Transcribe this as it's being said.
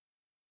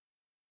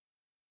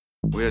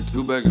We had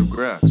 2 bags of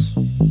grass,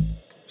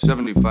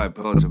 75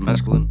 pellets of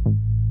mescaline,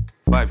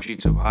 5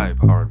 sheets of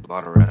high-powered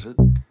blotter acid,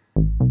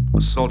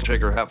 a salt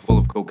shaker half full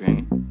of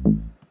cocaine,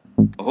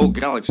 a whole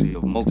galaxy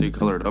of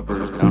multicolored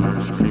uppers,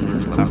 downers,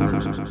 streamers,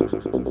 laughters,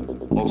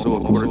 also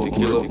a quarter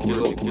tequila,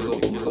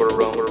 quarter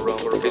rum,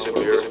 a case of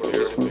beer,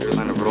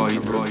 kind of raw,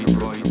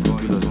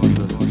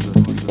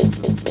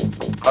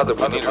 Not that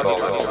we need it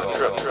all on the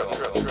trip.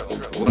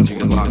 Once you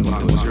get locked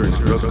into a serious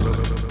drug,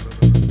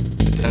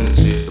 the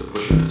tendency is to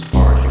push it as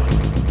far as you can.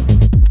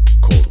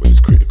 Cold when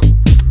it's critical,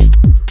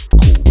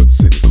 cool but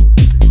cynical,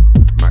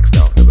 maxed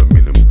out, never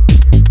minimal.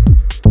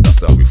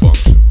 That's how we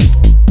function.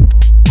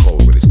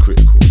 Cold when it's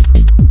critical,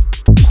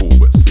 cool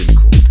but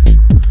cynical,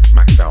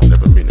 maxed out,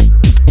 never minimal.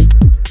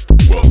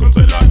 Welcome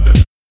to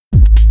London.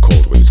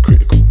 Cold when it's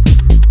critical,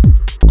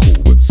 cool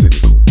but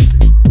cynical,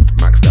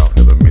 maxed out,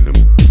 never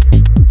minimal.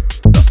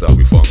 That's how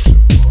we function.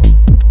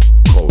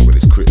 Cold when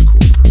it's critical,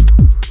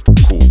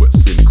 cool but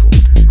cynical,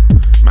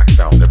 maxed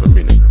out, never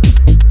minimal.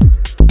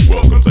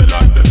 Welcome to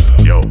London,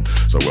 yo.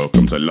 So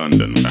welcome to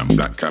London, man.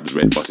 Black cabs,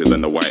 red buses,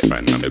 and the white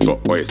van. And they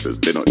got oysters,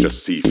 they're not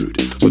just seafood.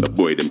 So the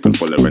boy them can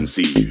follow and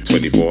see you.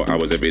 24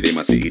 hours every day,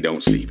 my city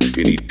don't sleep.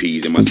 You need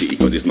peas in my city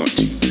cause it's not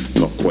cheap.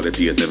 Top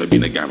quality has never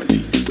been a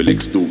guarantee. We'll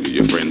extort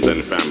your friends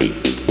and family.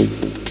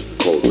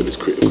 Cold when it's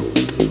critical,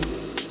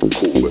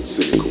 cool but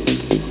cynical,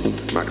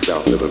 maxed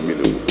out, never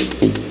minimal.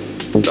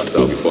 That's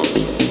how we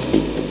function.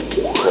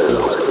 Cold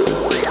when it's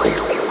critical,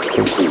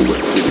 cool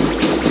but cynical,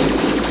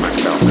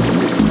 maxed out, never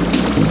minimal.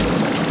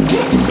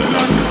 Welcome to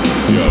London,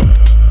 yo.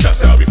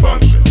 That's how we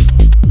function.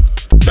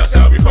 That's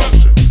how we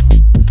function.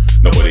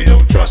 Nobody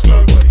don't trust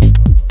nobody.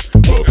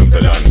 Welcome to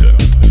London,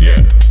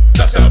 yeah.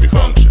 That's how we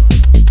function.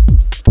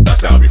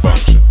 That's how we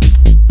function.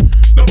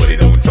 Nobody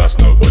don't trust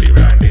nobody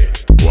round here.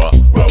 What?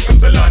 Welcome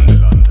to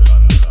London.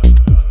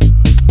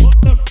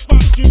 What the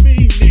fuck do you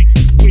mean next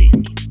week?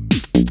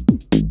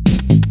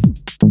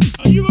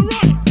 Are you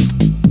alright?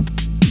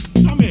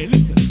 Come here,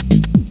 listen.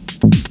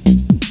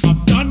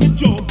 I've done the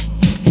job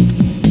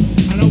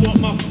and I want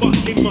my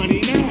fucking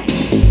money now.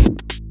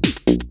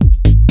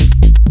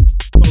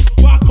 So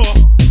fuck off.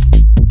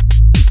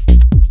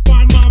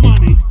 Find my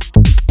money.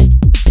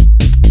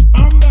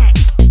 I'm back.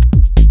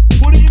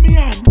 Put it in my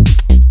hand.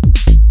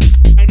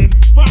 And then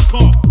fuck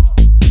off.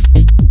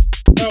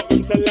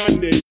 Welcome to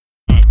London.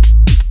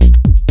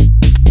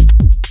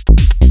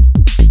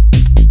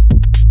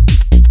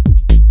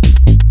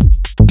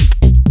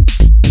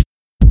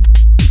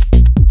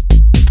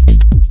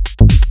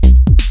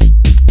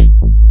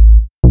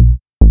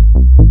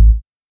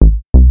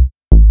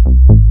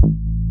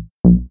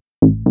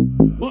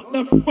 What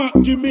the fuck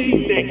do you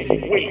mean next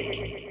week?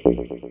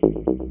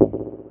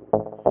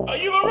 Are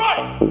you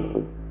alright?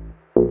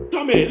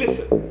 Come here,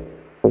 listen.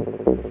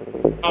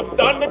 I've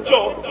done the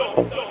job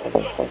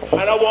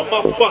and I want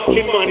my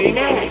fucking money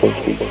now.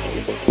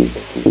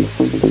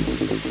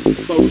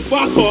 So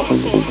fuck off.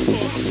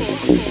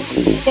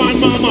 Find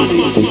my money.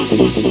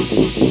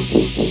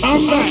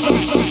 I'm back.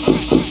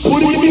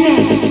 Put it in my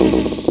hand.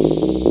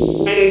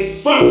 And then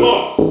fuck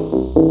off.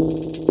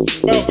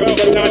 Welcome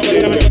to London.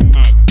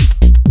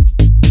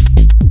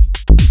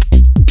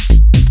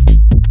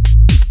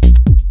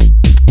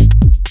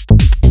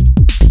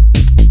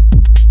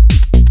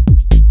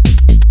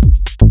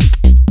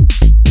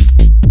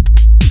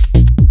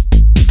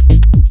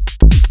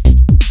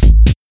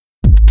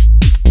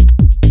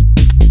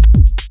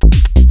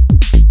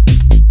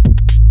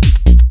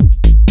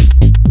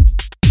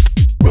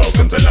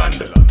 Welcome to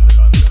London.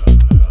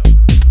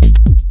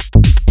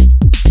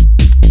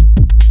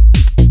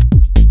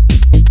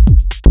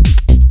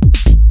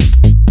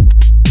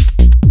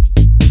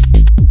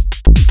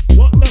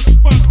 What the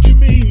fuck do you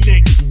mean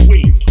next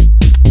week?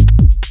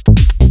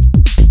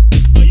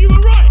 Are you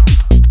alright?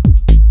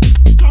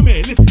 Come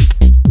here, listen.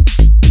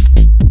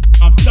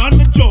 I've done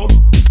the job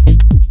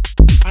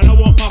and I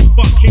want my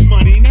fucking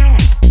money now.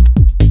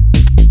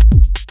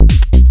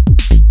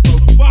 So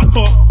fuck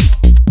off.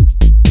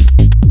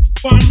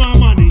 Find my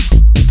money.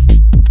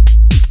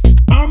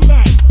 I'm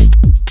back.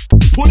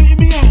 Put it in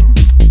my hand.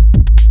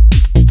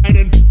 And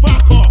then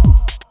fuck off.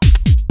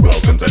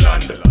 Welcome to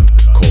London.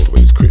 Cold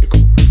when it's critical,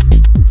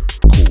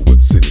 cool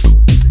but cynical,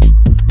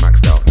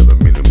 maxed out, never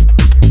minimal.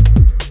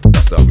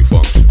 That's how we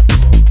function.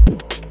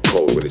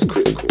 Cold when it's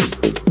critical,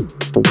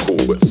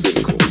 cool but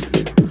cynical,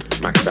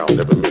 maxed out,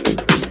 never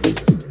minimal.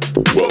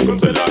 Welcome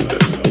to London.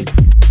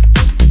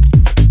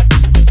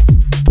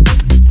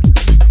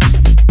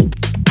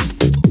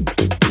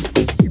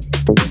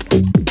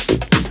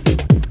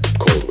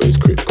 Cold when it's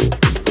critical,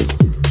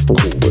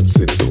 cool but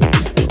cynical,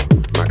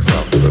 maxed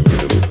out, never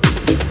minimal.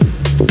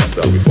 That's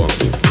how we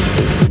function.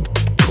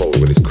 Cold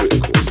when it's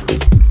critical,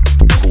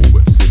 cool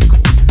but cynical,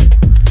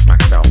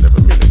 maxed out,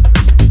 never minimal.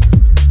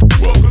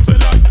 Welcome to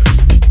London.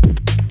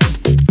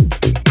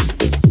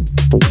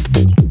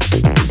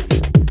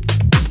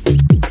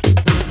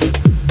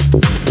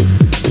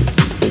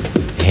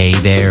 Hey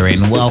there,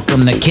 and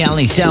welcome to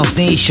Cali South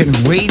Nation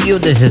Radio.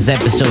 This is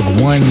episode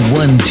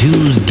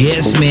 112's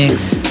guest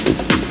mix.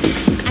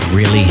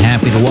 Really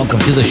happy to welcome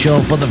to the show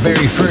for the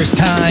very first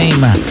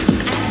time.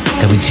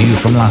 Coming to you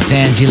from Los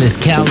Angeles,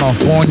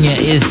 California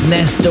is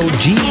Nesto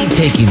G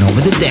taking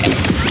over the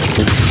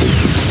decks.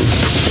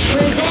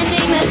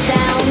 Presenting the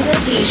sounds of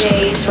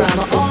DJs from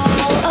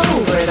all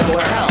over the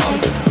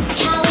world.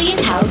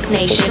 Cali's House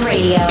Nation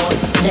Radio,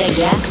 the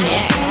guest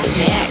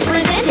mix.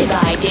 Presented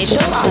by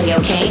Digital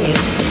Audio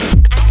Kings.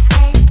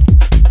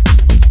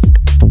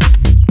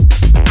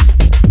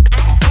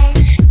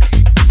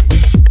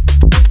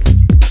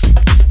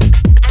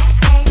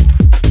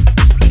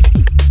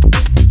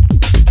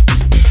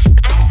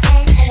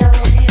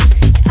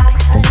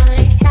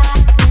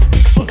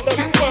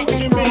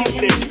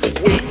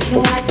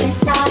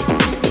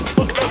 Stop.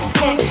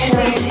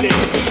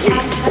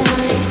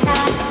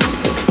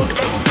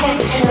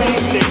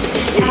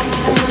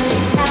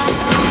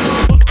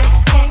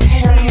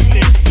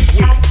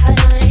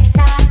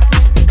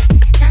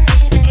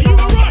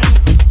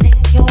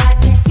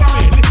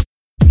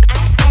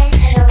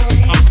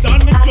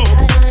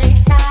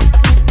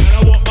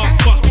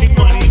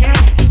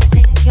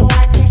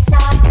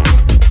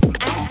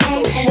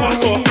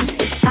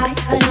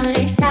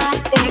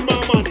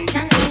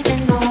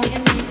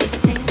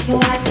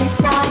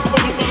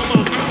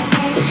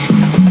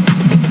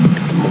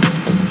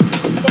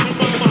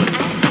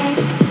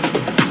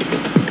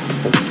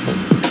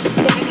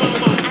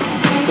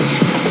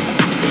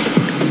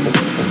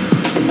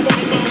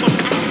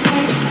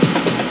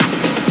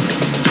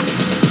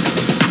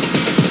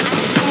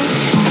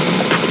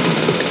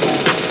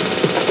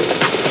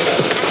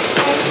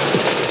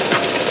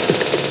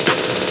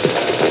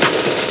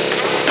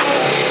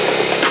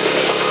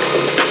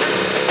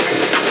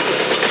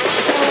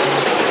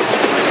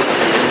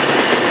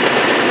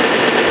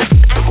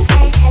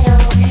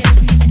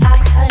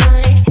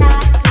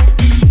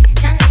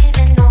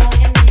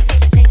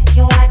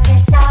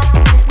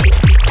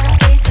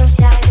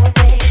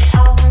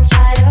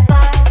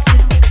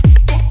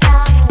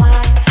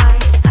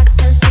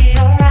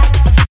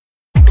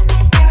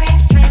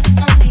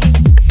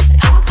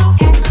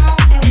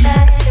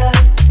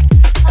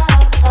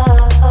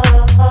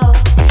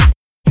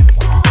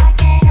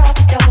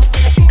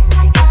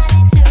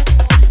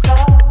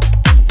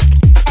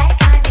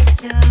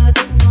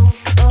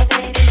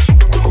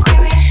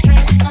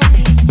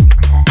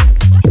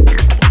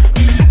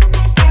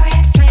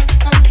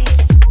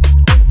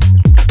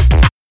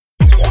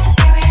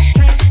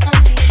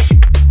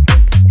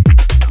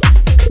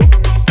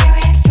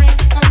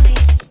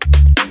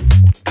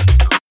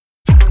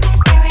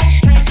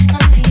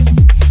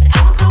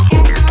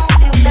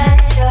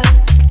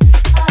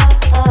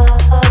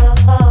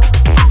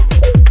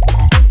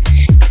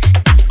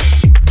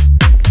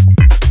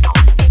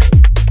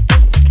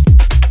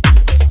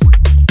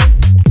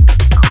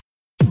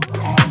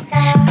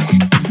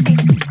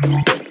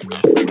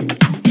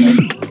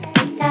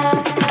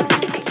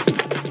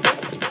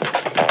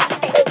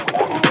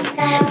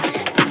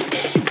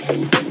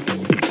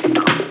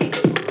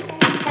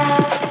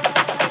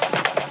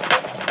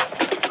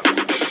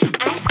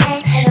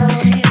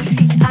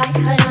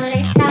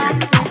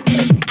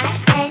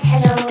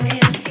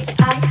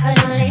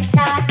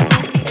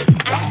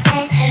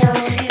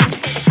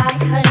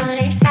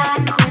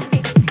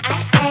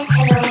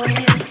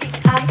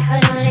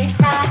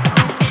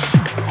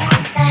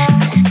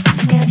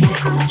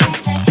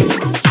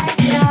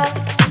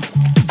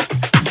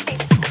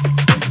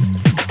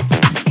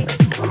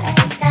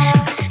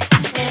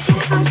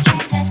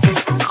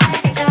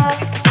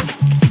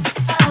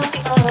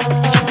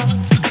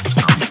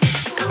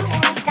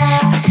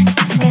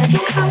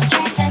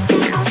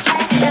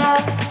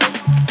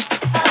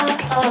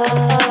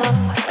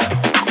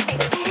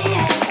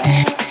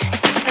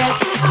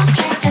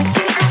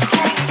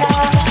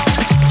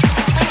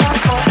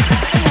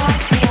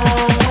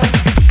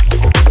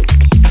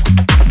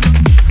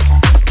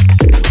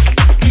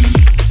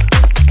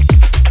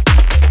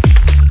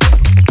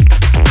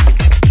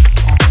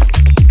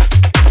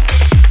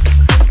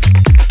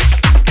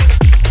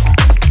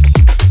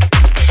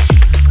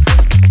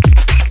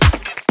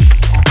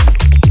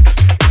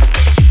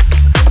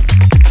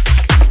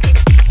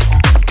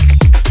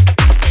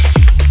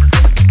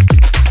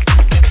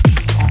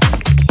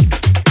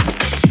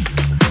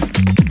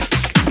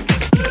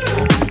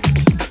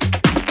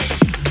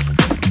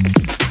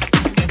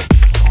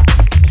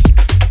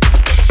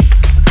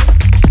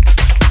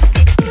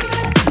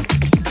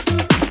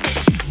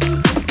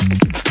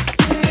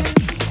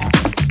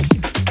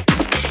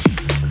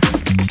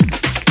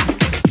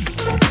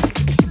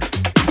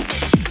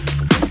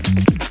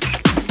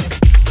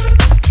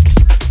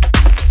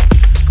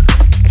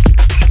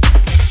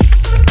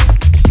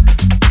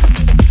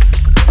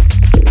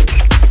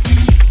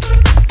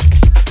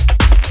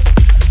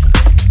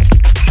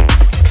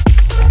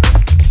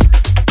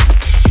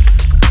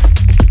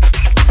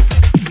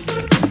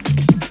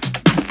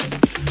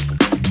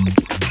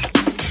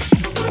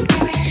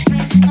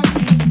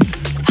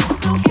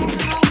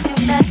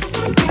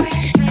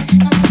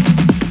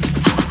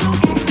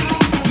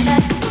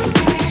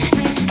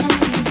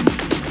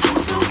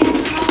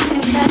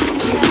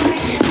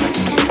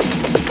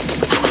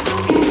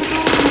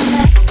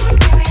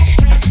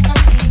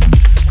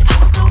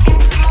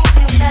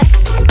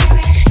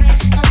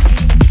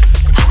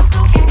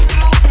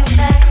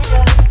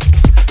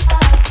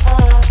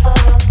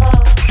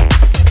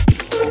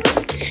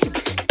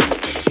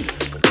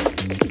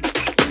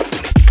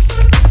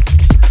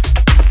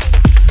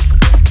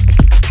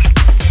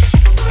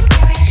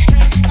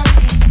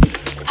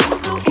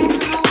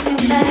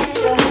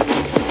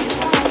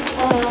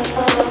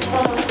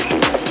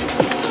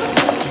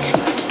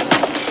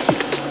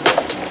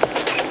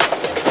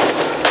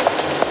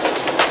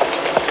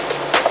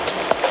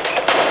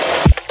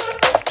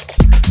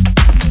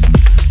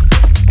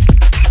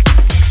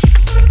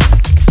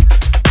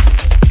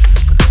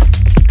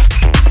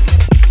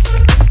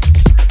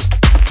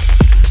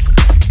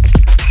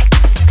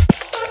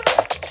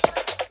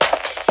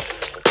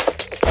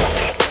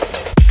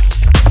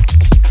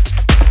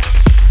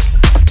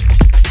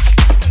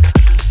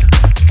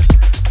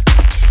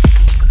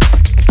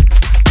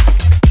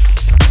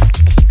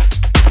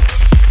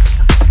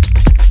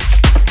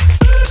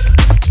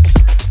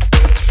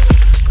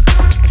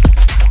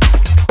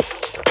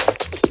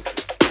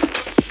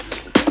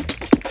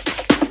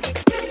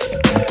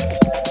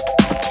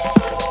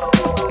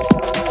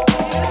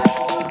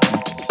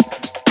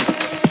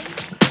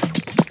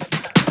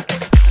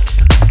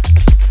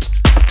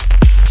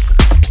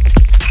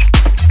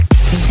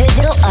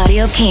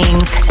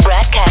 Kings,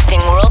 broadcasting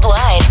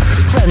worldwide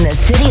from the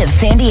city of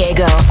San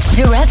Diego,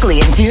 directly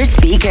into your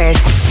speakers.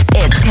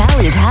 It's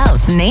Cali's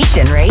House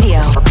Nation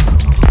Radio.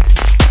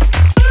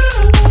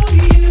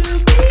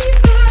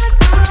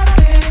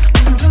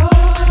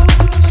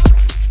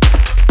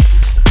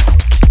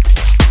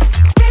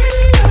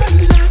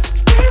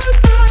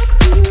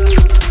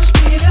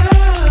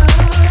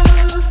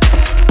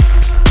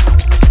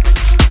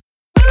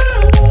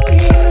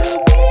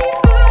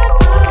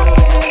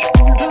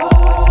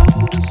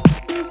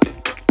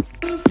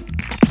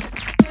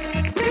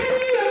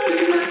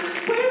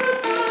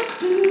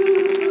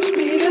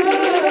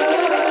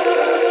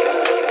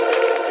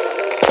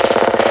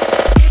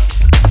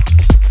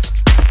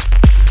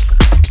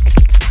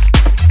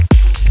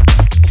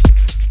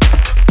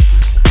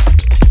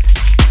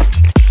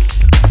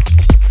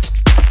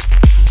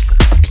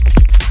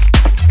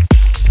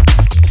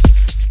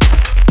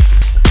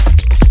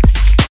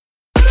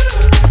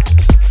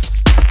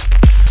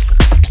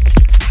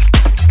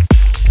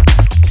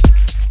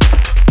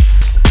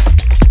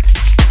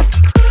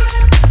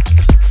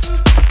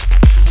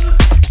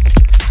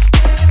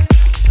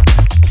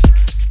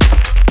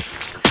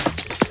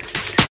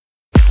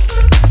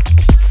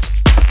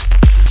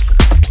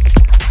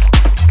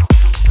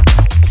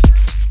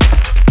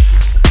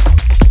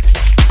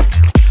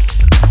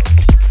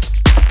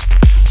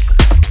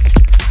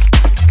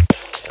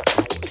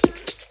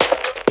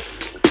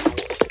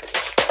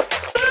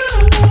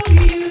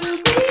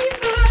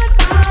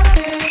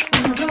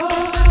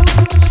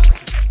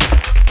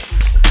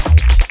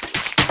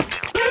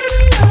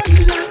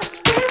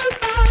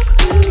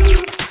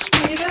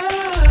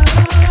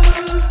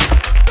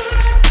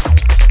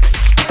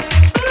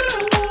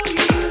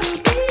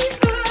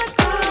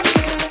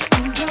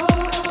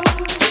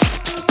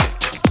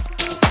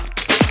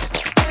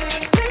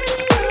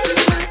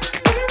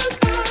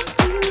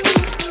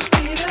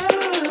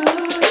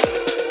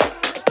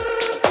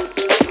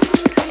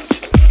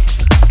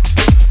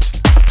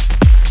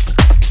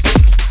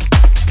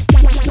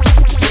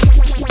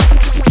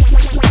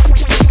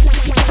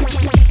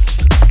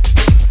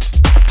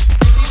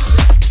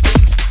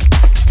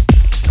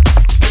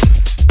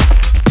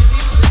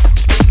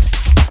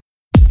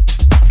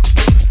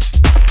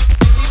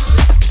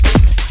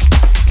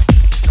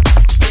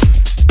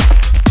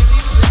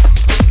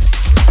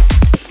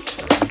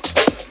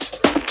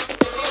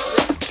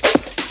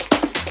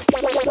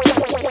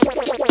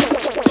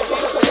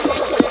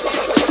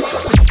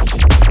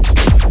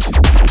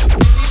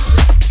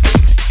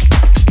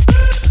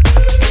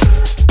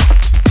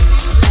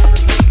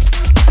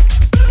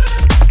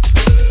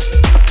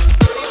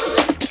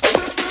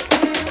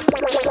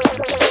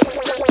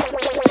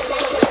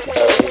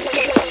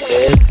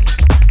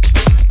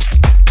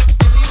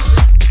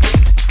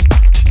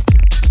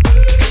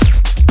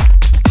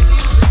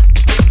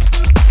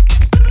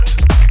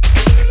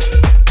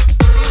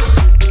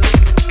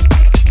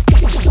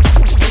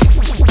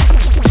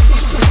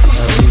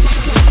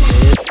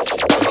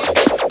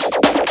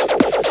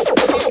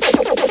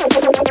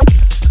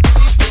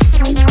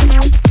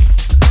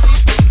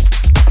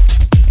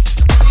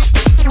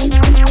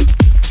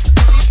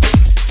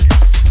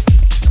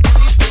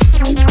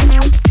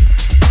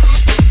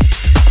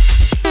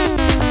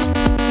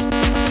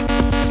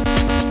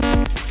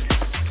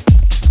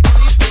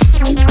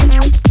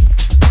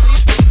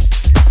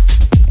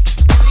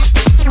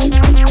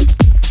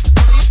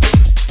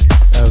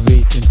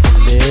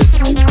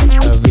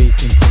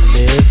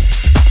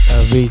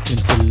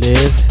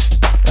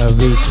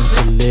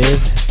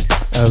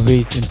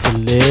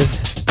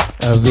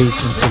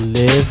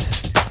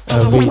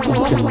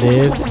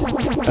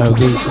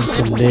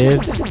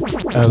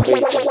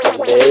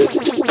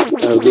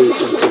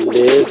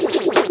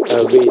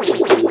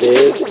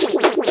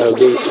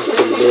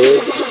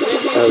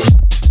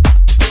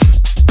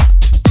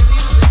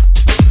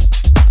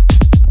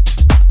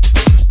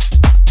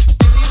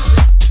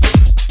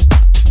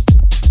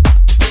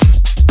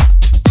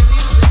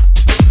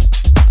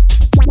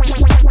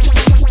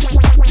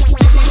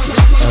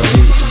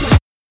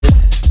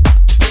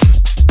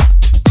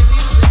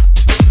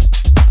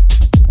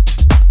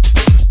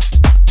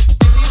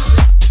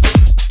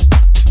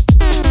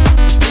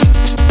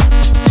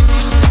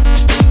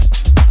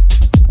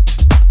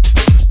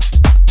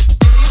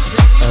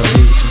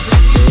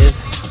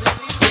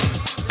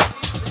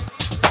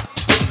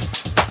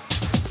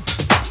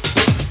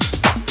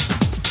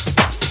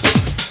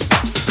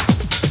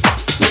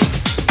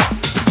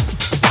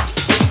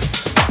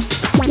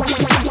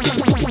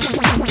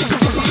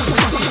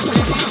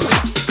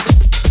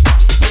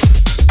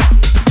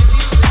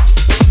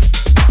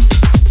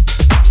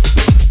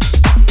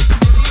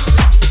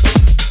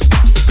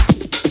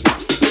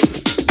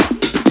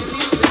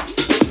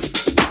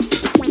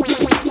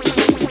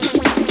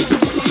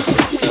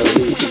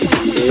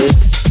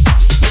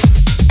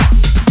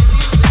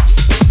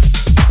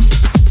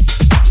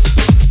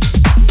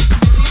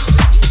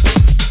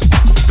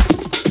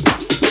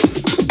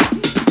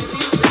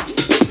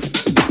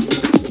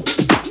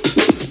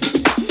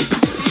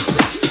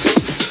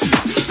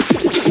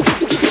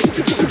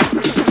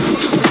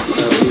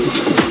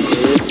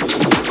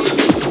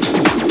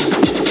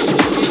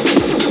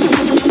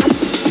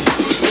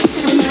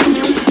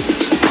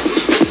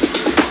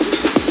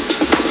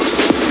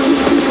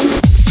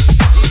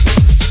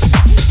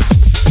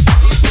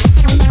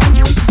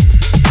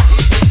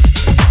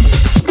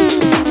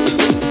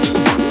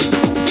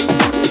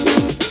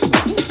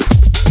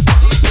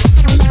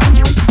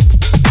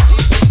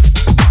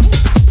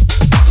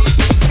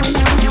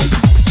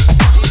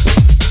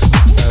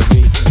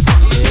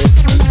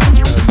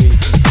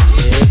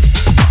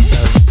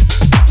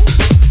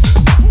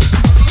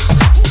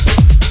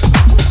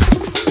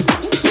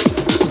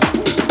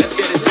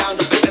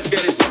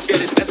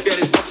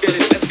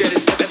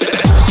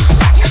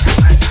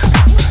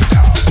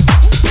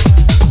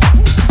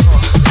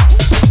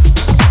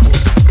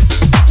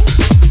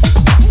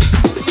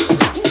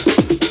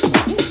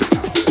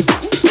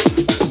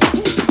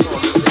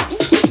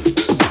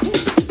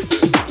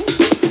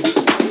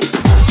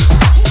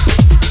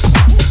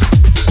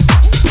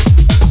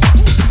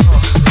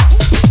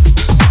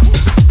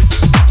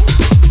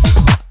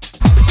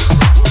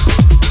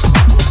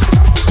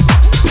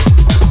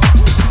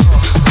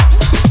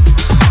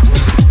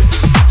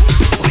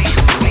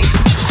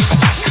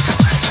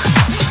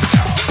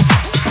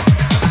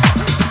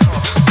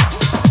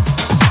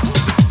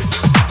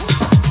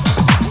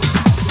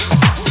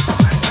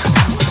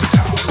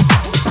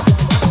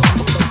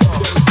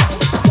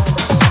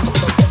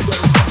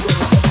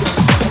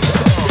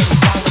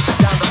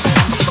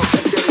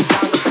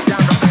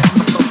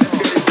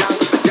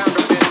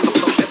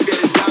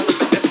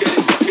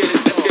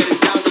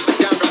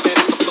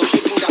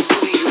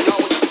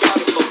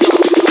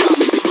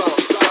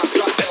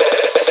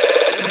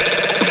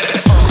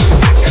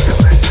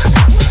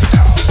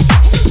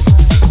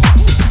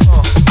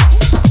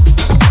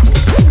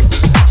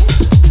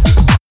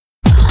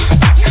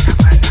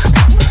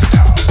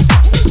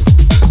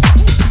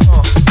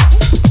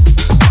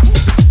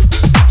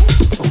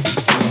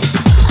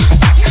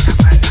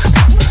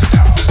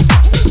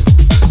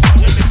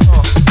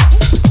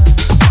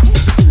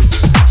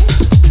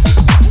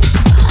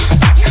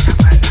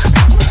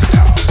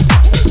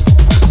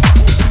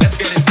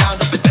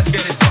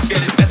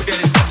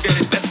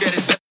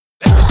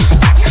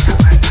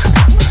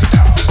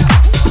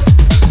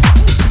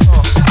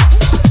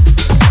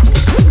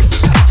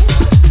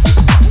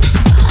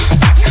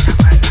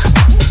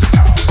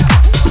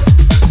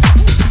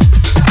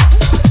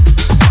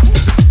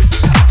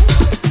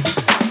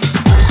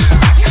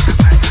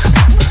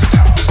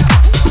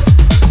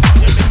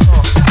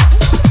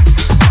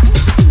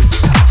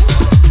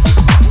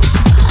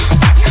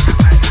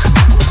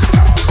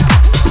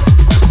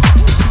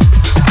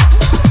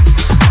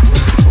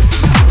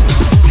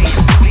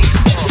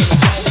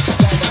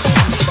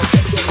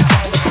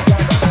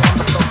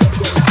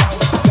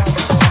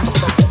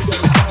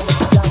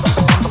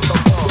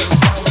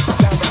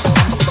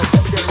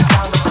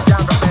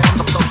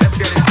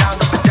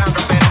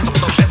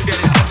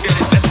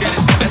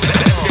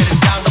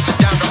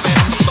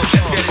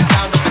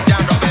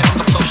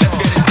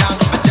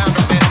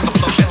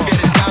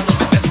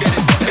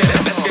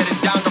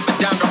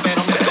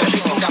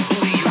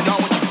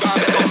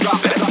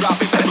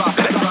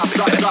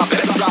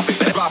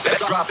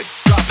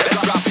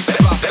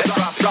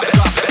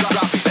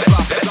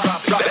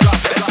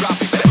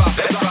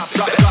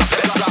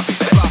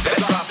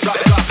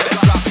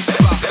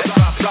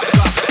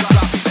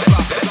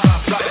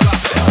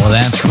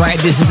 right,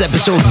 this is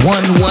episode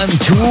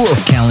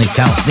 112 Cali's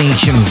House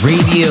Nation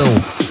Radio.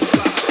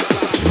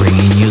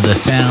 Bringing you the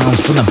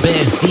sounds from the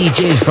best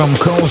DJs from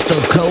coast to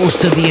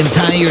coast to the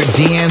entire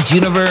dance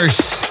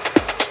universe.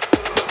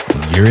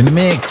 You're in the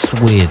mix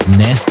with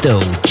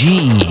Nesto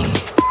G.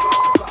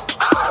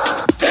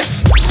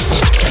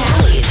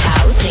 Cali's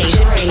House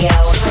Nation Radio.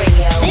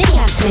 The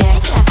guest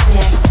mix.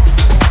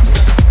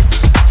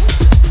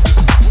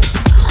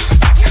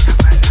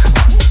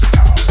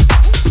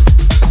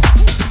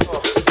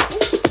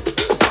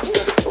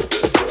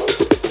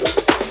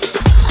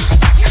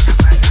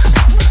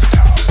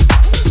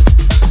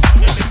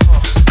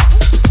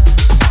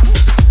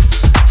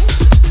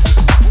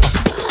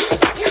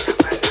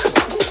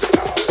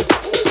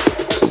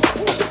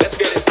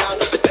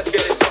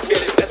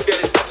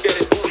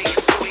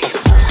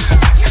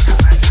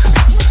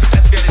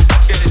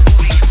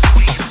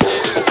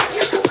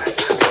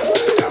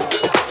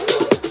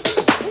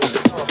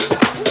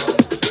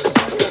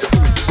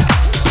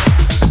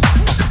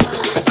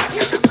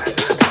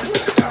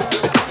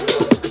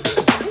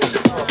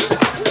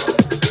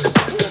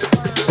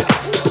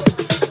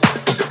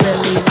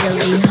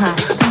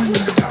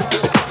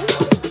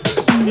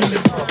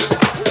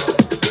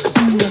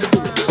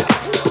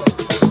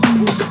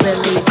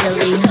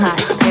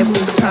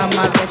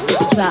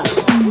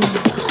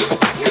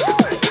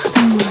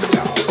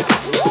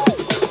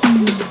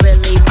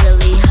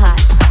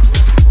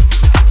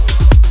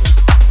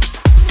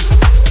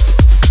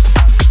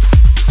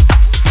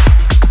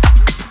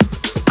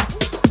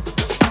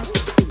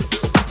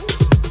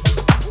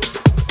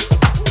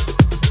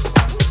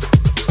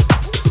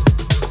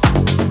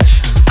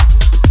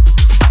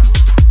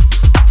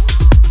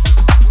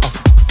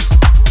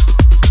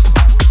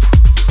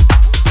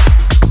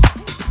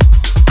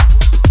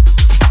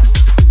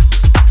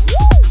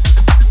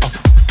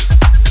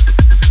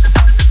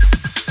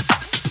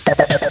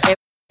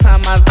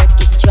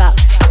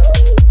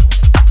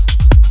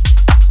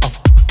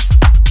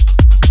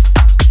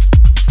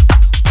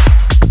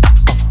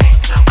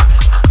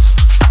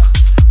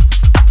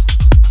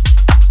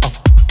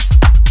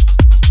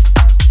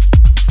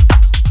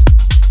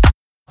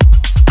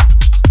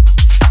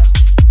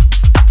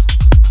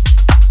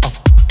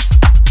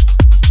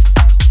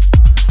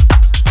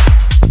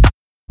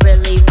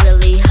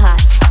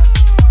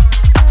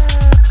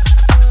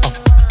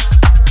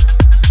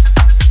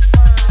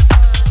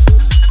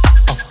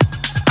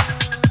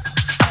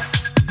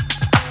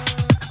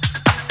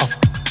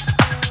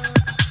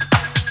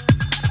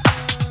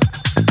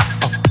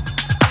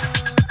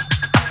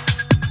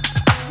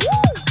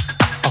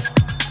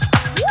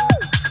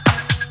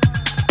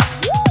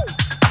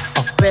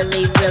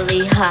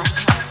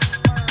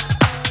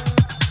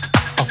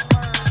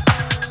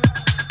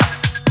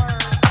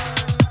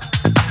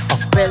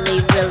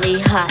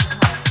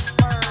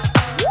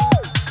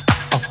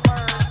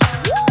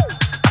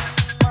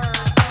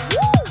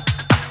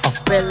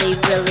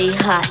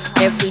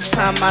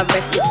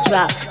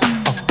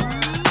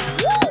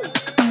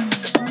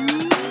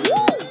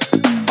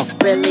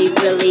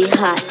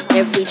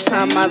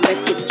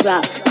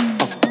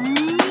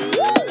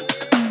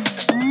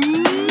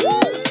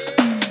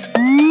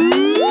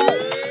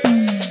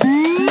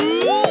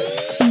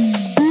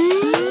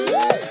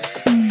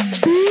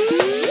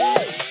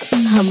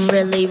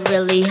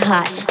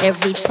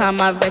 Every time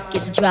my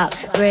records drop,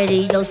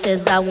 radio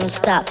says I won't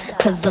stop,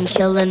 cause I'm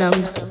killing them.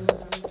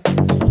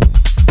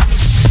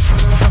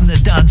 From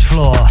the dance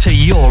floor to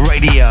your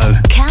radio.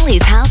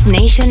 Cali's House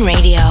Nation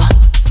Radio.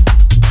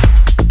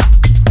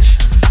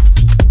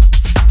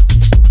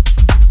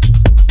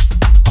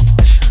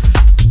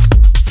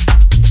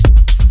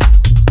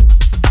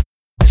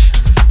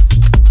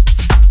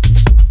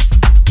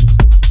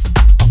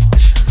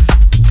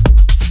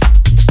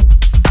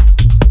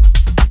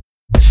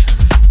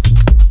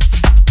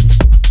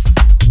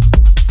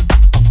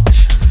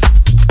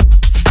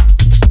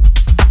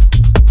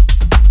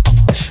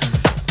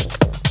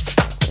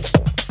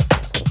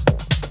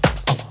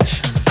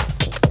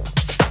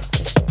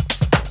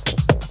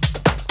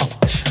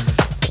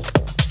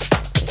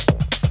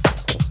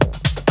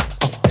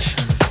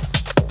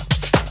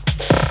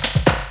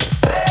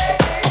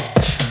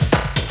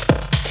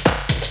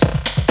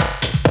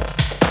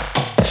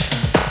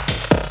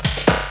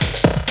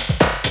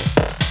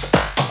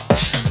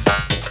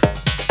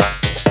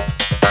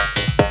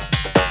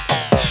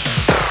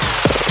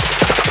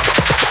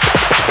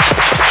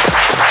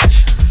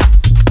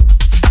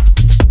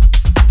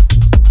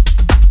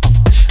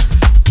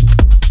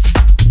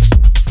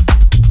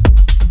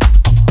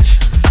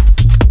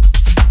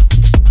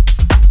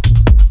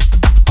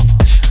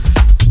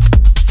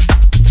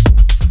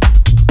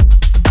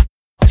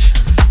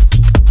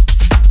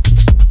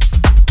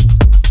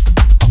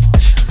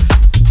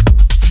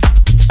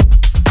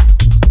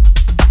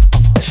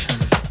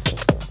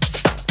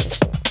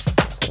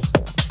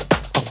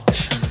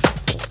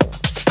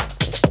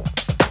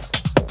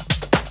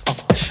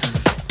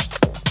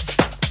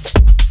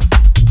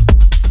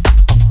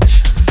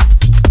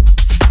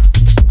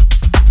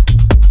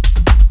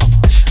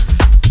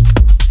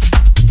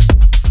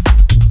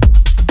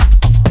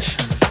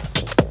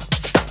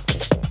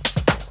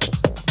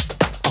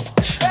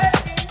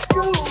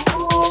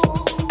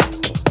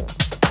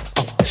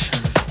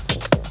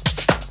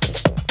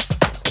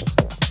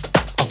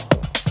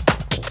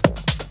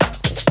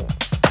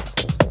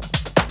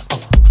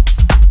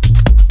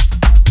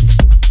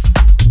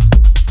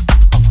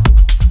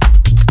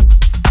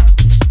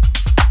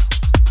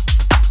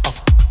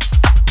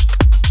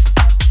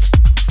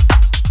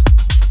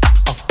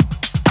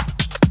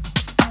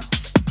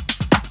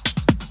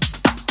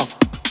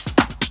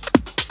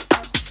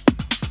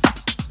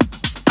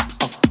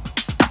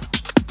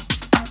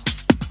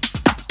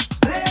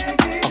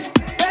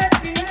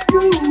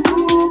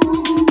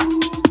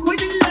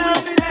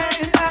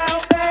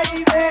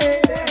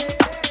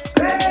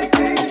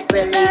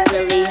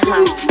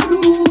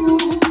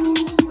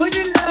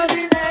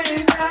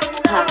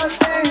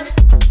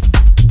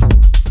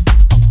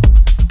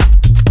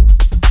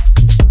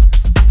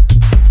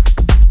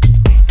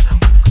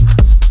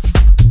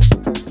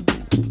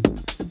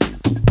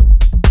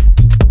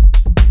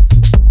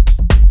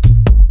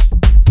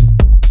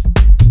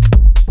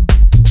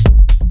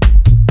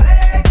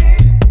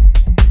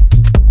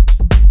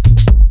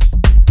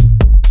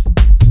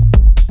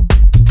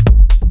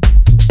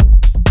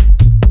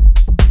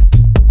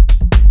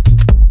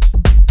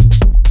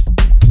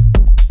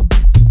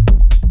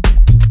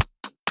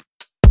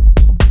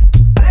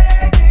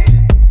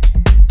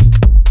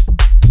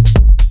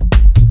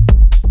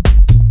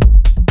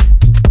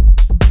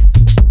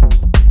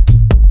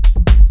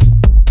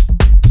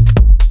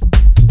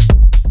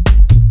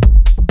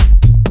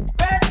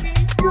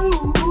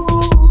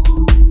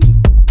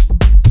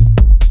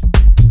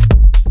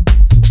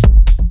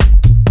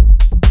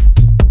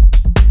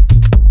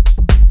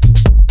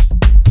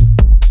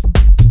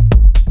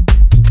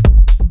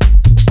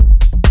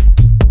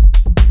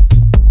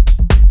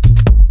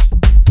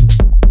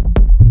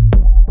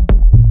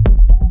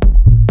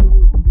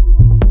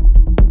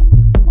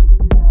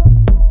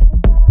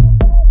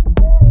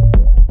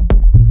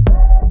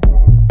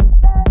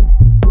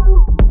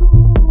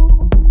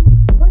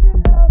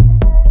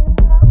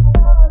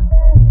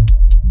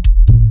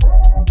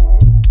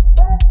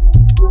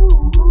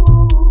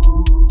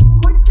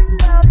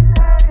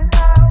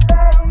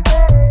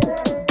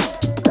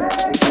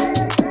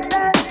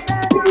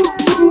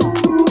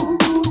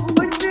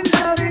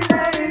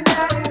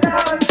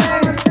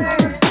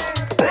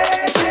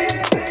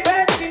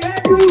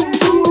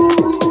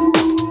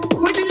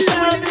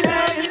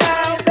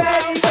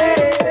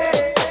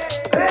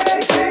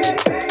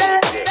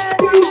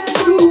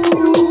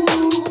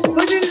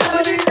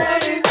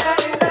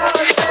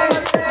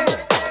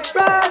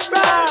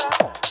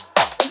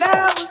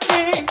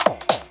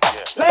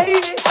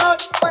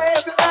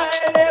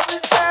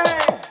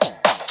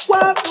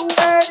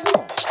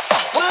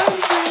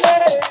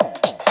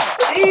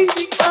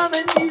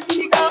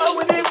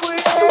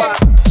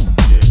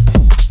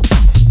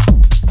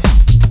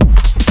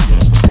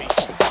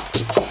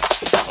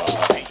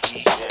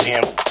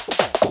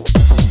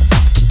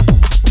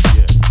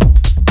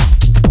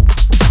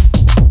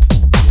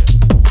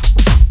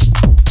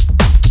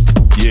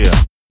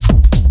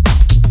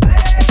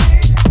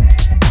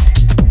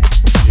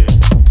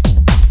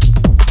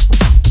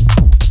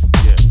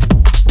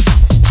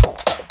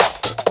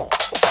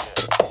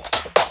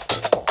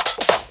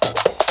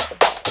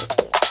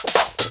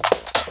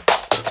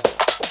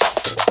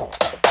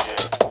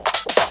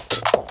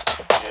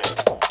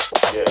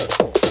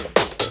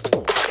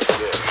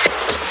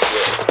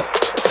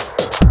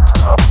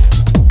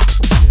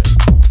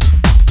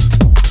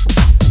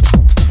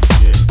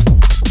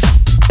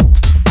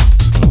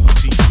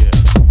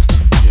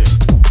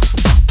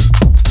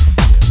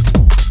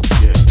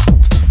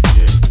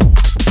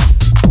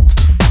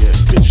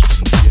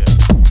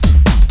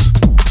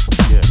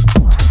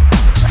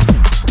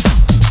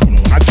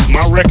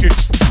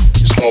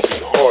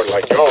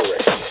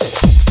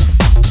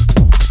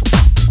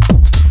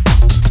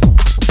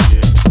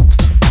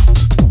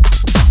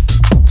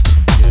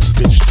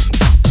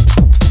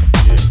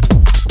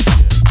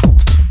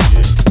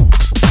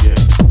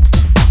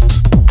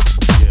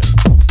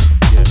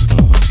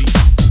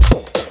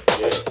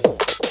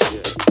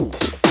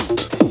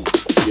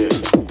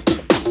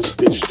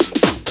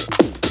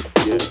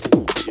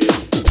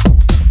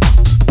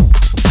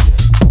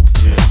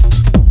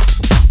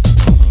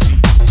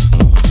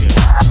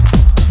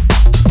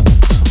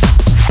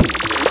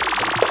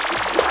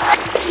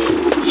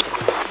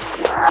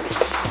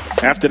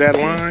 after that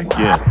line,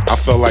 yeah, I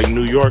felt like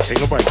New York,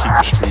 ain't nobody keep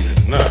the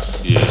street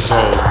nuts. yeah. So,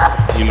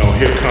 you know,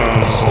 here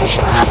comes the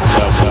street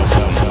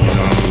level, you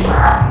know what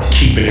I mean?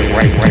 Keeping it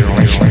right.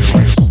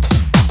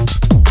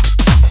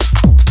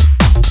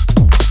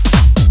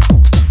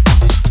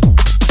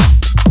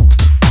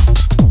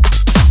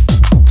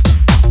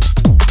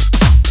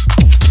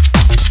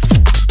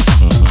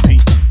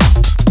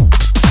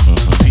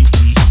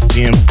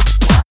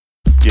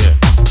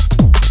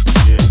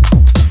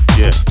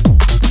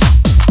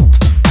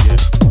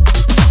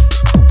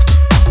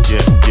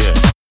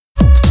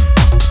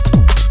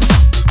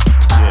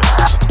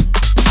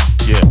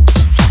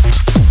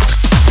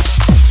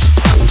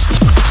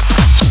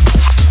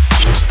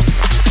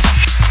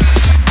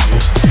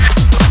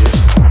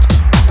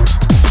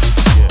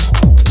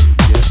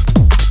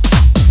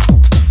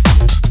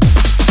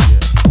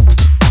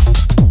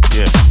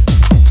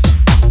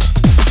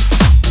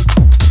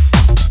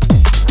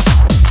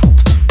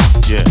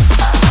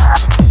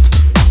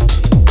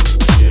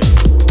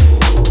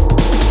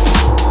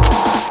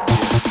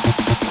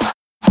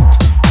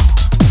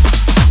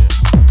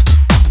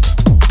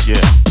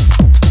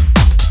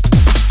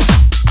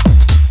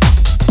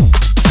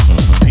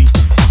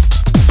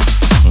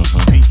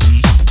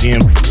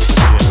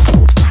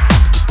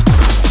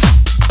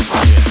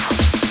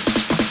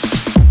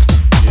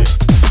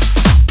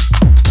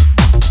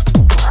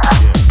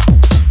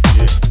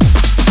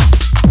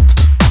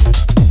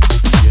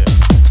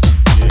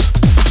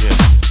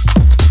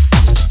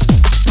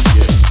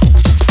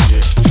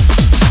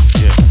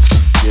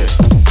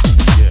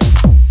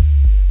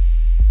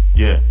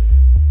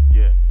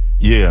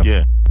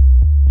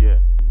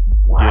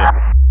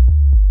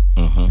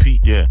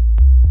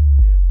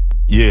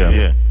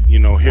 Yeah. You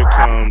know, here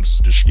comes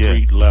the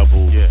street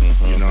level, you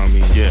know what I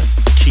mean? Yeah.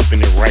 Keeping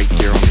it right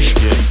there on the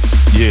streets.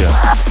 Yeah.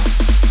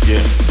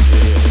 Yeah.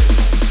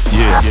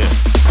 Yeah. Yeah.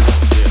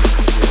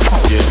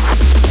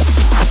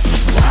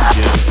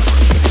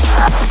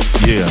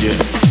 Yeah. Yeah.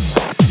 Yeah.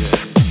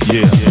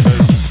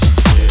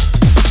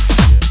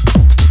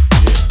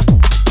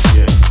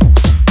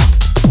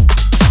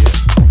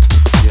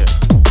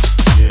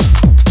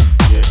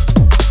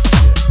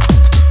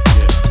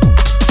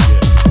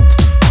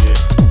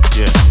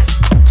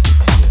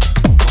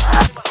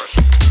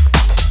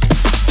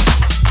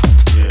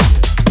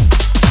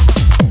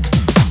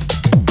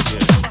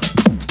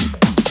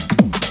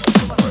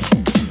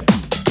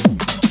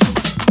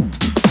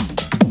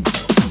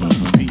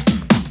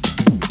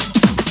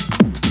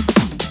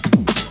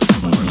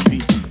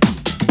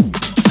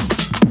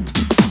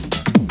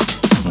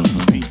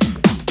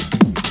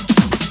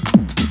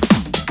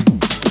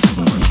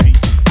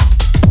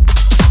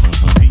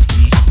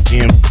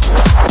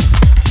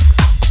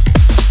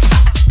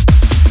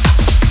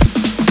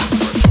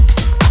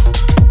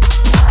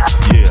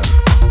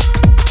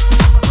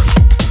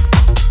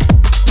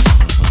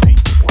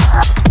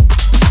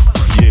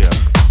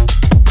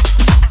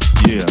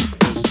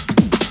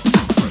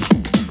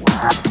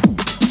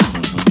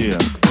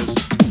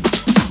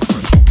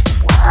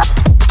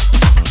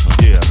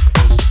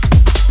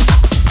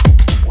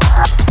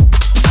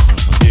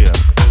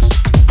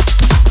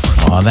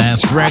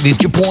 That's right,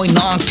 it's your boy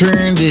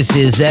Nocturne. This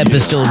is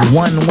episode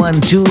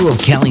 112 of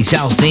Cali's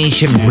House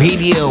Nation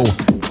Radio.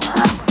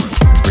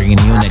 Bringing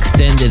you an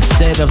extended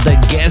set of the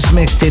guest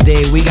mix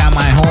today. We got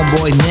my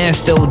homeboy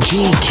Nesto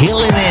G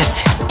killing it.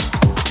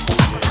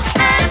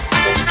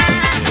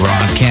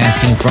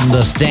 Broadcasting from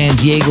the San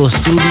Diego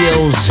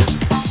studios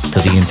to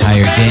the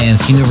entire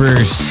dance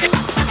universe.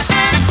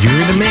 You're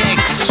in the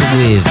mix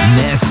with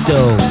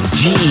Nesto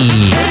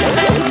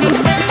G.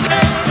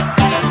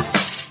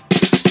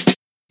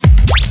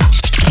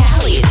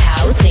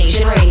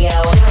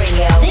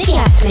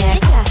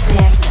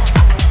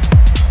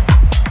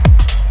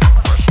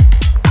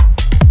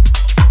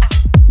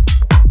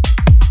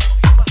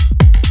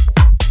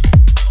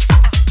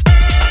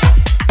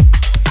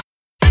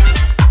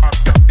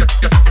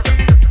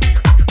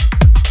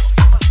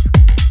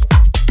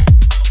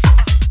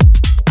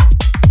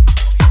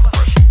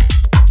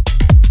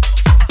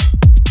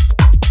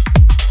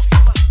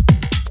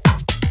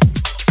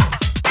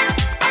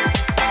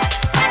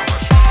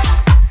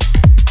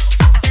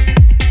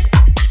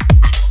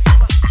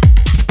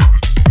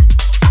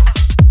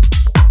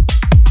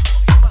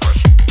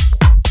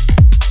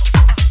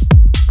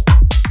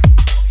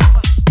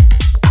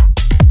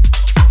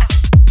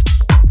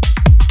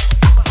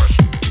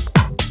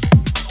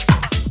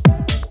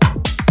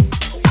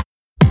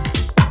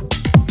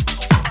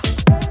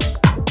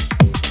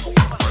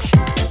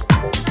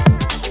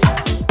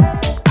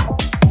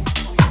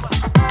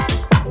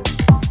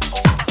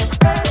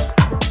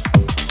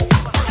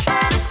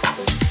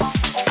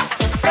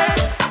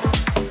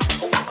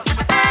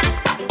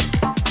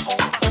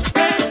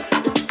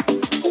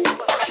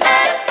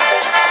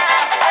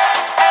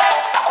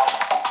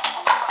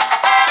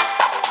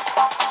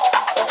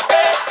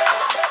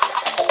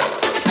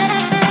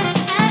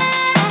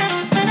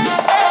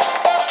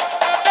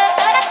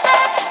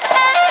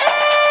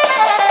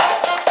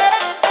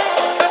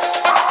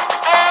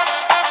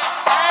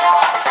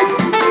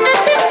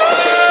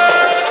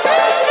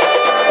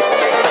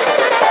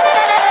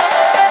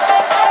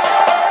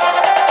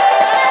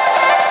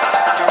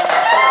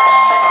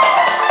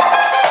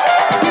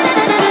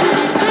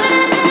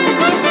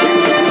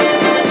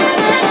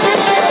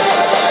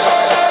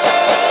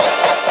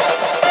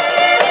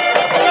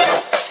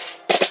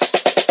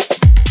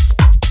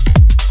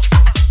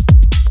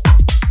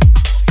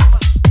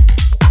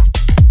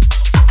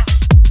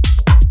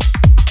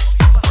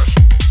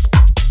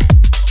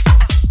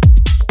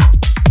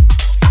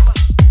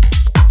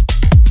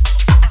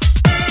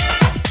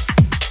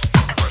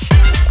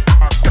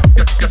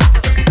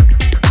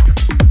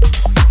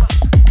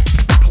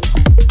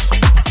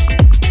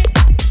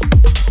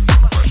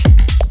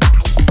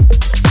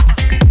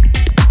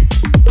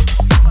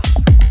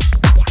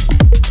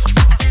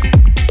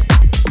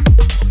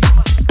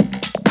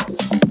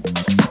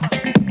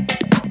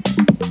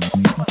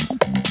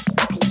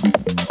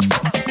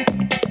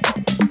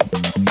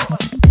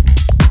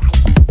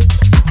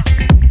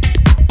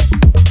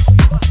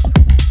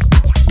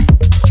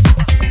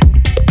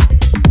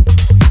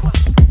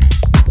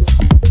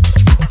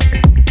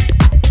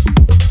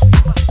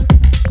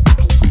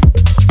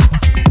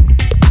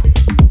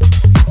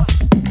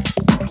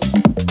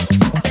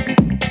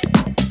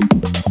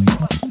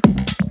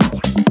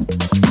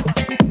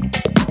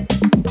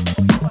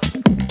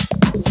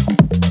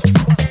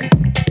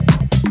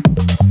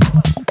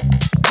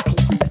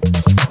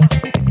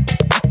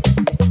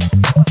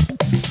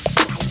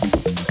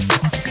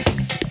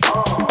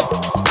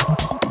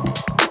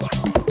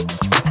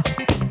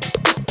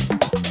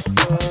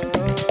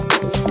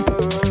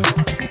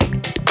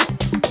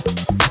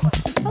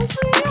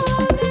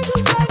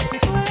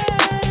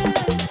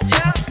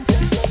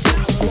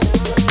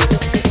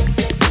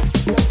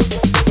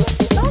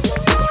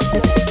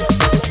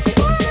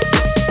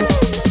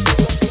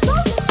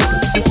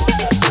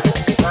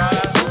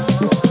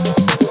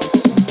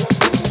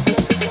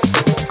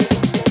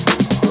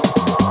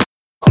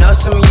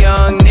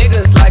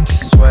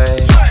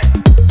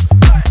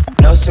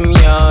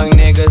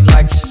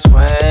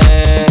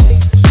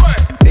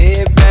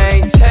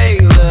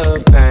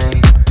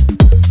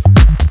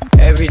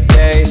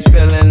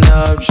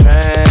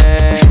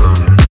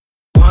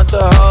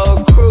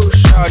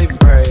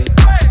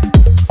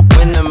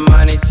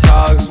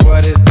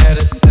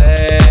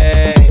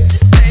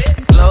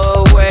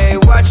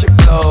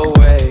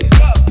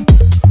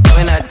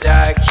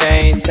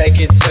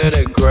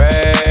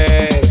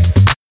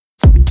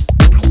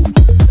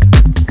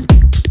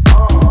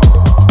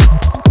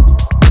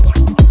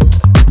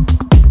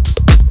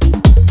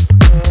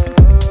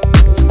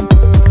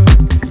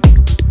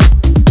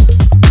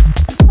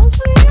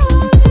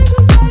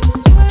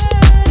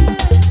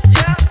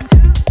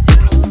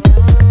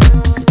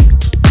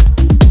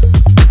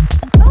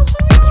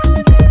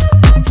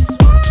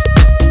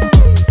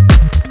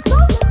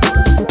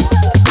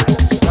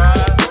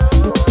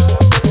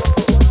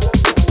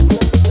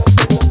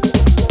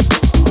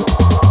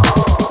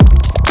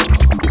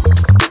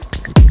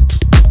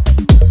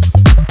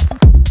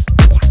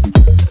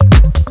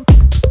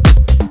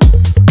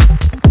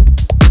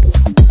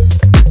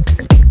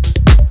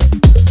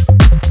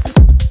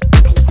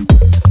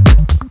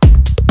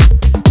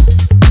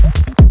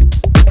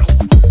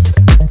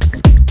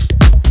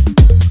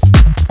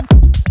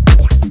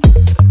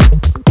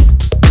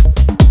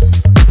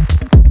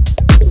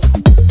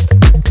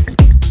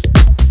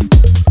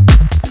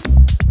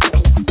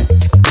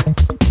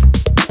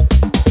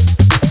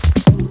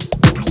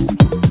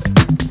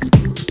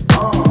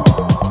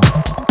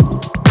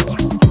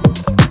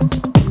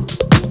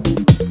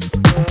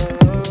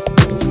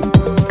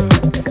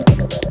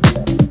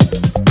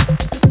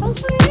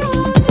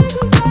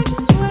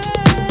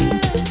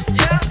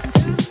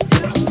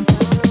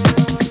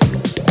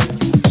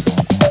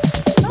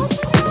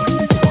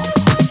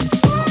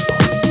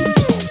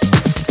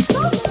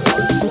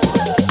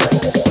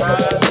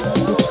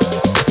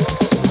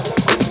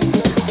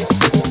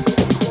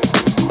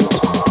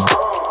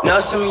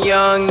 some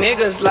young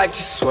niggas like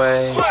to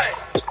sway.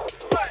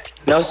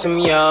 Know some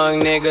young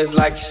niggas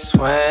like to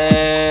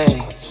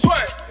swing.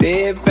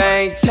 Big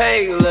bang,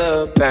 take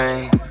little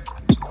bang.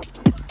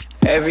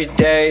 Every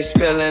day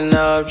spilling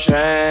up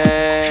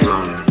drain.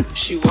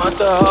 She want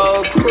the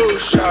whole crew,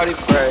 shawty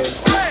pray.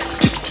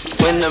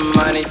 When the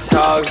money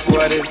talks,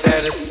 what is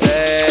there to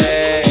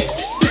say?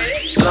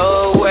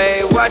 Blow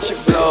away, watch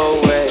it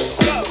blow away.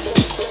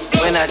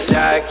 When I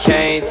die, I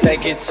can't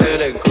take it to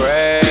the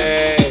grave.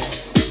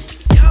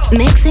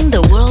 Mixing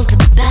the world's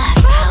best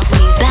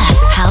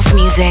house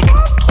music.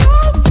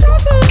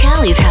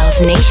 Cali's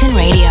House Nation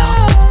Radio.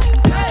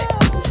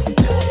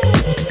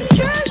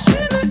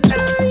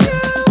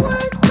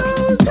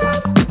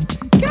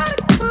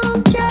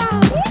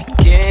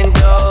 Getting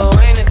dough,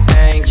 ain't a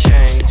thing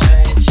changed.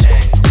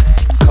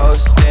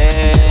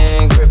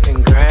 Coasting,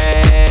 gripping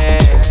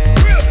grain.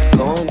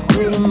 Going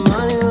through the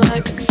money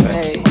like a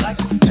fade.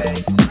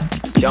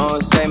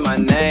 Don't say my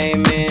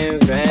name in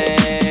vain.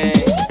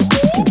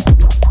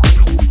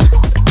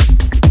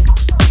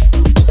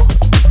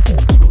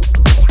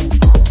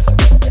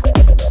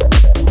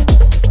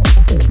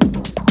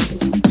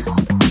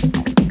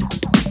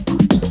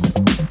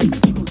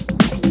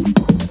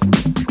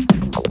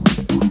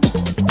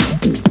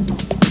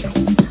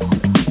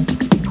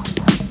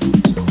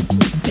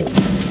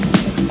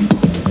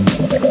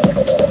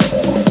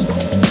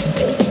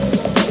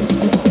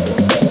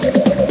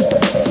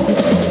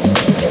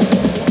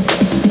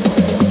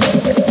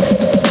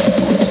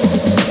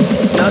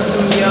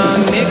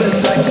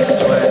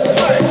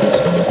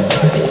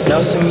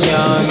 Some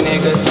young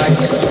niggas like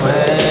to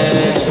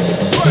swing.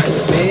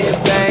 Big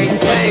bang,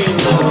 take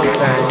little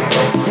bang.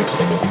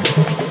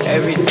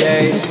 Every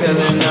day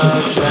spilling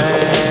up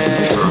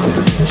drain.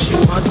 She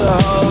want the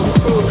whole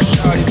crew,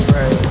 shawty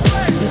pray.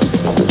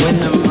 When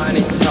the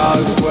money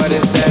talks, what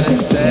is there to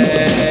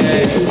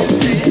say?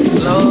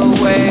 Blow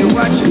away,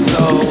 watch it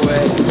blow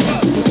away.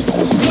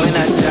 When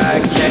I die,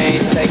 I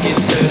can't take it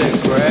to the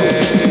grave.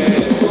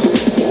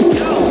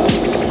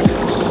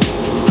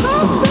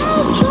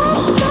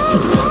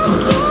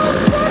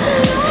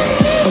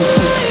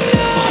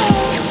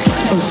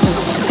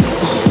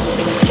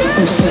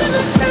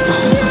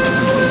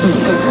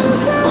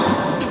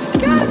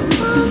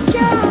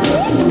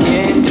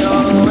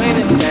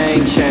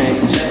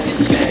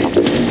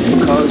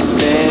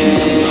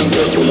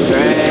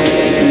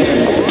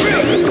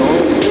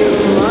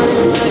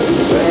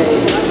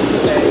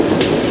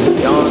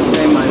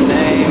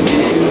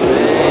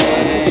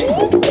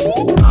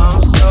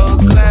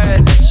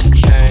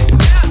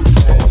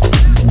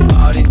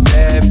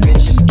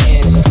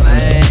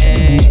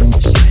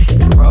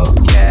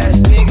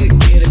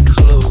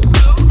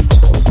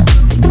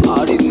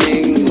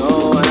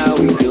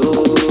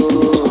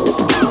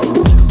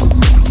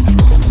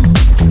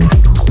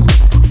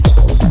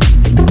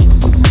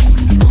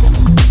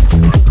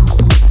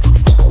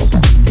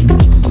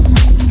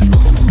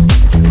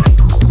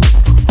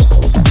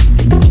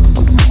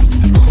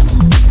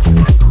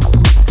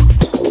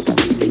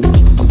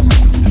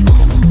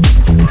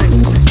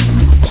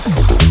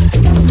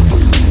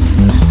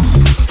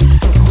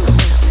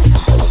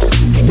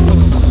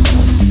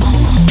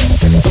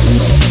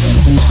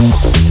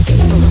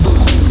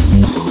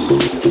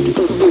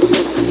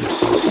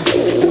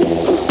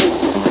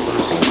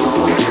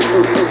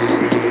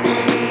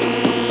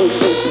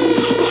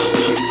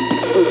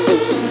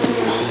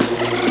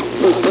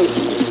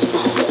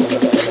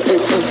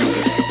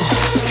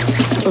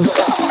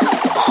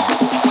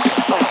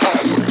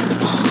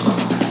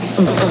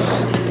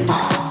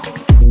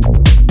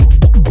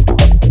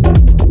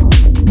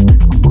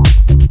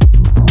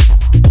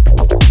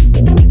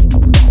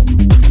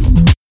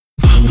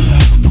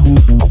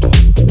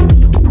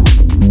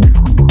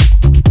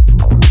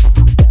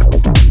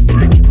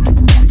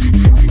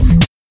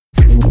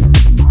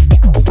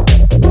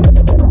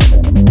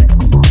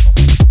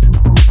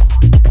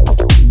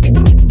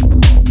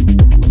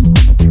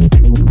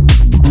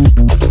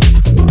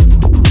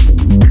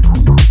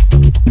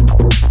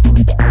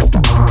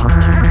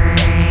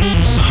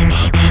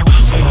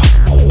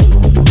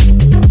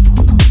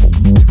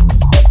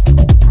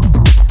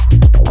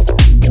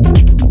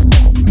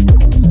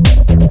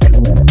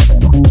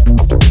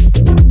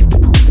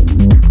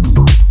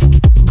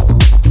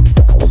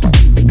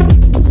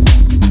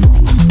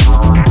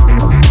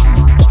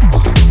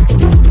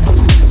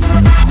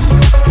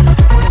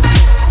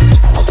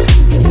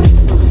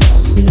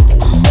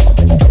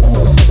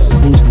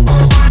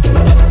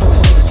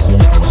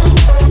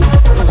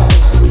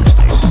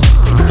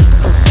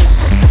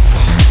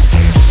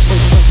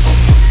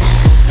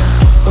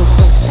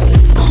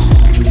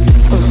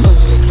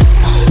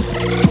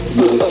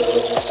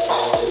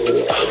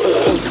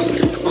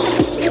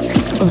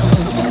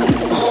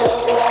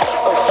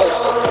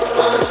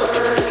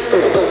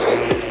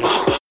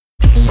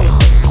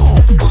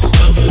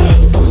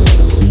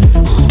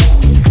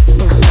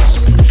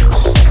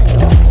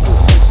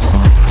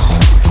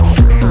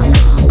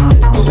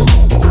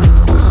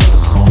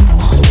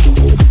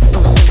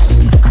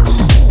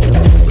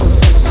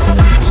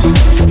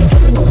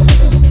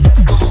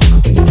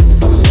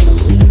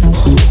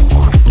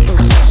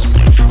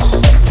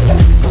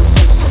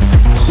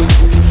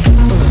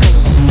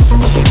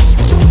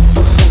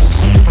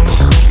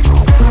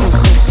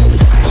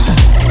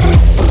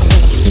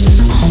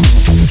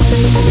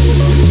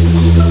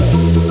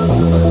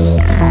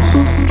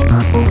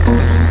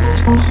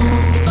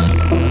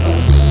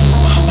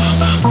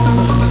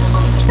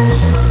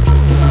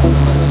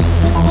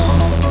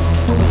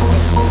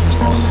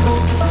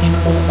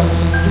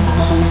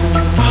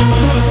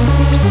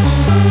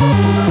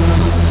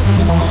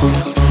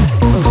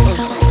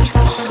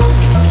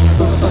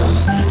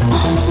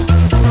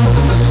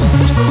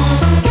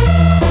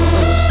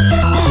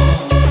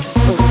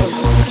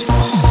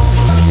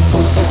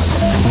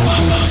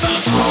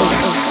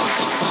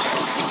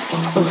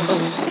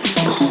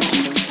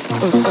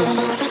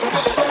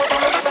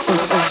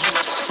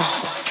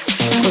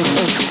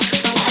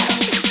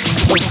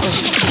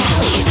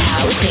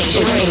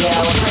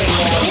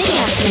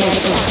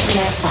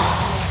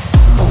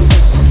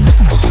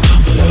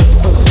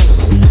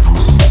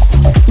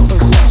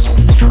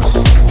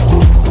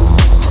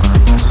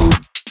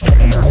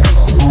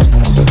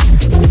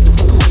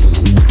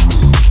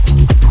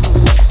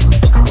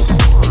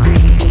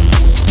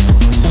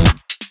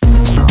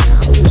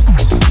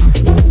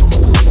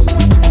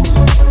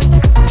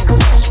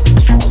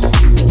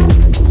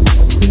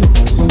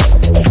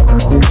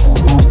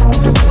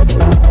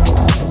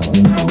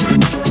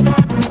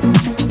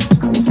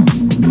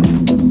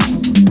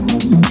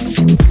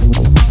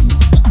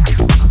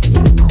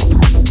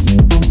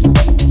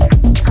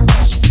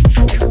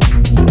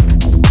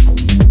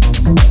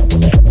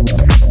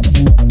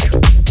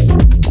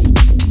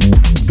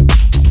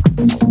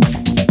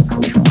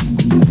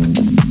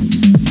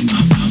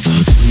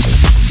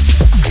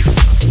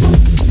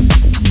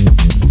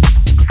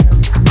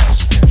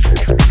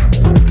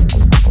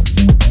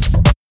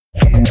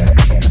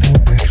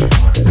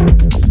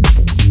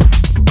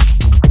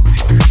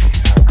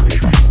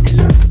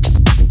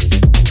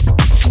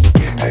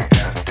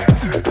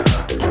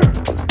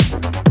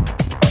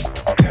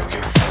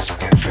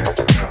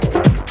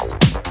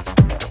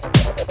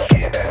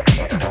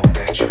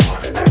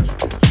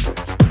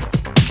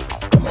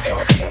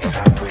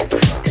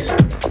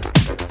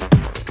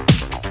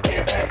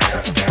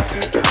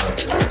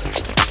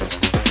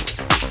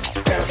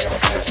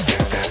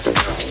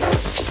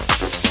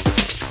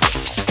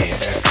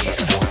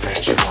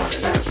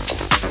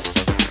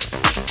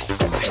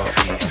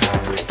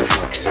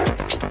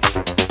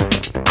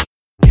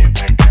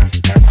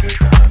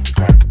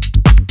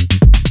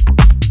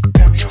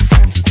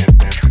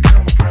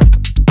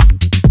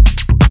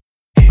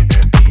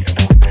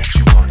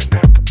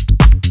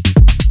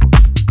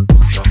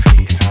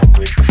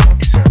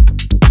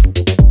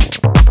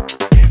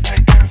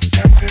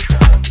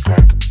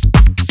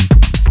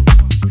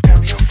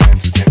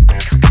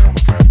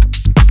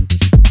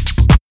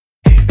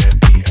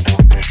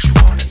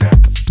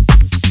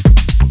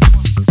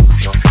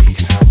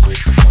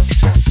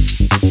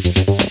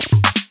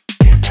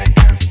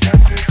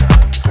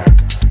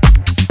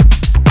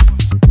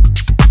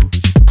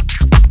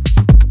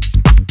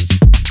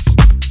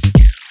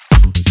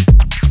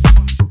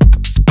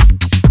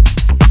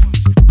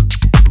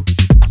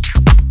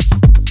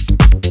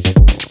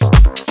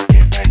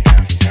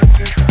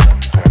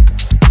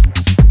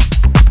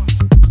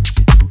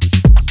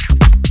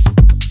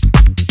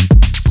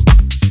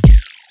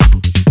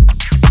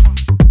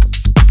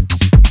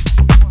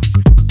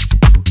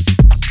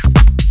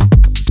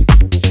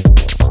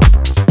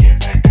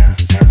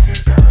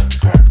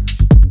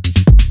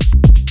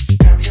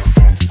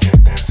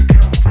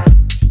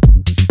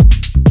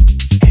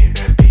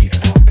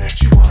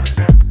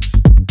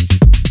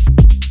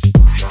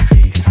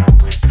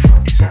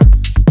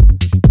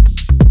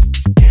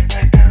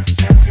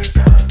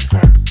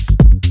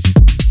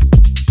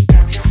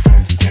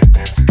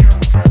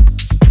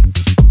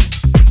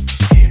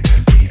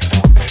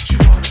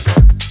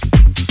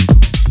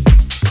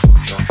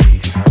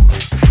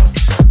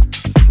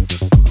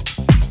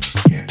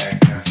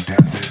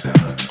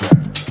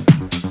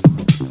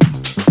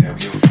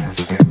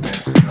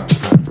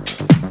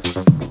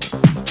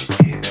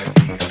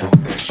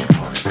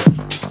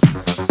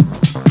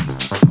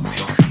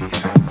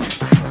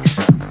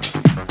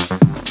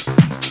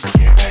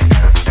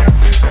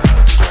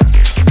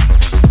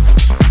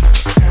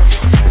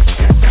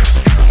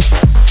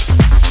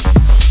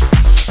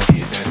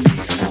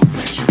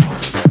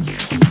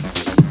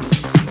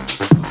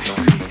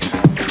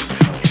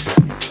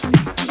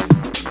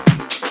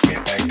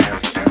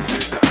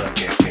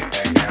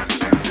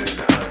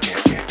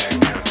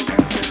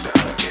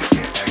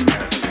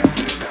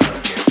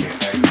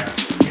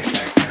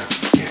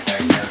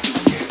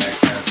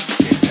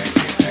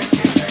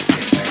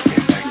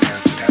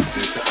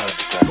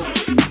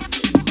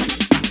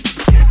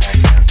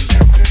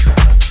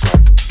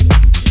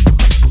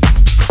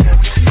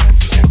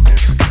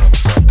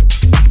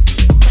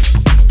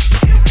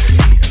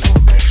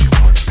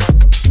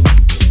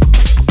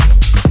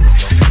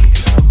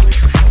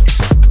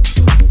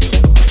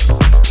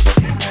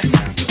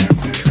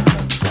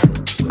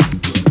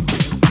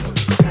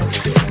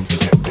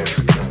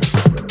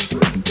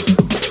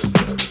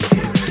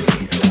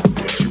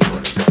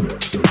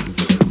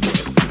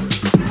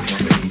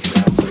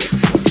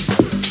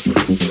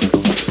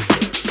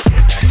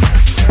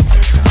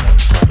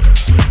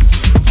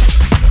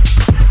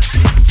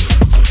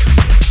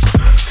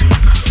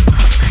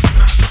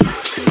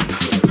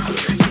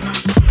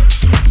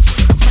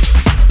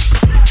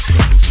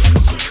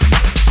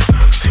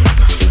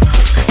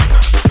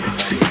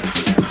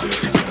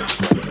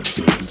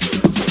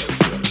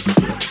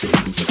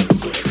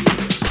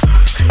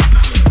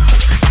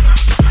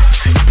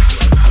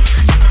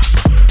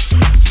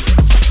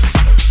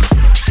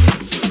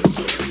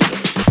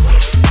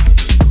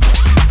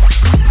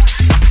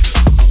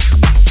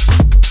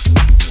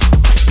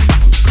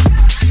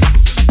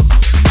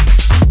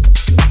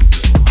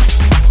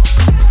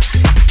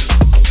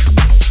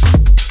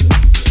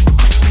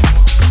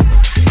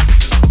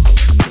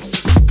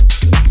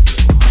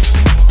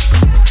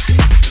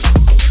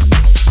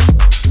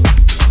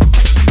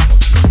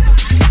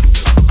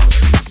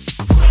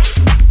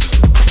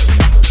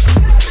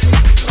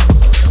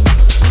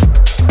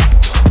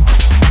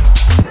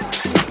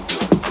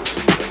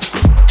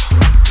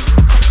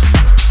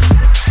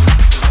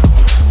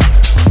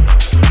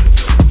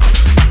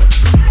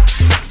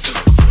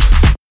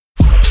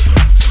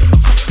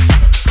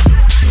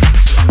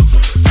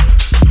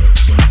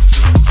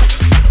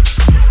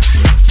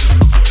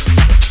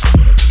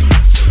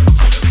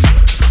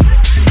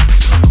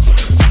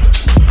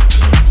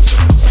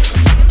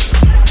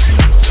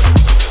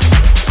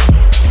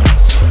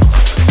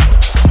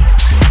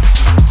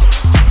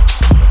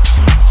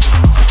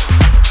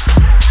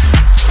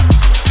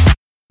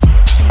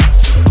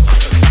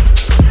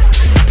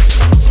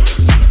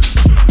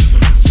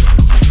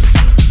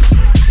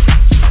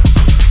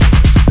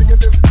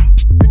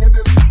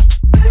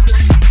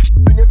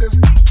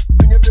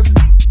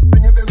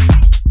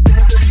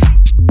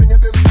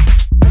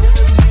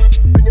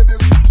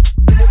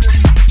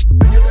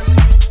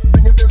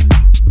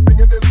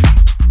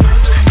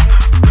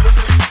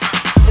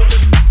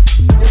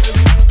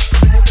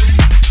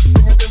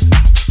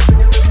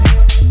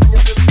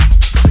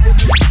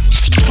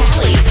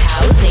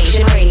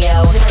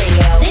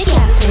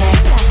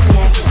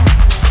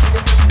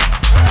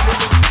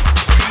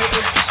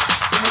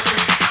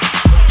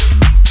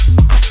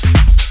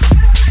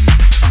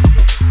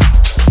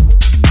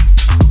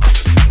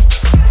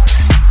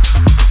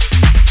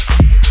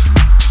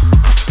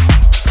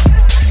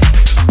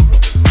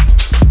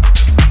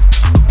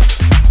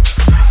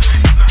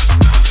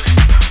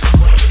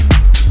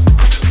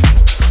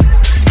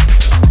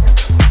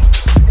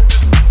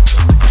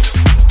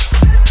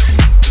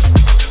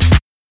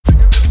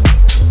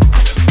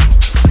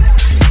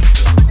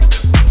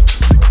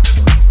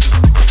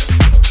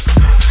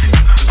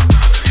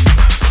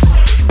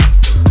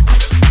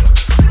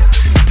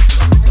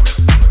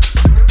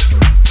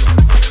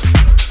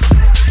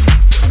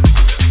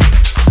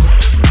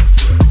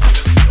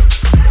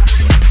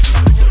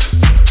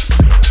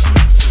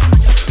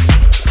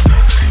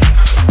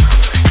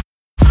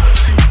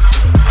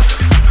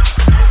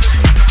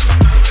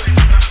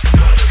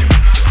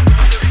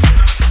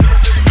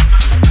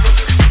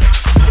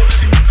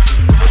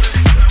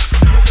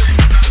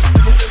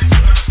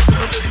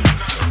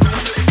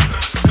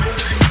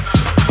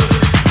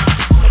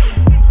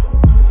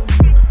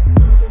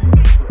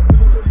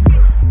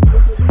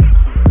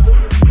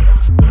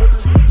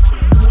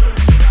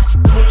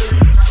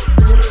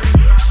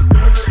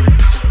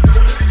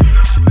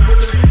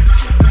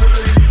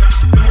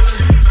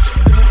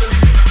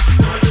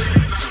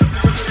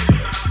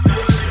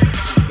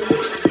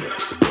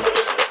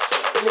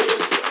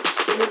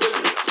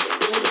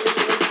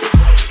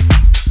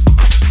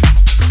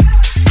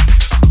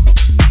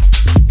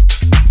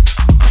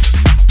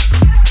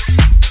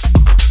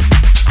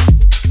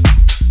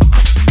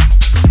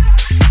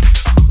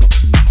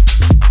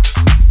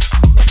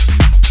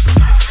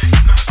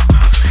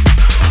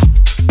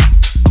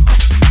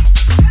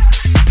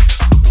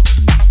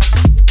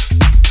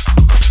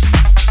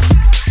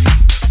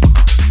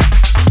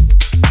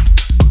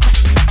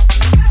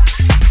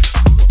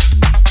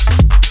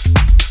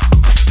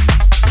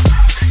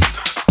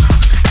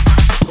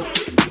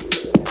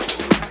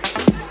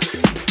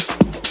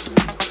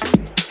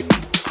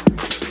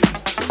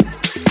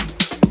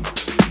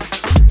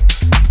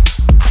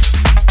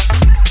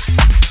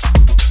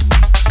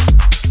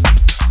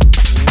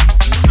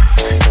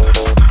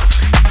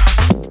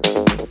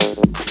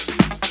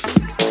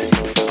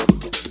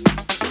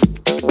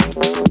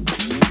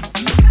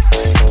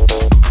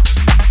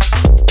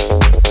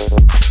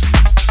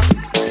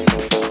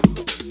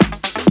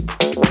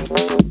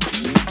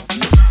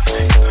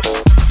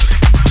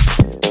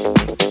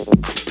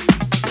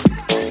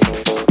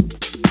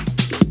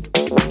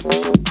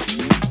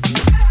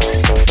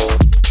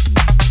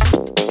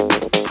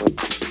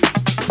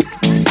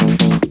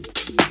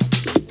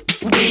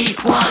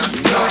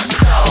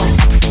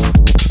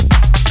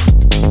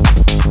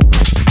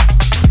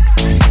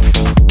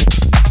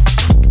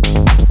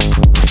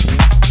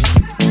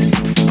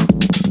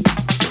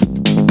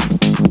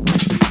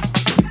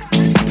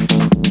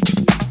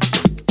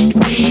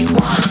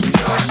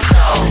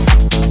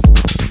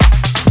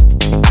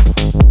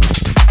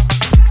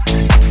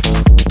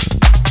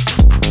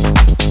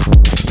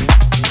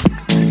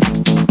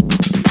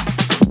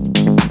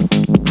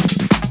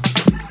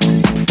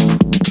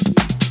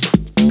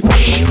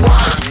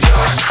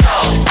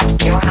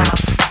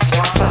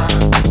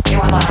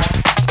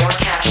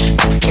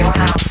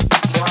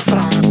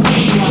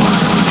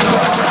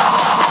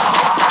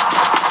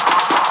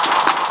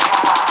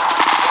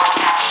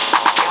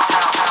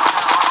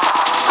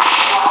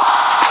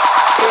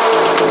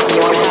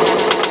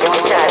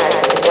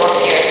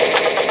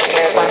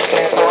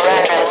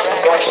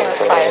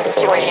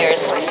 your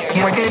years,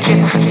 your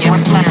digits, your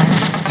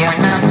plans, your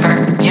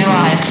number, your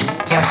eyes,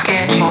 your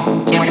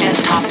schedule, your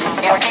desktop,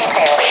 your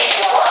details. We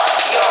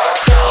want your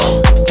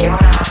soul, your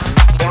house,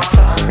 your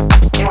phone,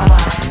 your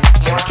life,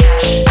 your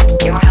cash,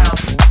 your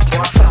house,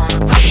 your phone.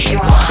 We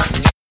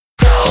want your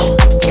soul,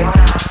 your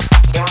house,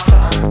 your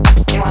phone,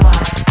 your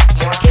life,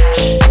 your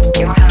cash,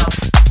 your house,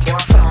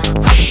 your phone.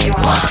 We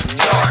want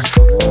your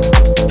soul.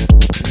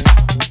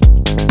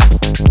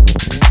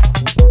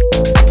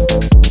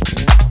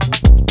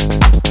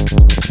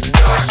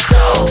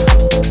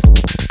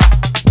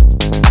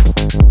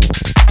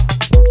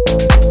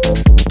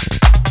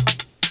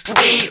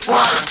 We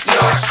want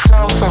your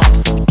soul.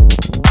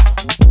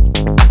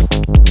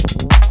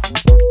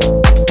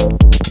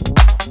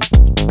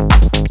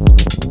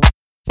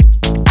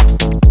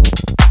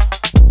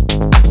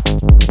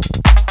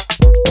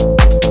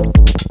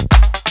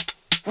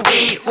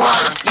 We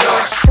want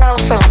your cell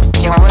phone,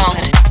 your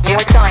wallet, your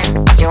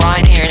time, your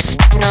ideas.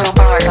 No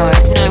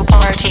barcode, no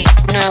party,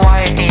 no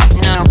ID,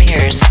 no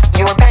beers.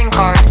 Your bank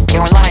card,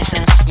 your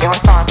license, your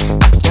thoughts,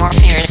 your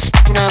fears.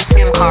 No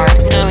SIM card,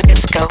 no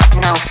disco,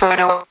 no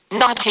photo,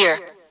 not here.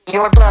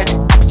 Your blood,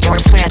 your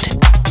sweat,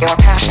 your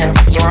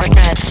passions, your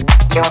regrets,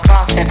 your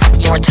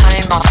profits, your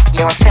time off,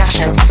 your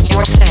fashions,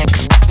 your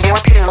sex, your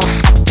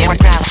pills, your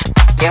grass,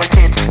 your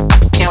tits,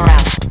 your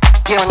wrath,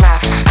 your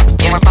laughs,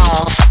 your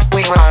balls.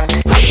 We want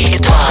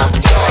it all.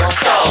 Your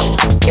soul,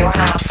 your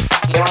house,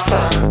 your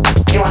phone,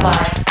 your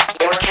life,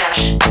 your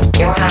cash,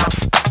 your house,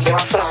 your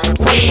phone.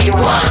 We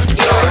want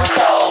your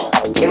soul,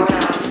 your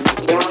house,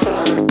 your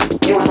phone,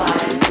 your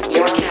life,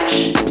 your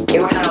cash,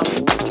 your house,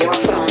 your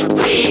phone.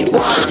 We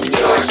want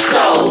your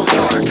soul,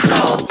 your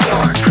soul,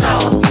 your soul, your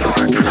soul,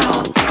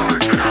 your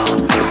soul, your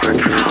soul.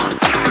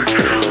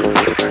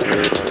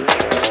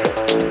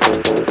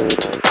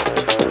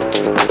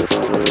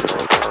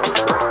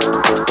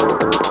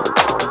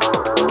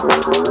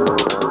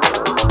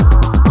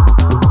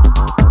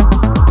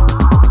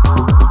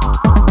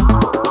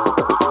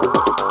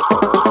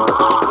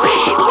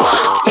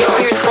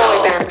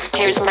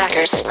 Here's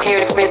Mackers,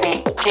 here's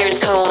Whitney,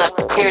 here's Cola,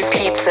 here's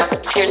pizza,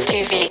 here's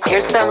TV,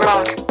 here's some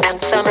rock,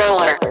 and some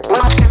roller.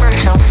 Watch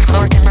commercials,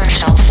 more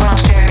commercials,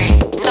 watch Jerry,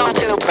 not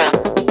Oprah.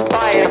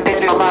 Buy a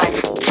better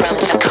life, from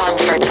the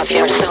comfort of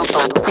your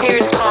sofa.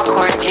 Here's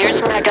popcorn,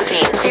 here's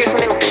magazines, here's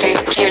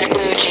milkshake, here's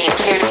blue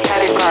jeans, here's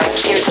padded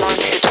bars, here's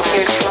laundry,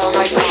 here's flow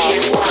like me,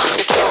 here's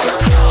plastic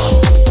pills.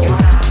 Your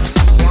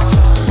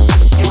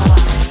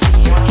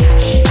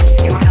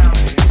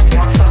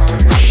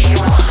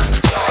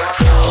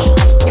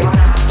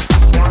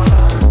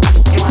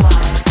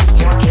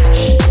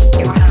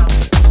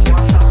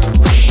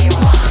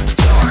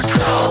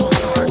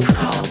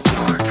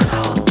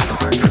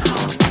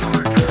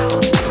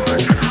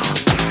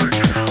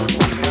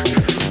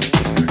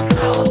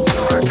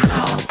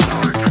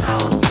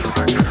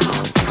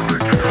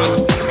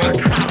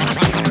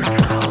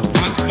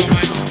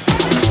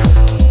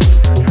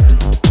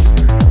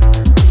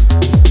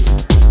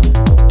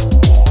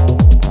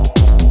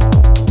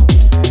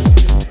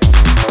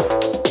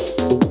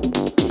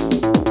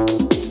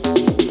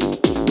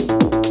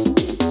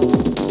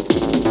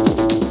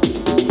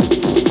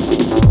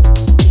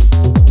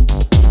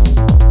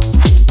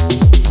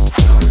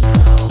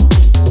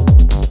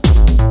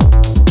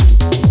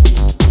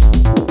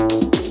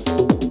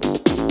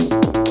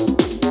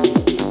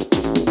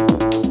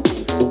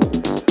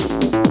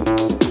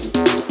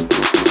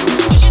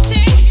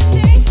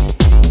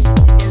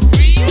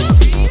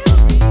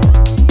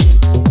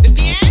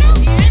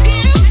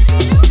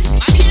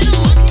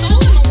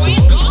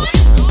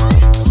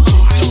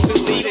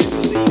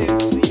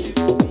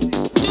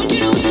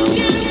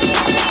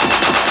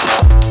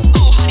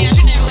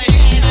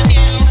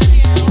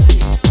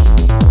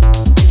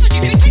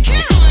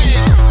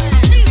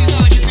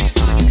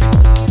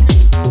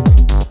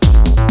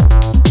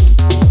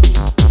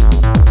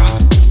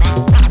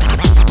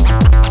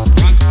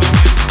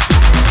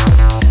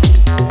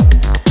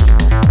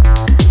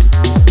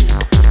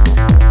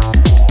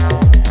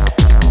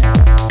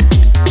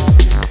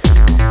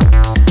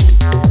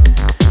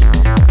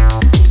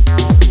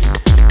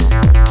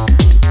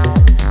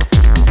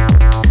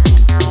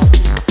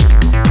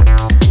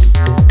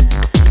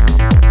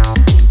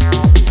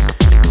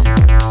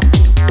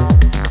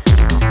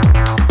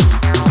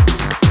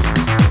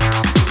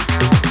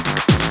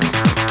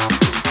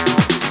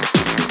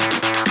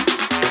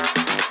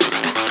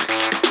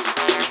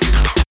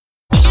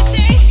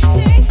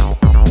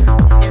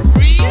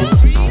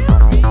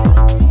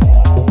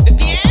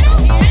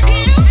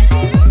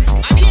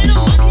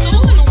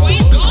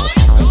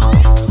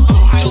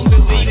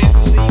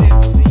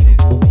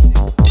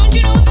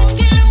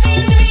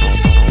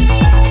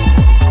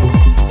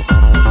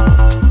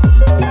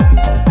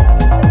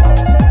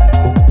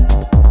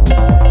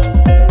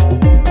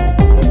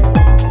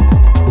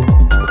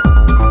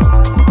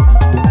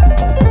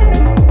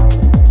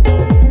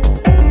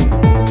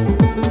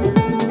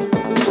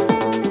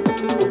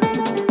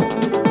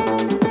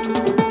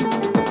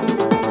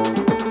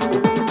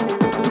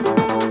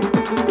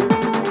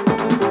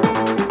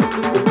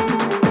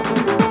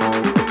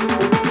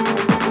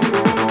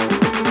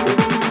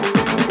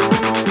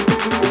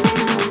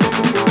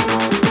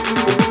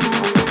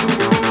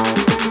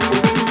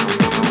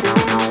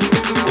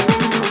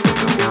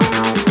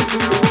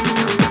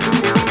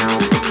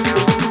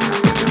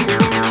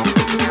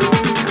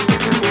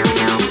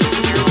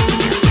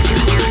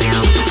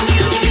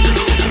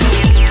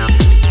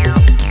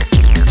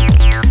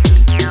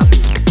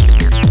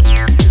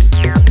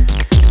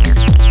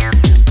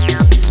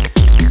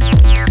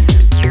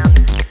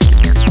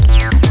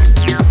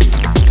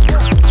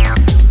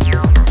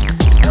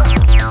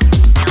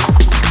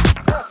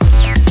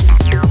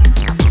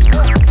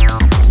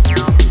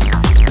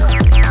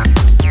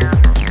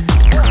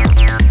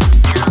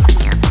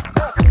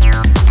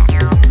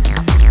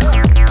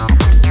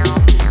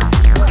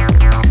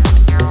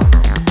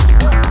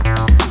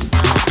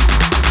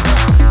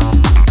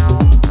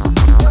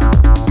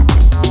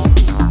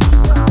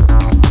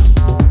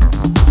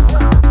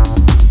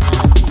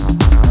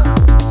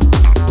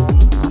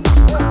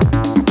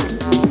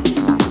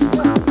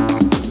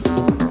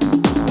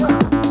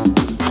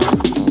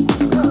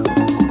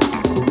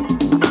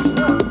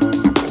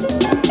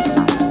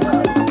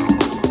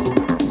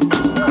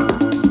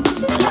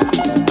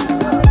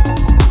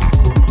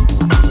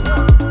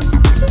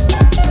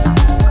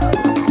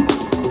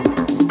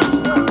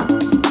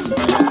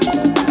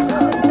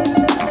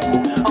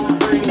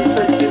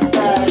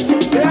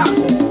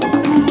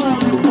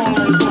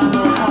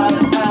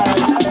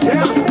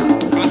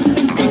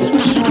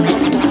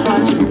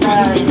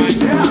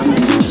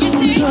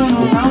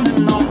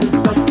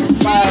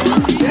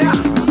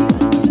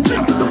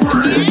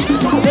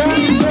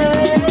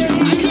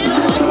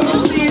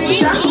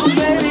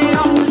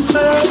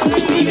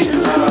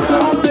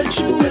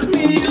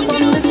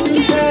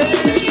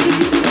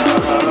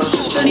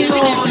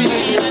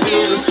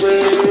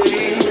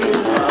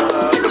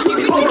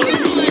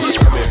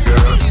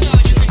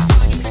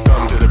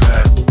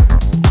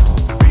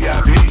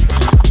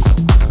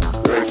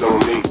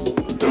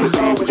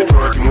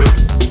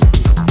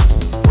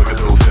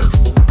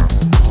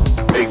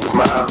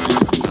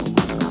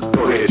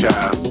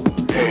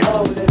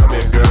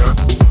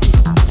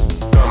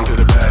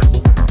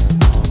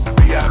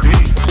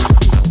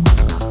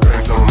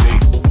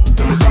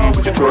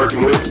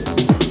twerking with?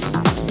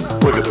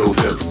 Look at those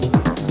hips.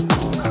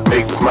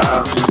 Make me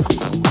smile.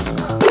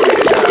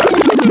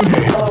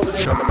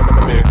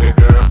 Come here,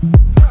 girl.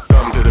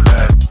 Come to the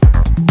back.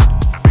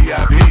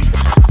 VIP.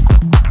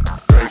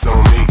 Drinks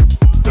on me.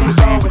 Let me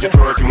see what you're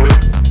twerking with.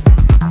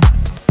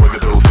 Look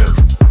at those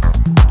hips.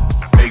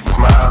 Make me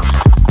smile.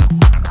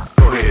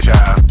 Go ahead,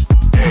 child.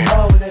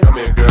 Come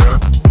here, girl.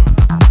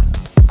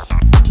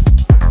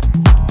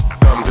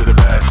 Come to the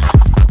back.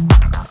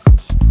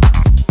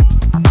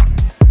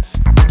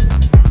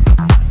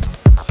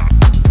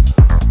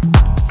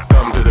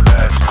 Come to the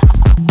back.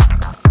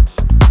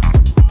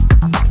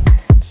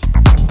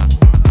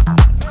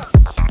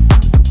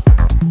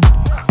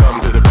 Come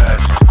to the back. Come to the back. Come to the back.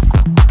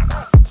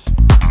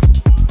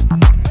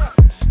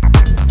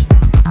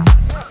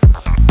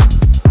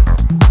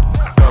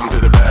 Come to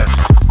the back.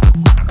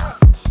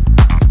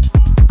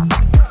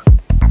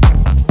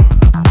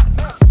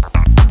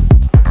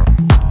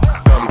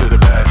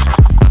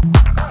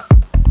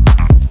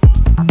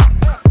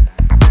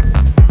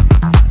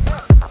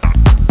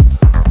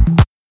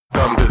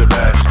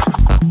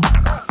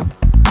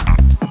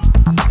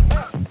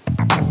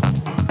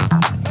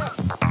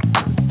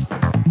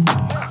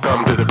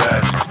 Come to the back. Come to the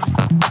back.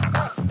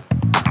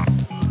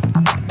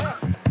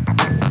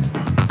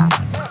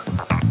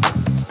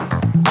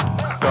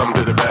 Come to the back. Come to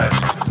the back.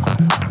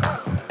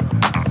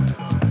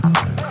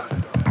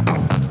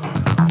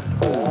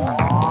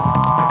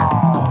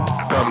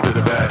 Come to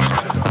the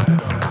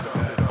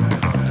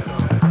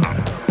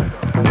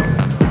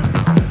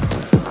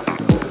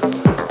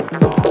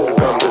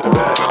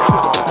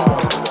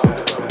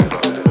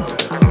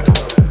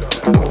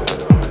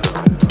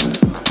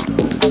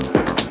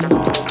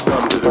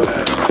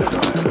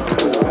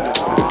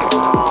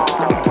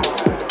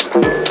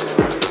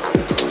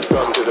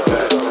Come to the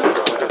back.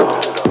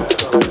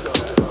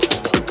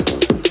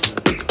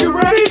 You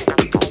ready?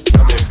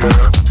 Come here,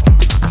 girl.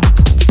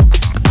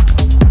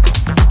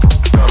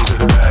 Come to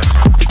the back.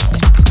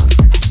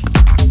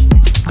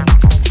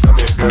 Come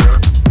here, girl. Come to the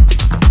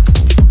back. Come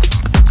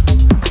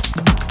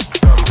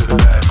here,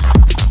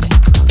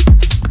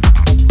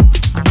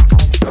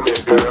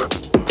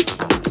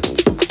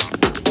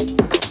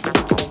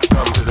 girl. Come to the back. Come here, girl.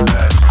 Come to the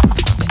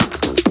back. Come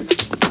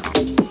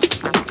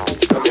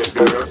here,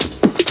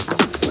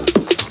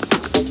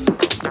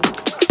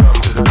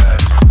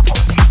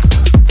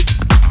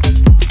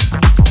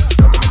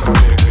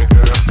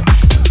 girl.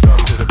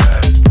 Come to the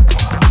back.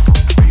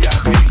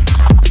 VIP.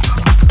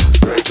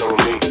 Drinks on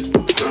me.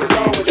 Let me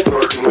see what you're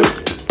working with.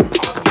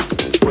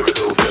 Look at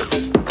those hips.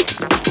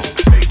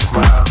 Make me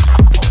smile.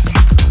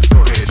 Go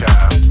ahead,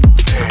 child.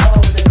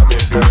 Come here, girl. Come to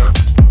the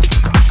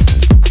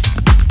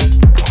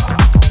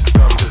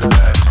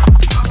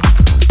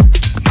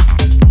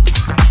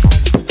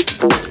back. Come to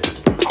the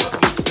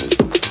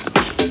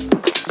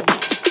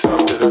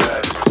back. Come to the back.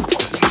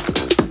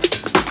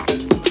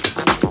 Come to the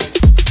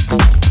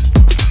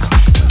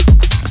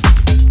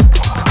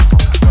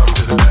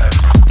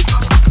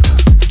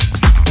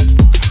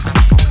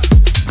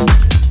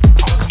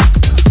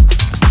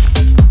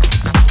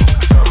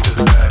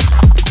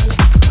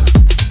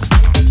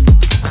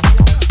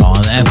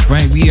Oh, that's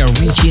right. We are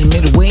reaching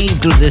midway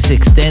through this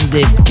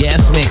extended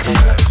guest mix.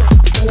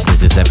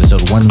 This is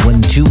episode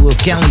 112 of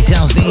Cali's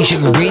House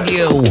Nation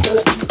Radio.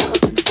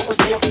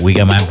 We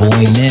got my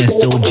boy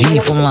Nesto G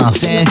from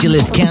Los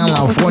Angeles,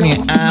 California,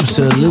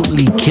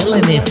 absolutely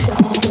killing it.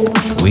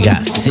 We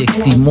got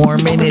 60 more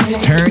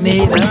minutes. Turn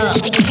it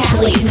up.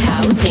 Cali's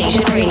House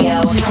Nation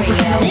Radio.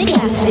 The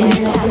guest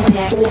mix.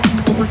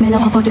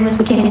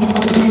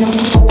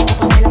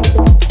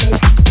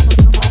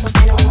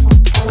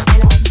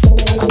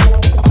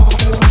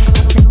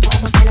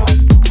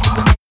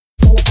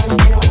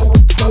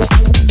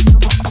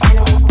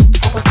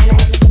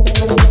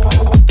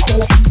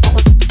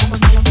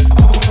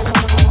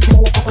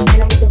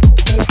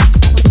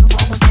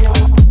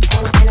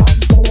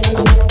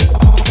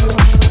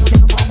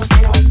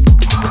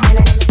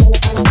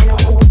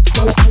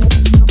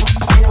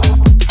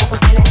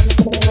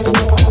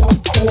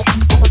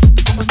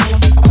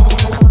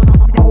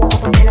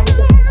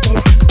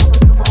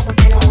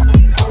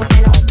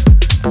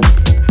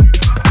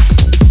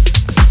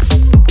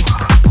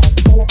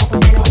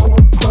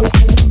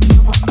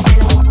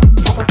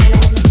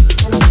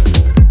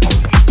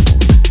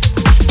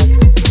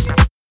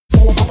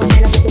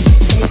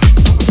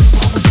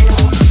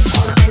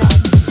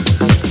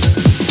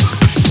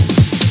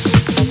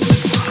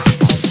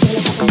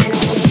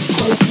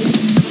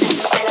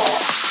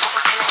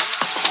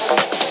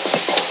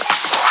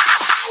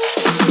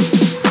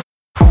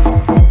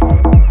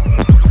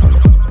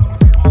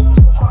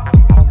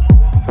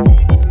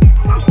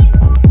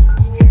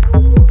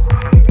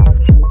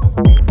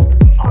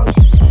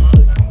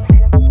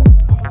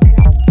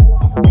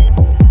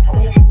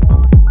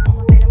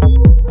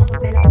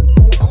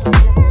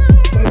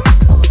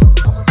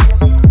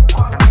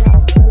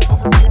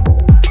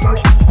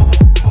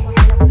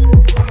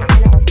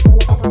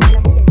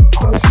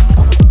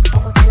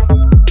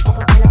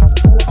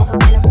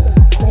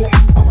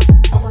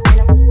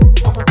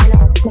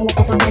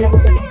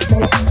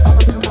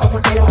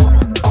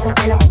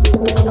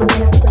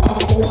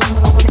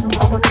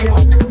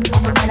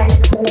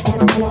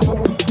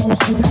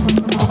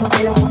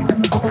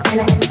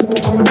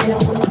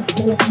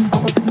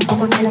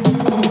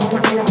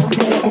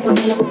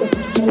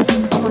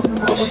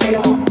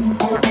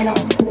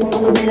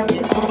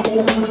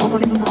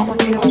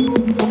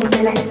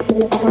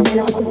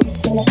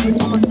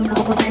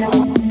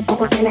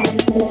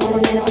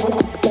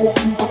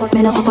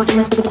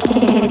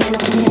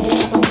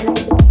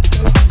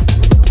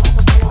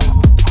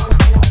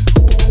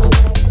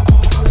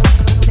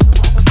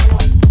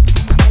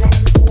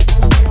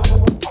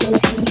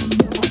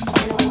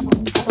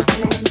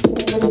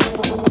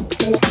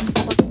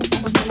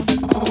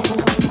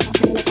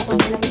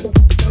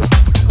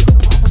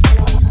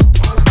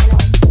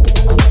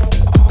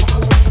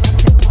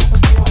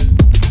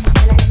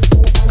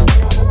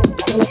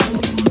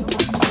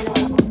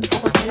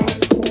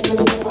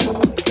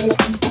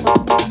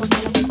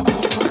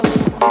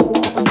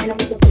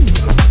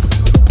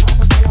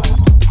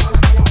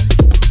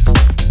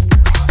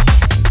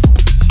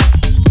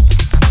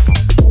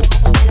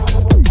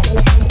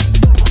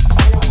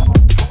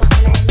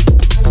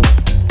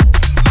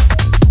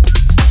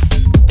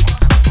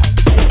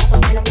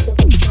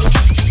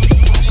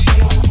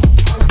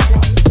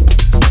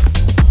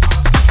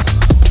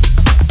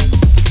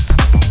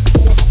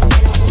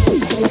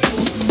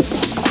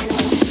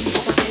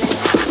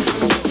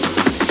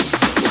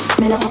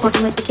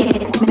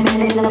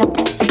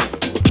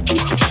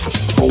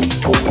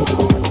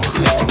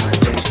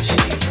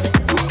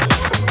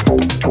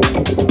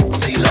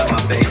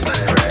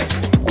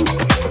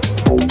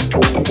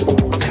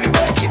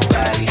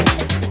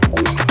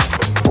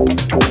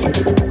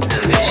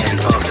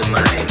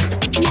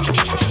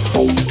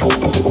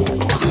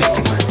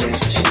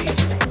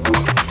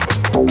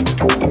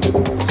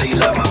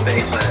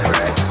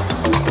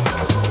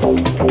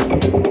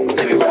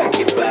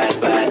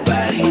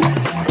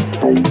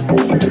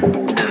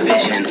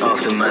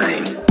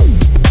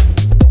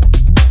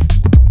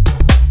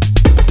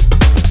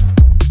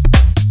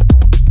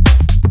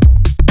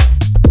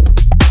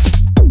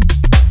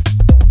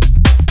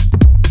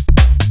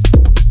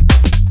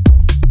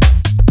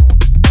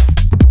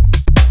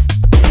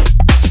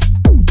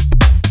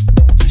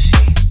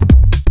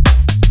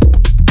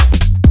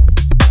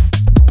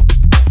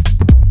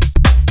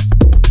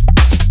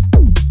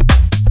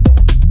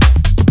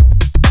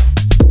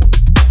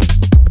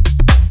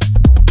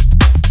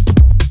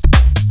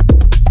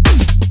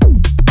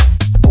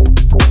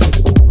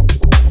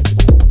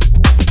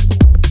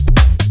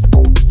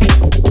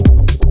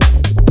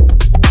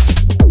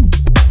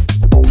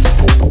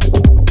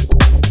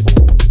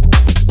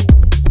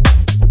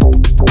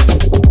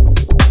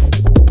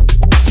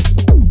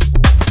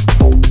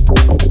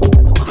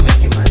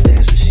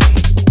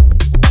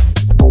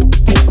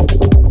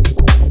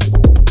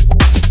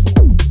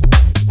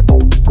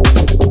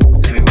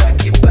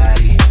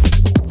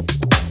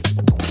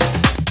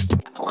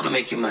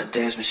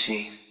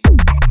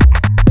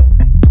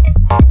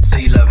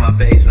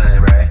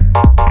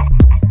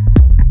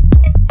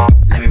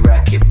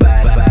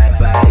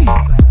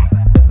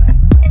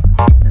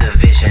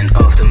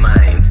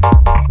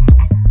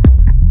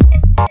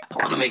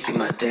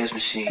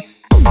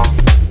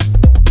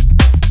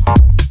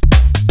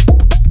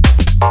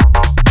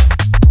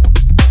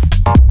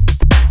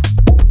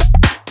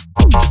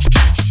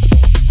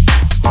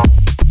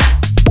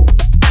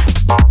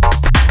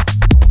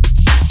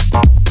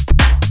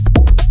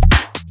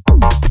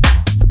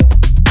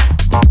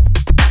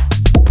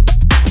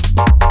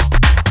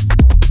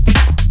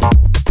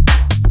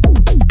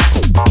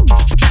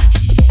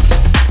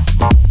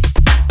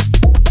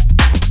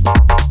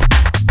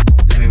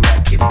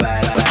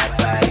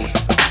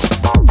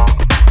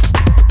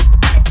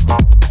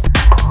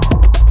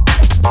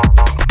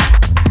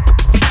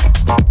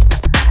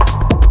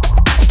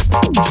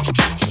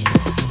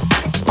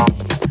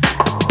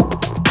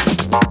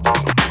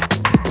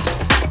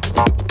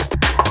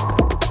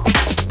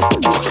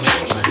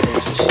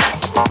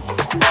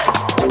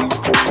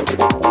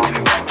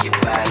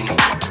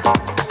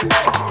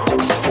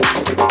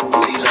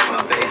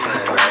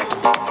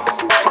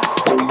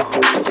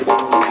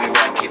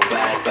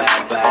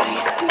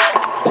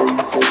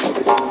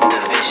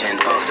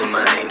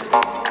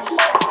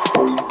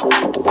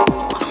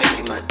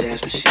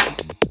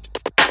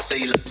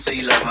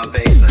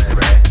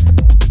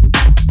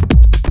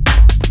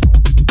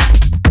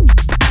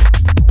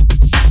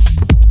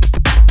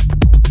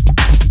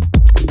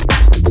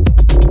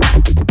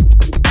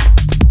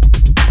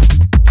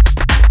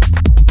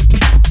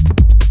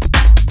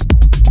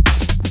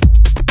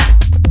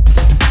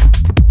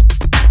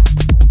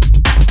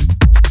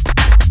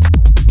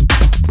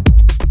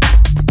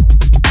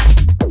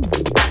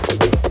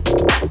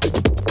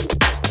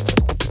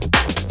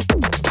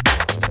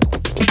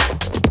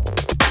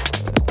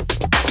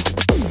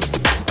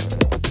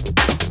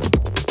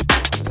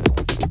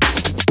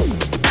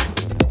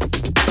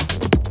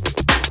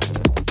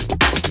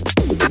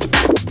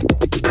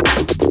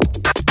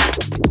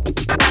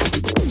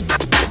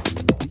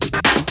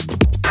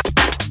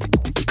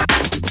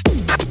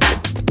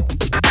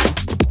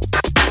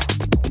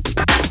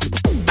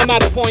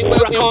 at a point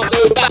where I can't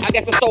go back. I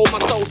guess I sold my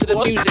soul to the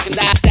music and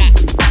that's that.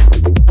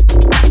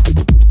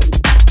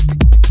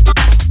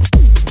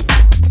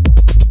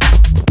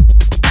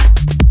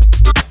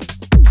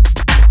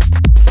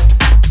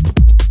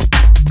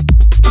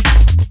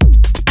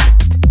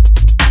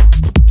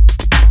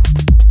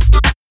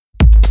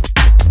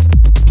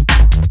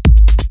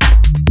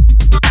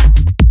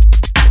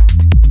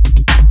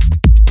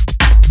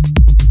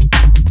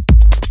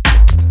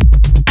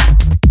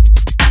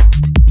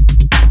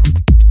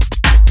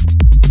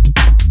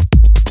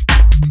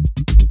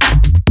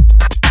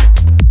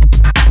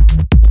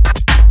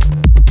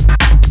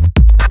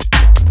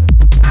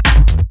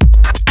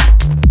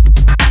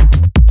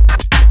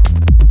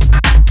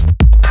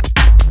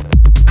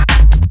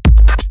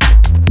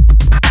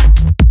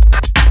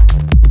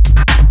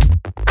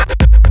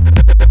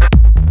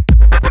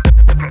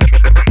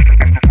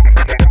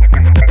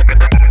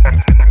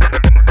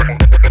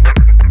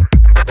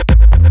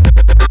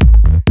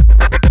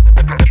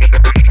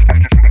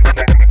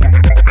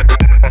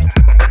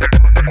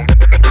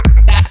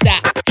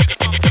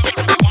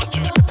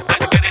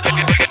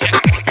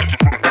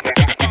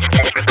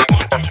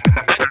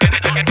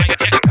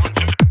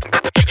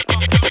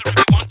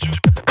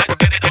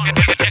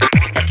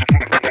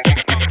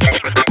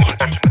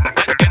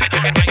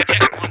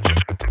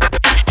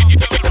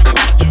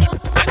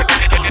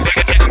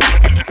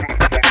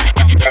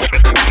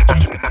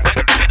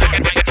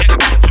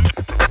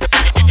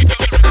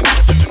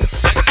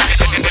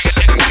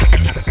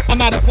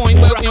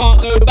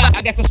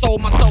 I guess I sold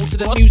my soul to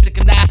the music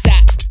and that's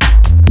that.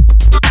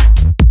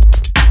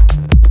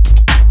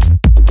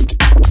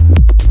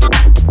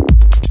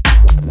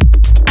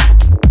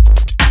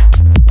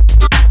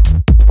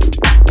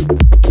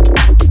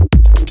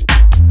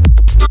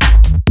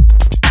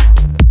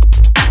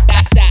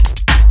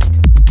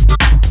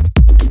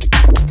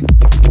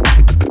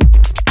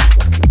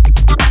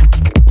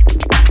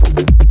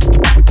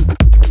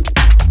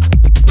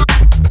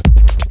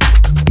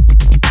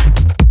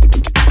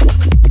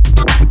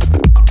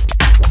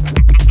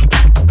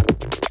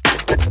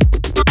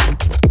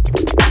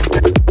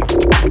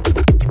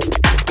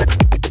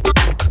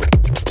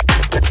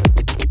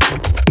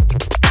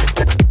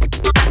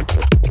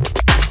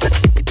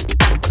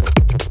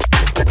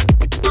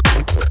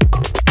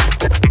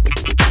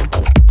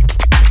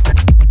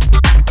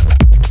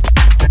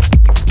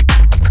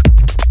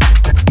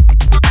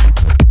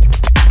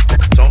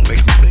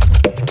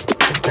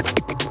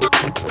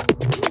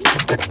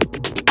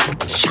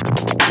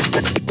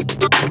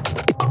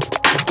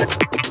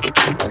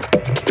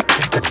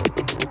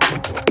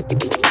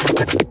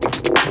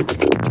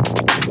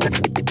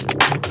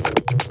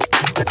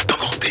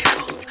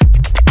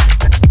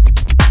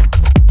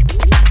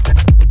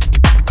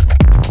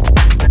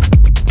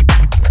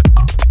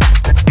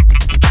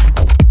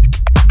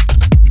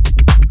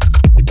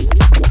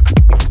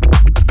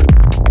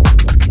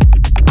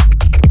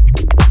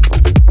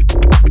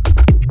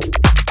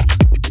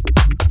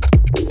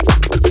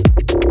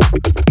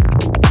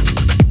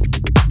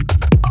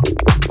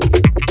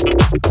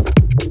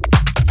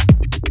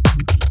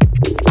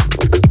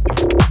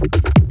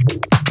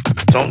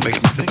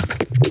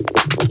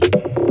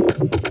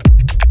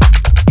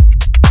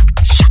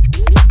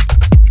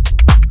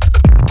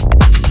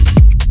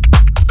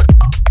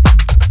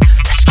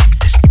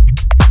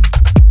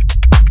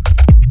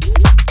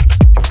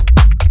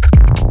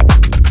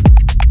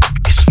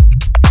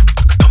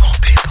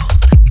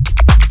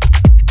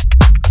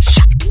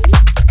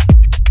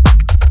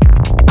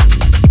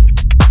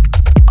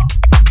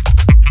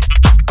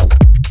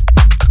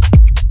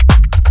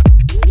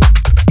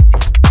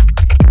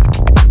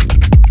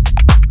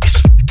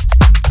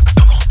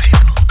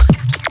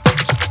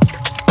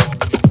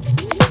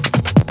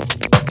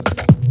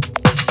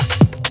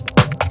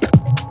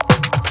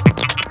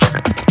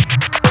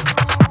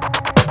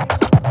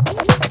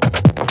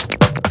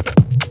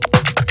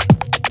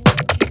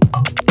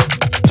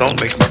 Song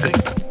makes me think.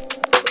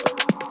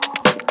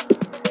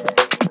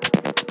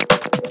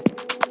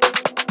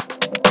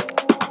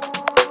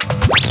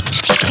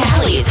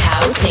 Cali's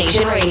House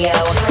Nation Radio.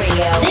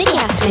 The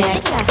guest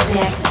mix.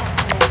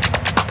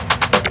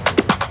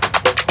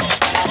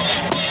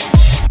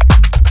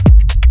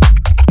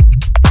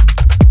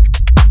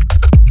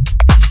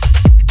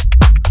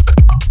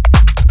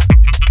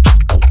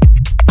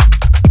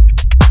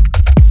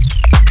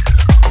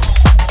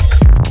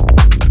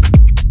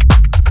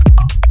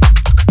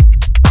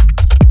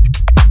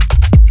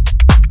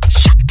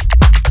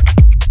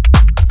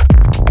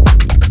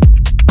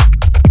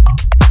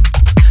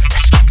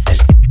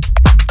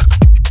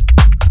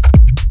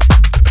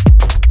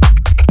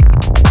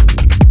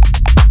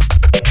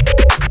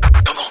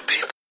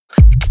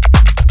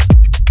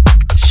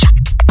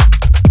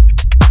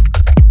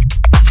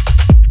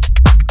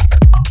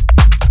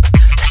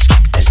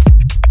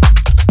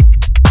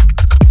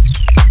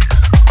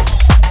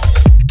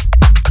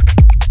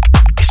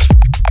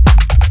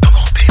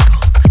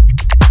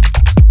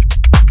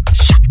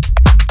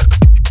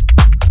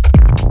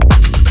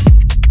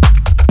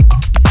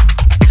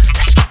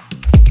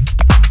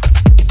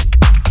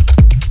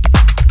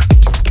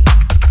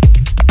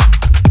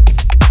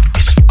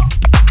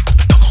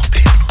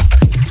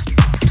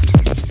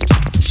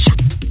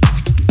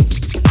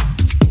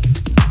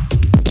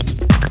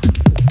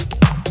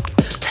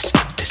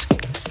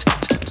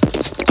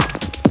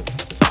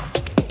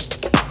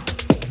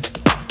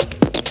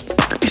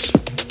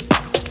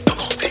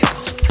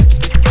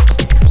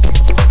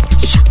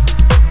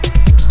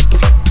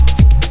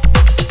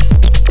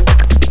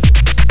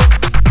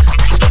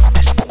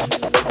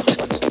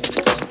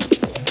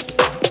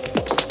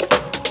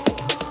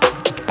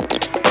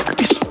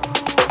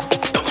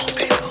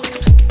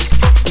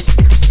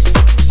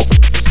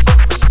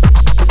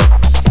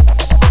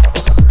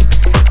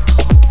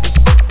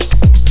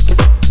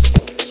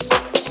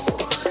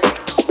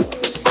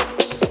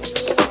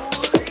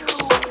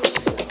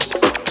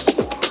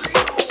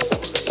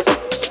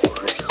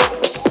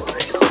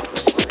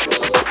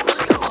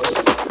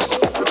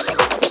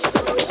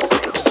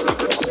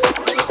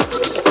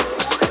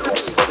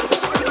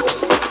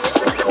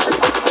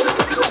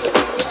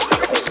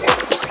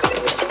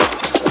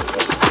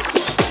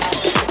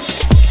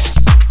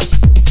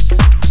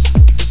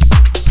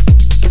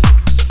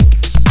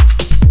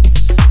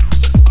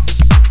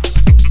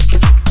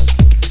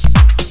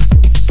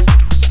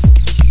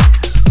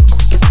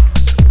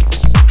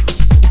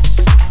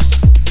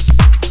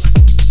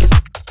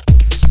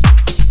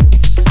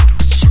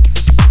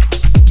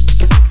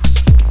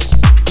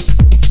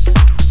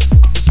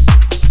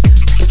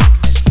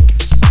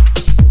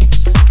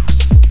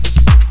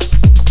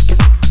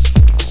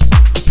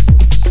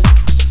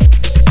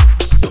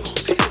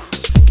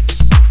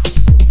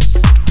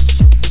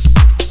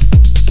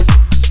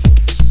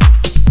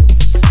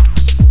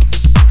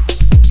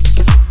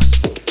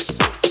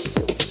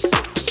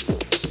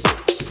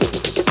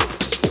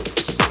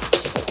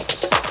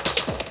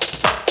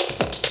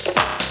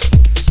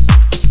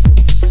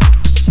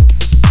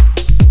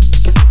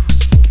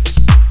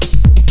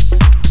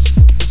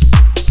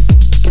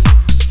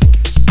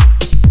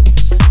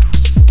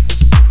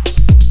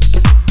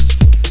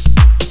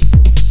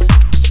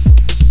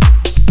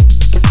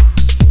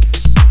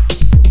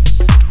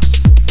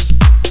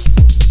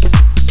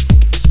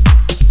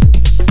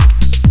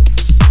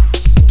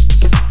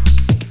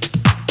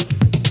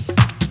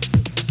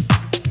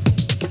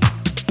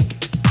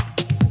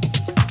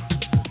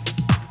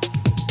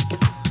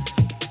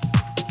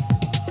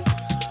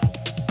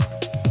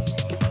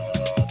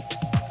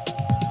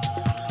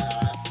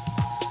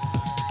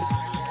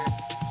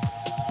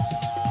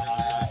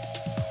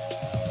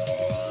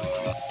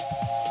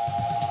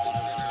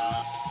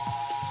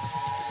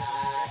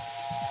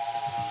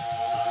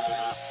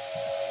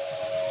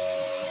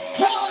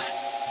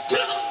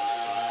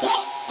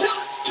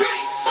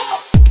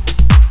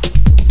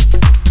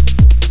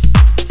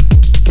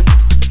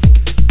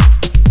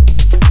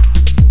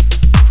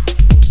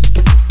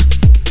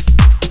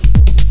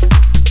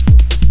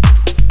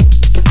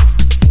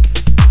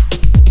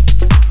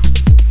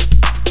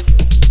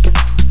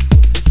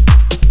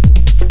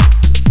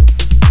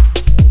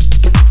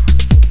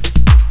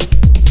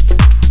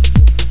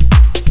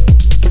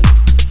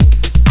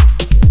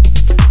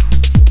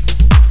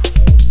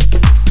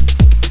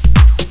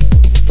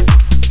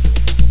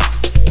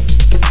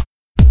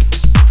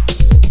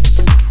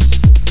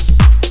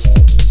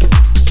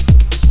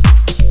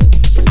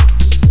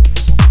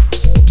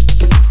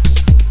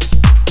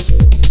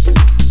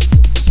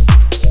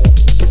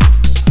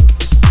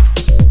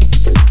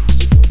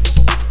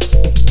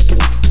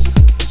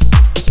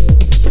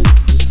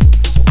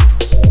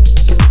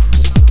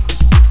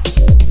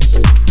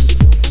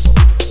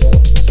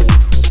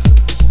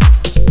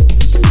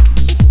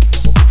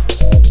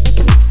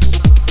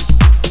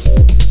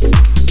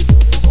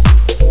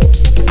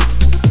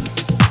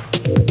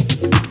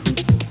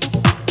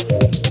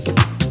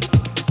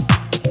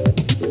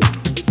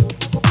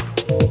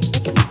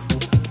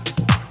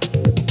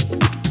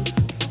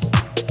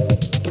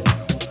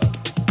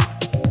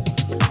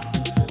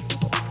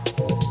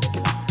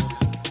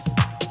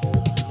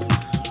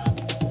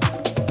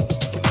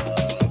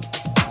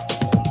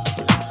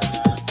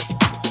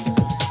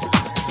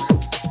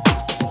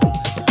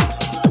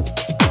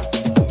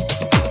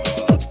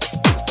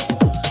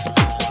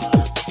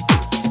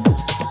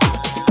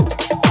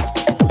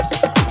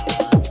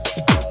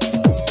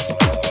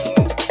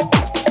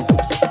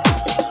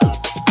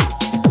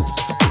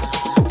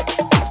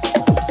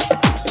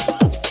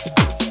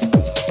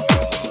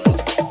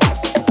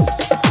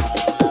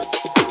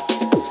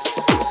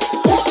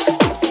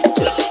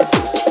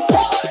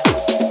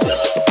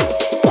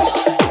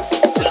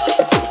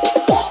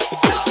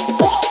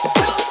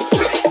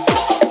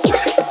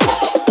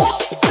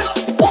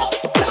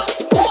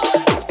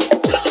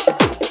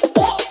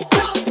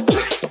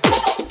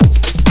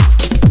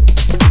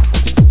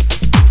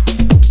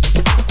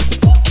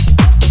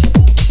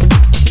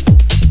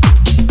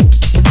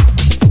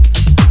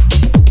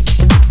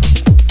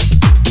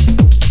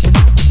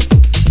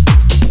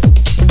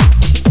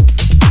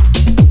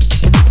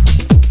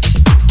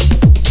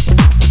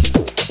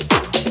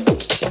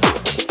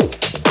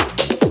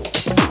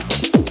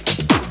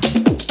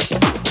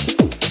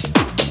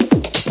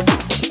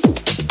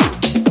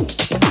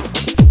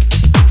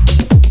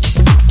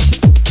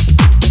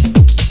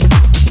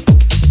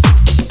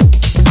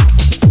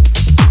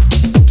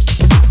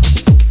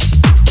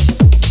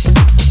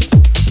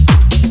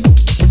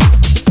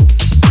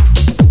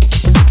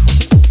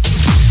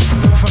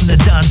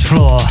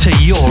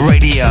 to your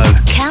radio.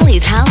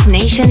 Cali's House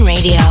Nation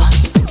Radio.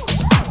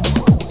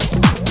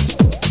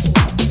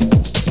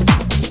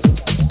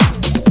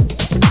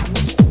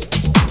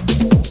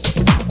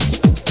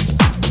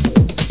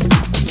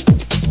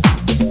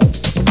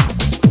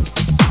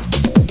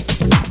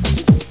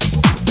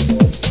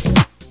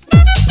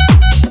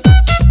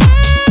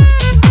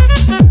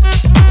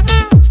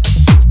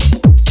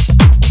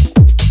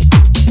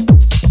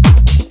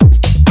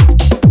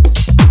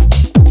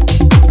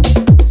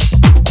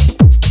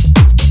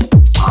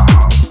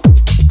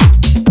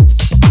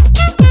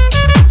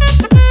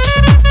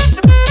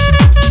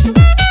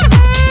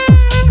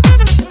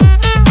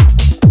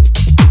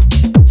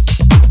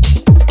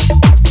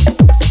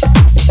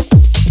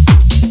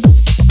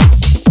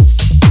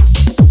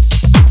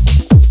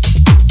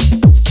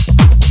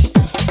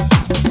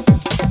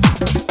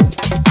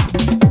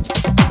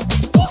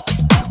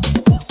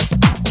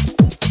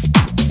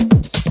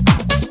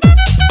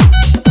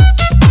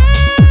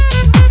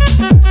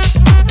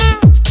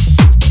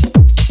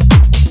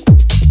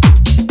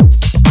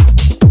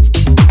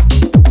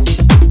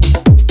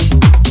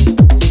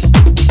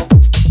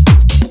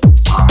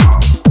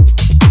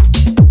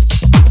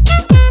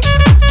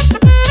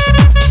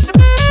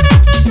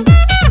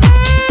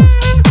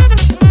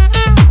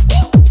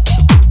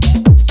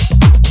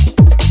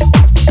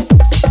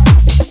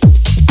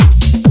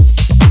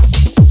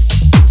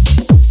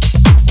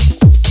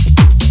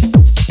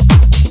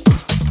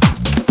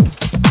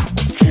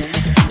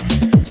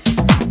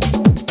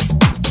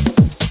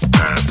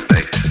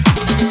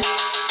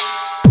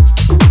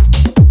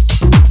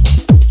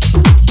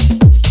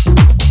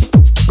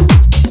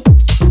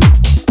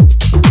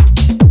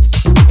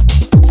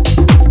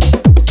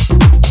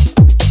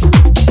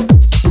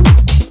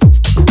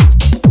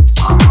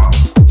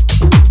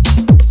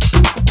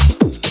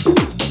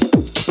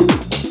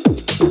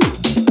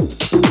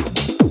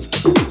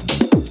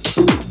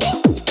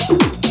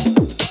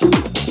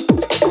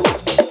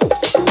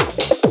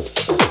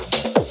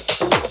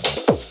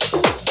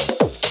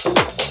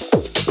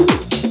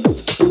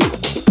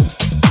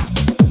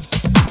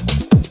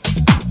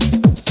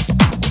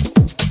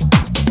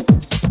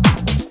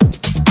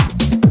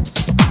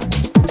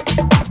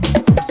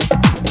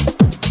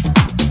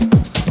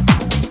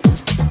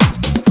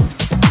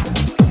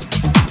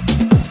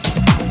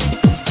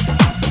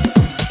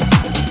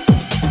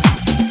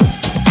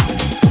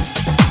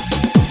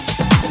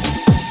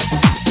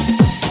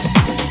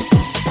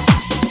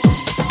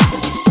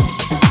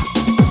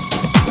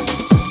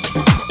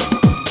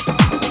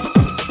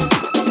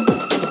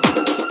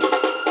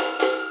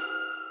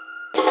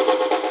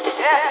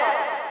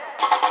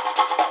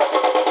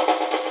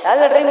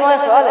 Dale el ritmo a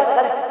eso, dale,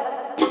 dale.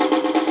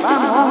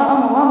 Vamos, vamos,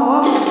 vamos, vamos,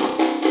 vamos.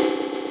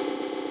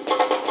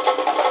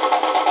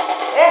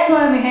 Eso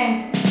es mi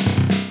gente.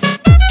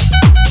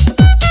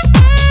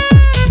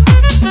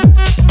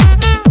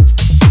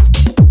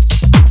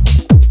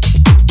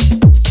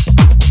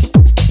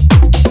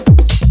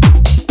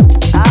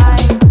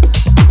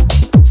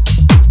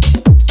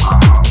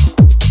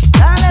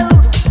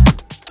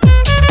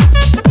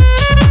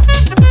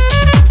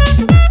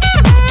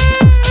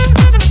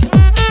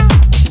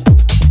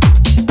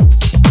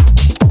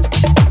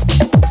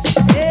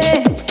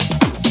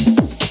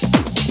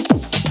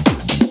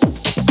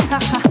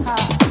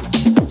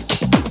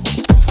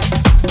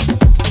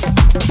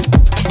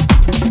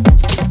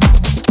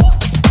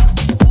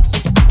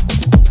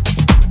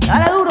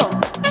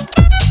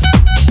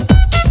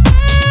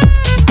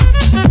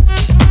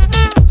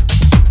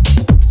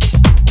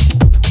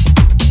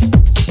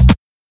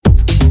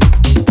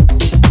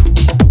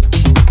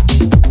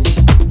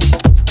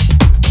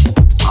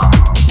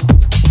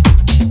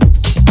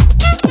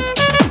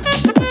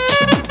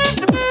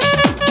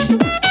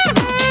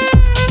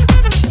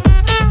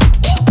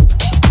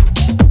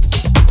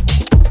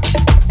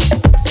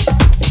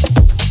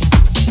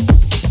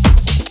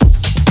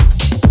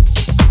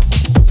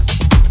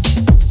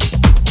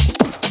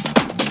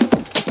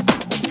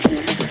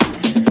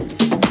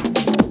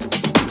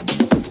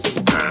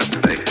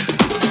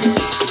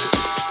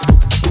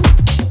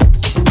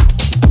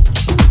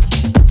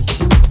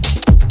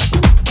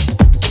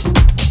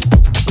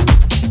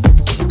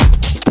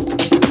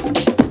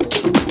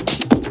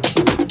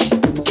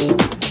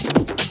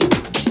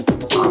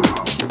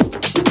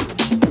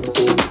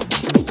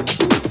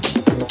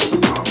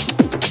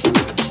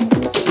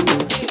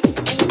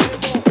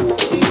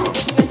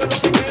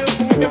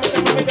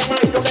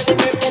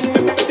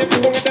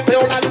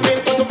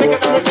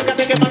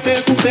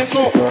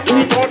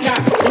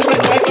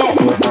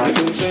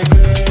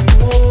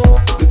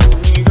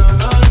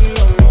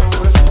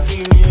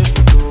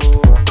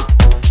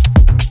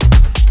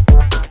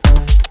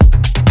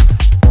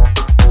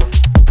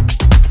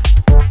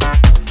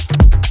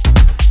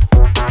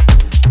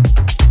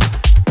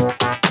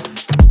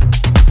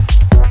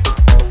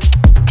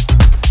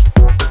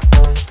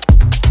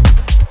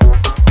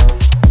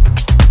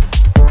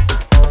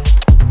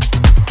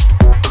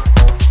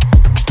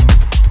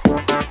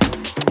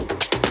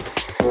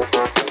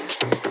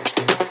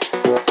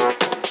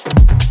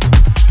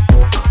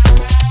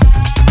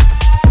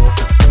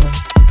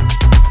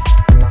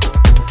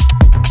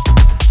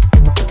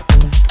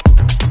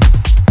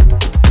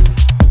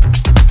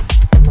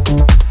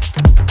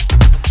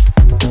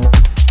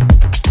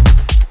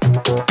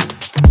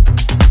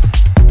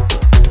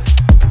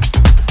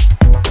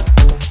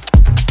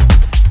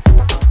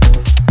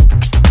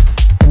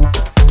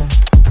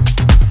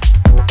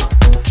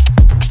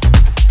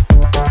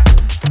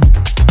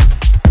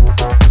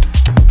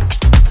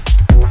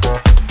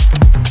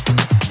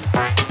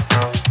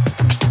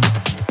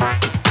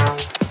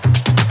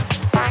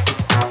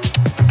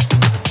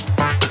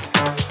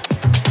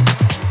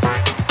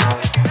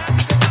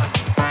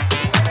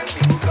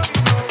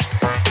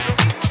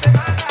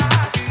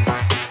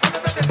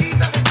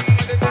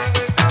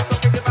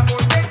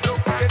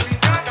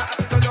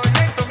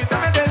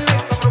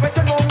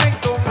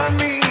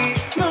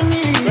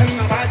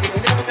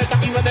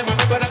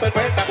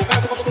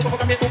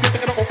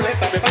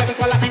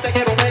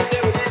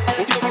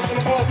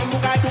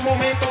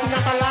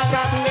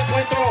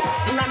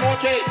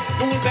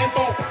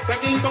 intento,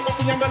 tranquilito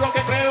confiando en lo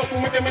que creo. Tu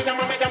mente me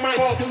llama,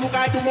 tu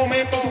lugar, tu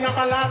momento, de una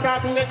palabra,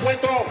 de un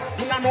encuentro,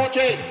 de una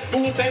noche, de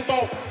un intento,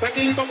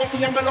 tranquilito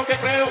confiando en lo que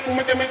creo. Tu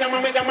mente me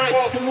llama,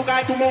 tu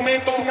lugar, tu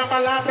momento, de una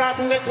palabra,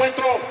 de un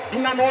encuentro, de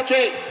una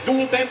noche, de un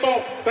intento,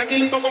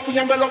 tranquilito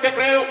confiando en lo que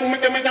creo. Tu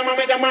mente me llama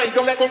y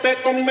yo le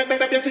contesto. Mi mente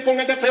te piensa y con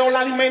el deseo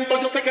la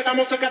alimento. Yo sé que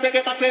estamos cerca de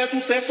que pase el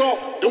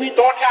suceso, de una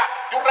historia,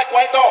 de un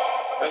recuerdo.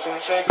 Es un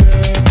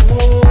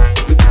secreto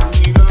de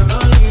tu mirada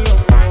y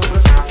amor, de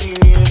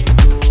sentimiento.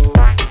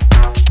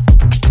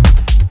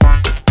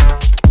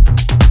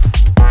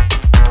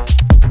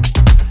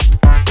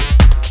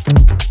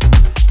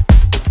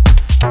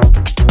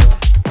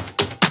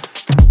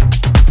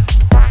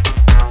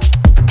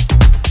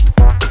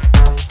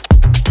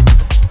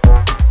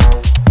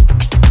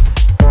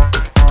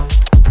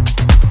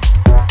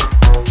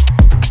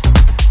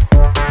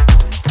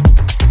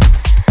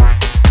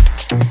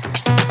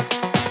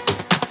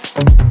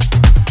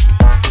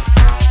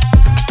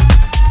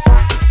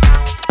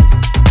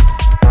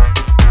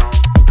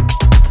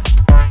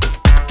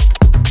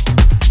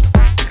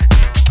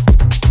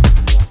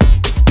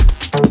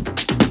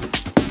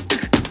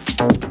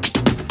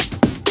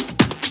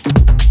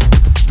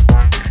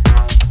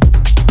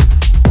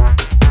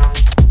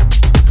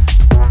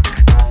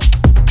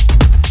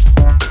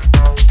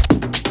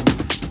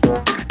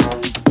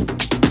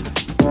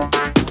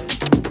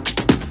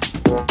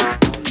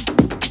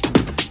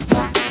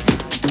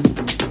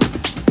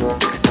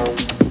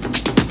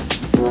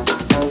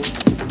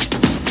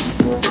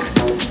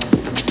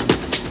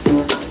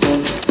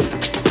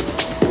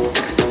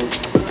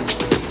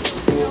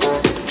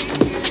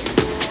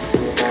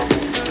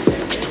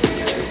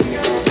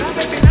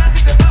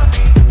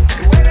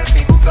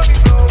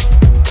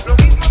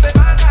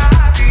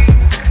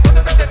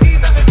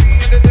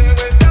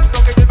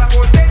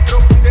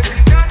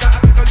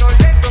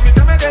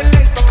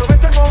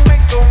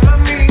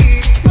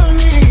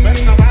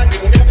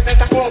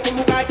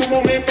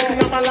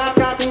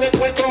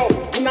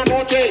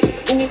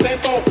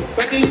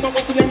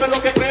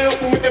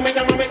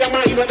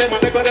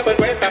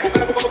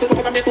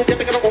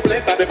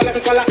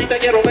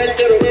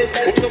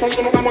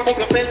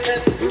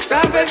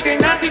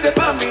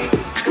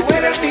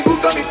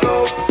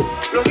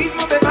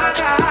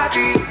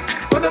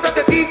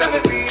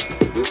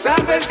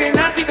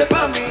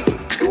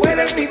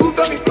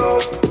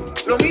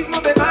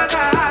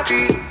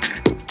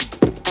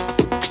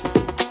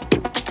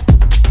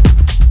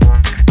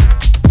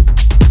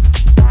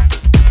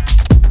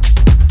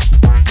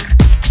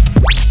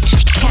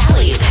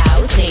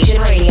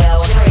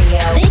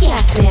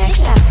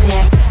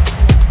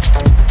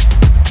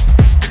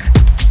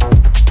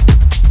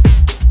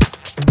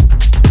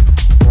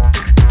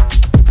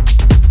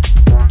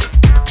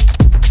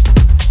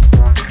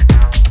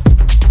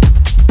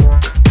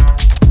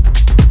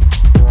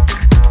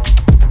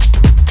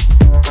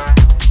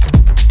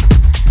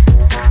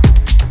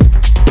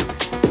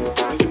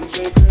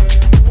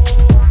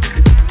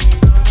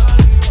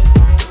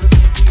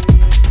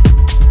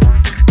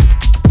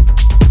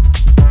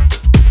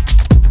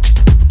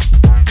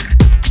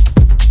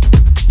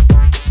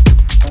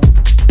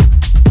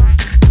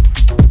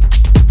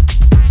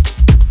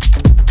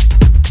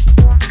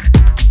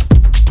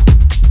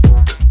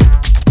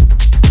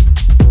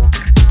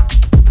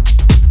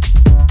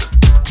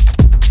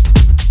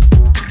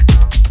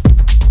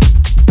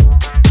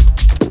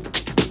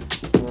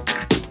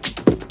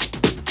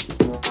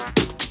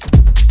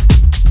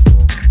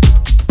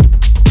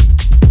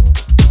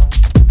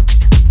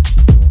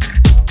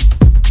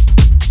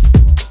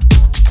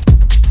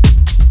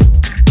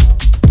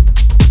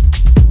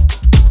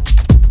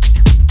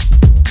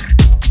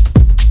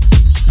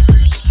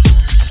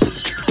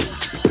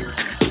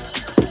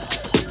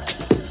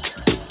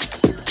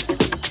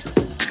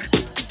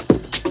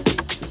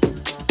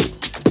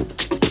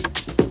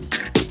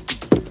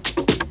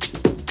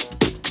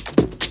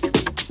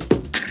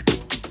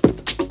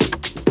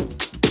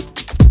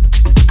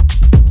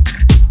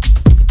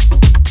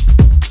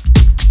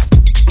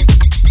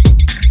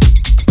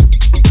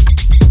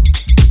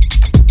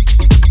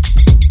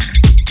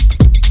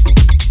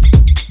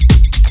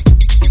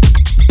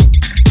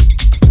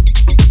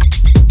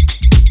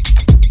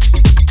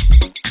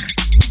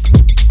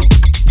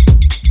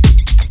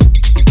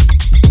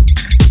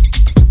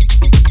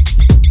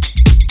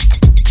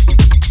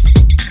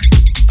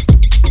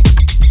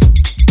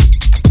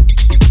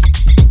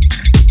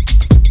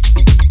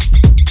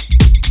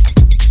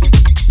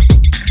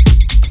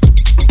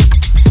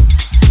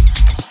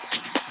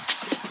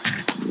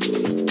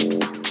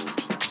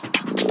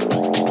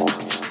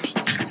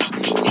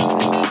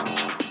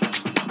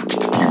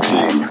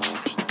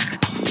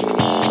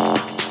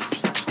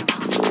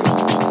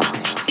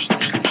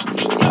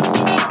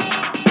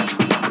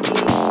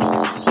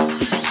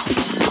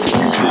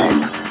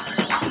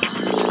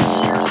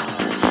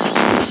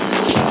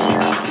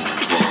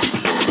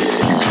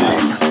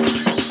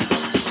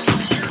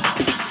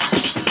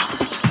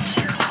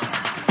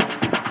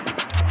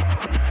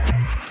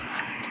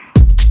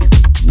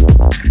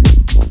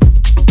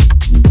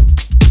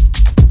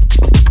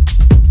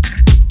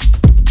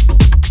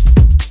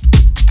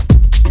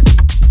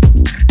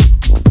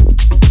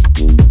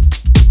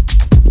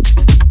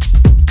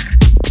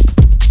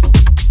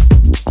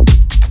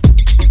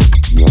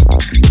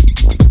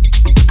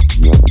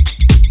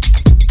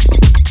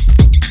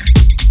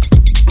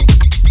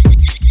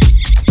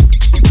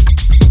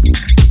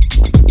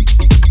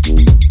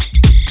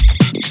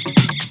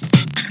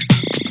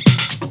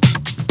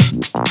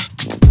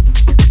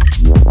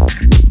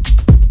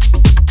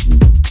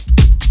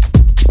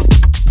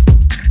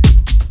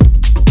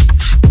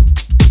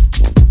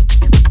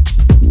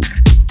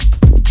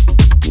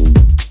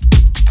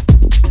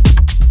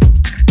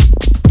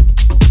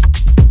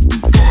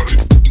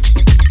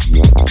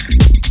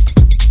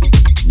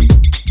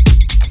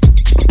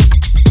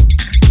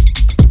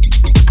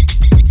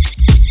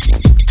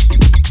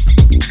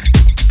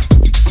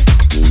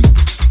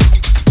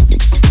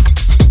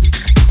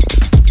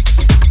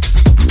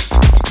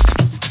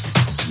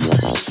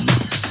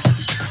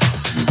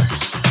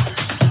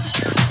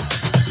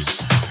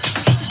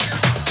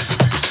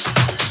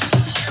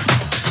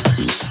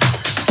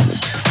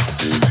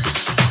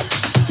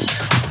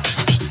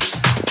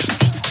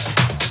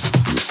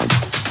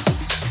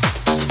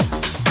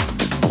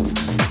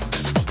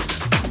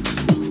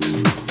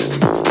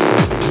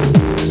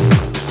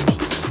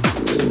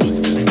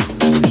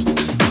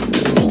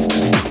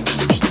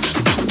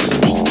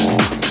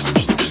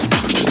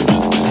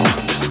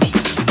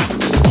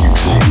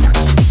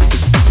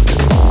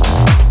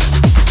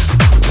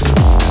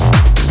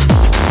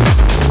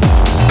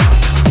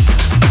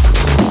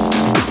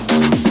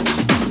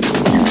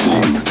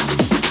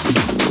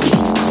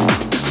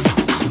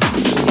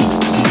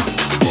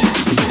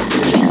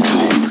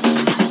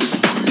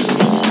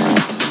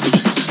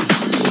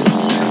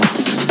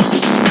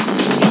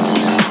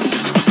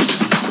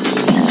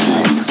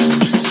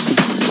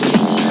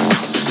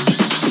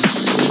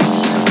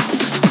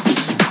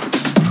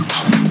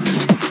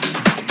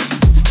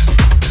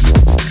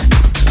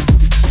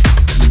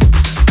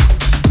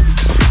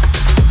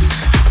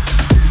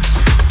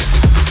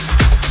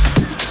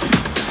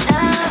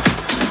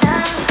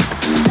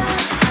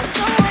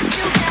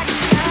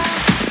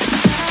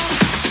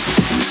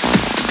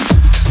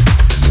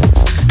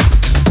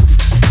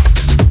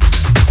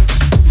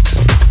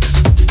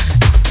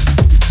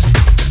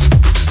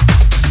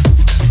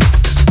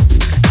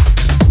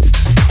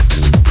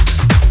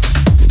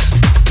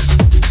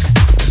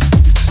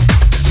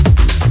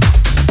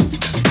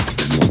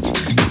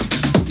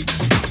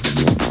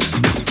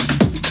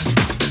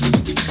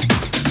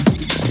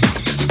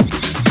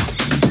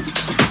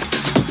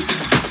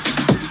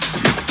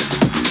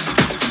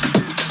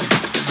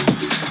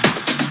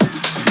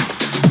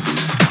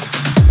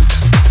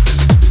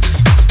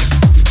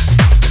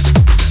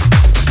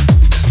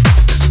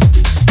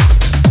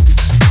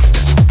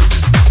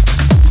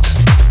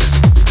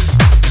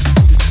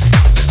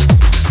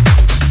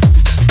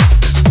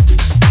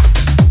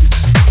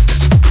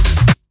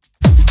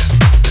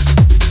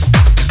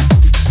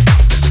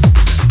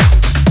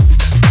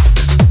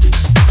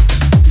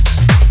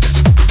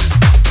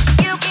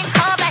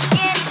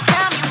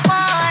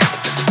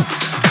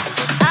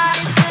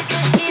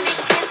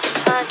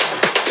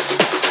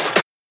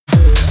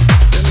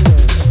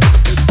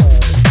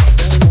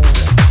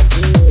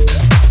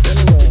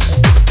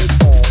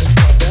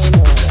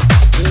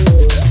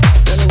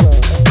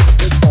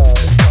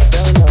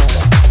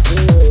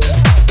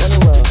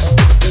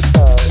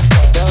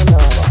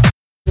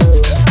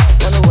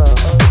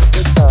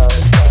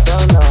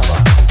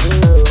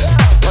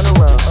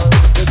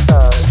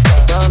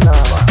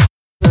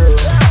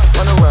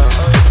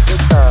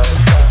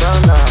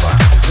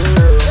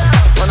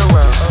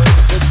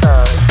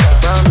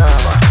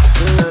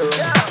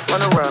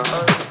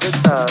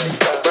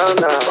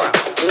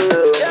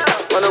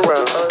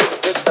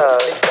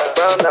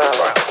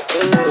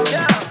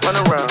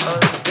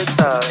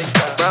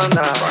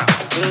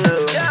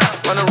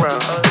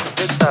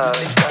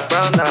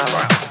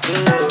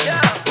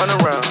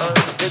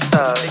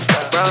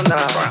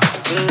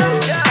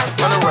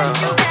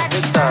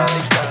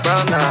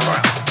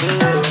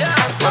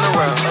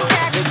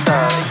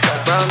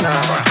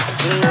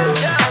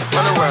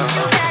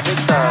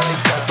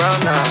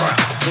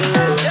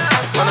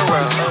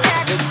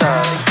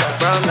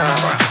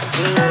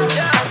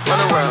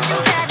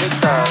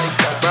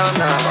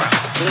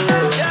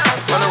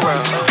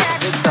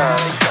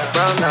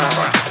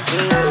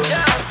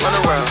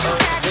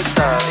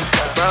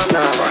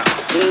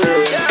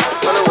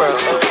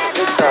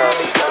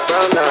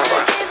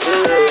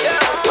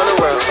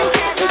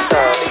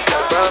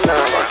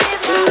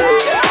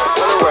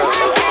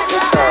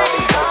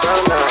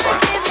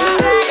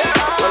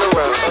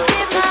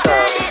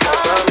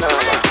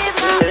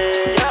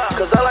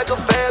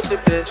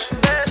 fancy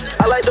bitch.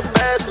 I like the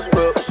fastest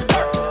whips.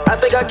 I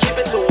think I keep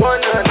it to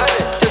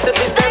 100 just to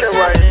be standing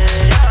right.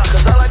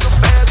 Cause I like a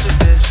fancy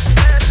bitch.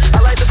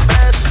 I like the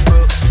fastest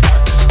whips.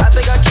 I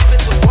think I keep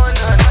it to 100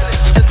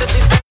 just to be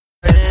standing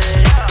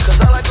right. Cause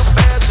I like a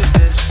fancy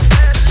bitch.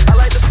 I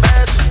like the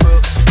fastest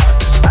whips.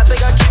 I think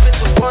I keep it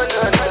to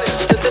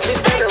 100 just to be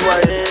standing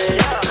right.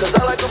 Cause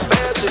I like a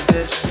fancy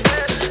bitch.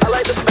 I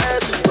like the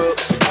fastest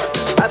whips.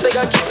 I think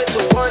I keep it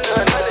to 100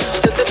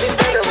 just to be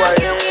standing right.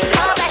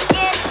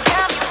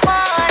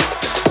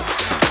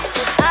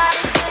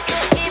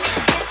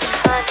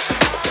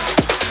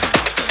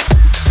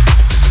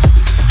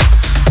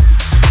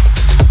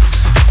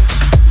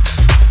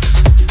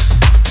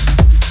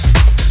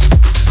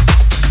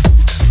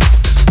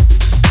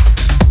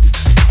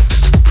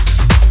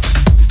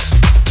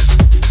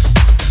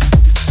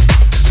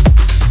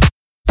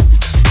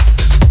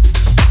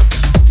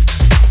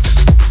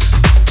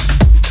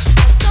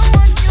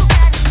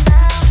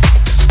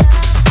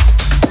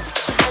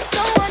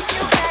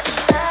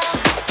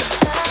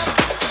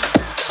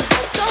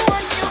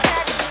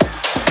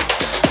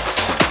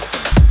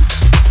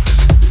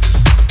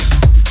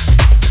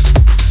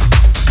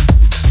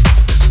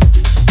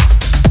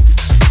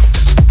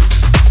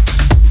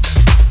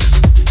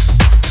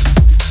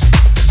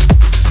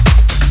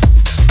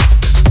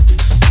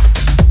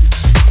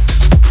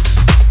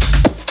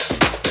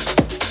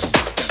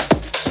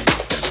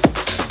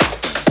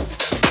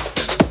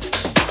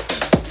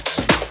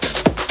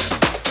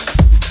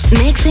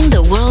 Mixing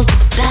the world's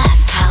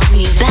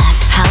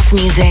best house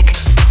music.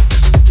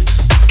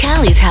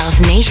 Cali's House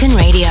Nation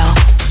Radio.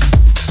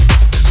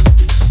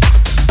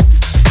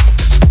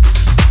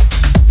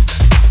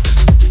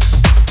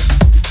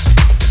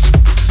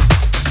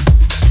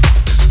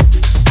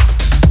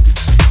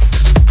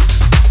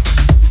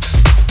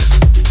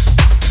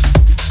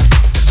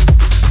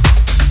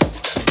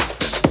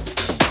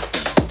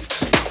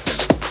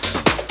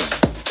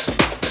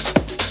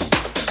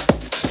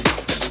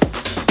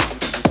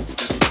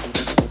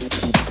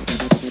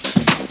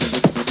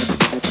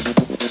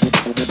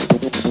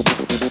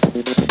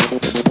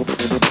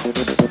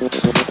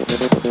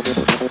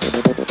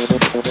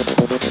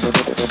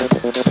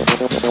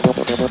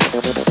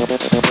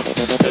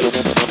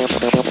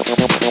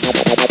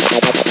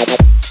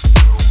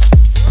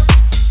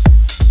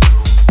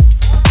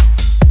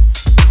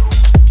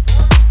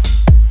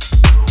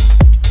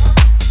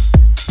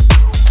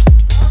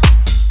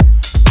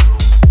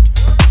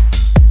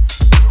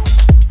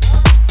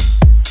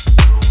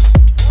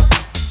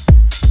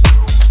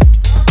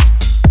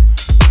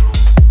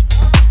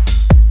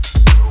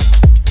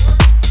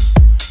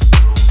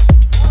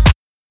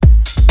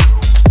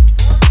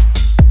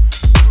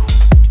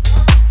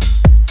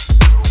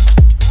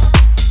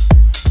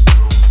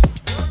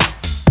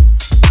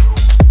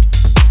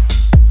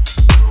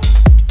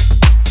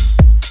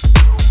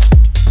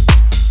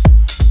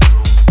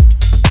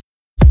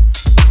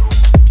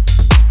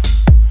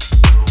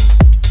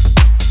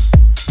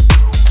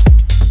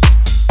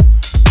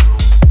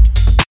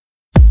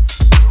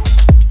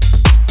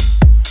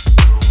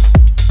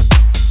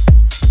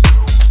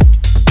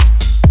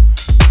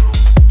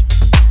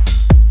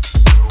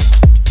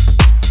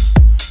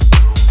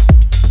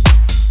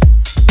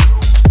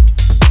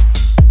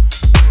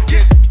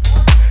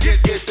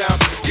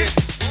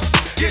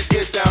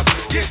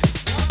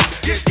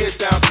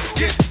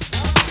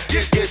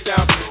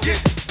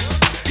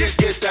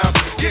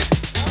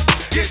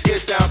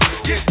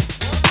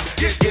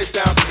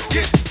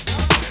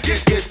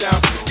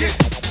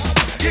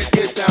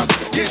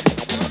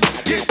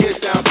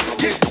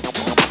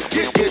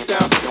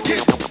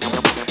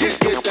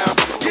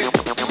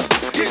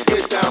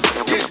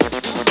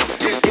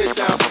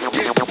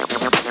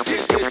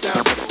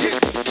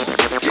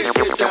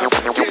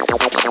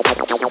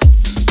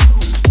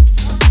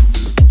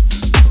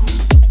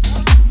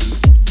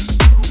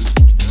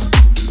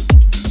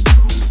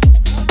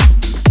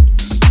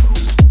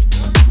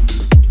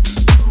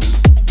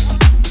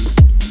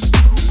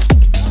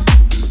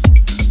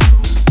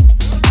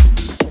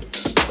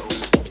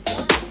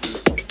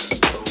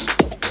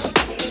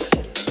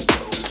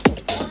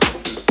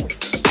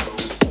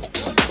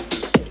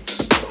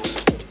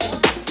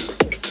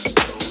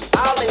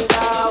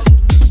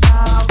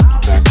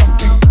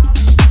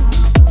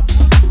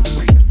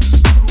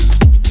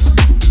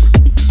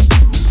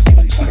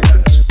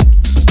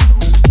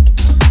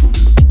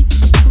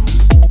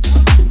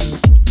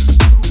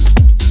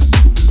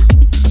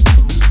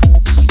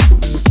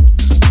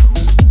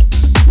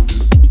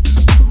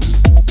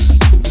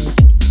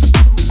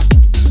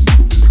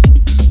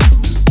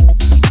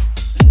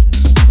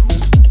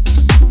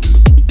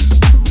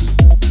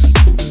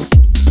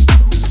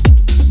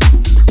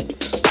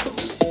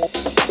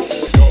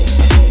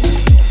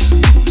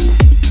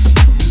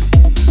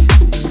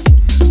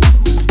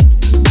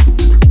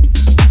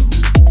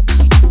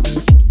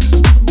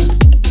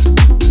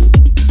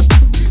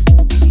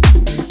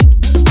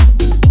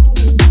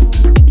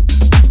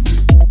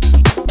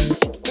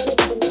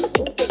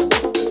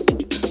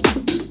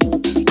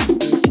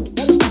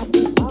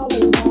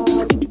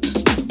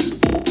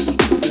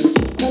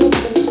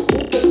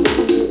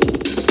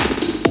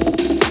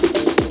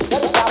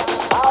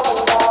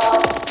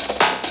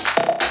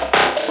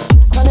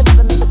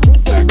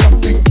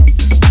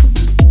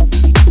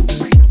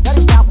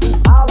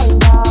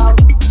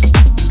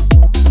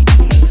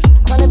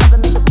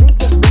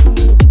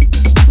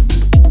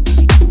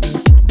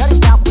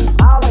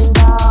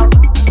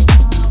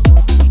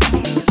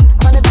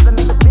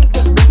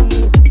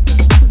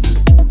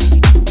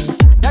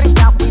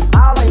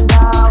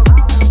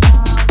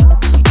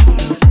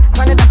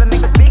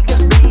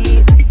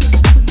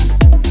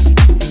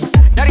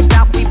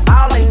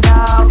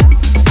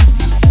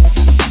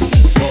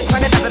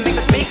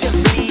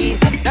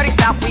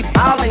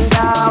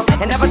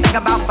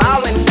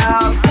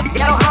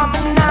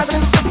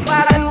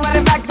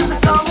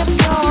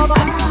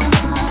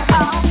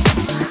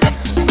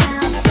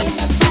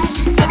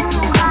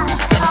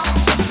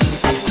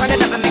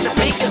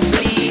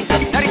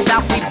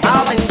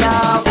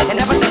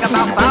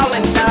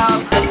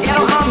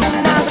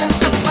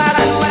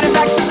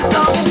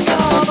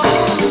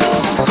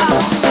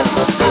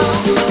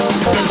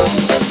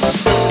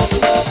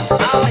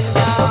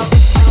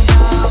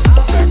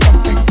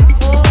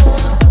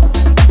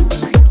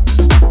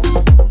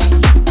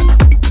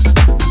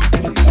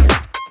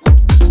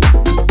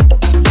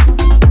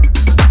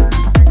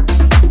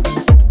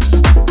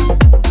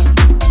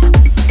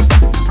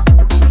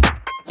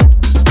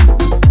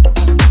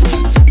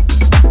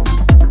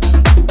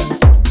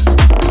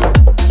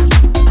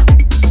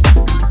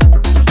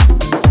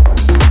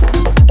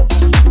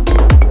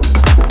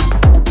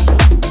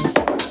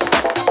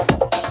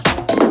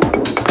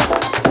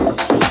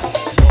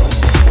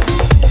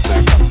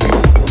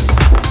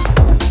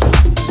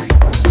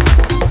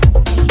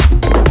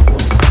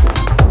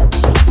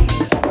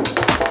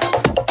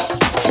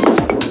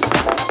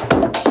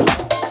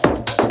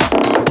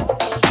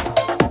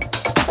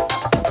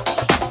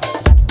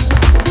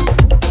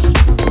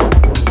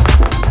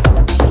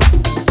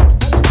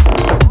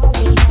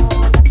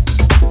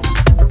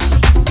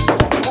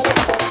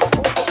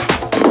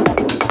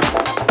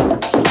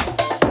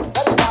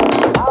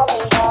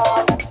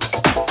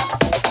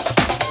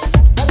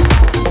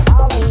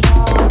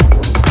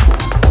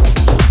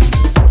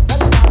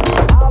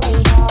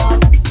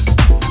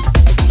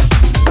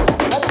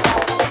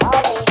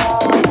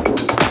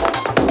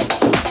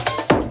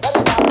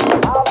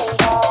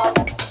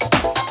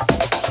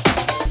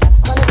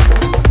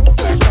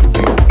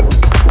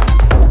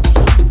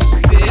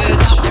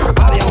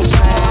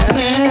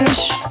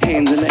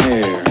 hands in the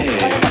air.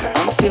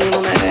 I'm feeling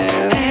on that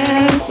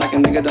ass like a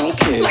nigga don't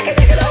care. I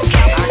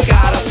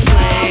got a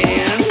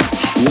plan.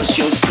 What's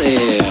your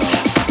sale?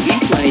 We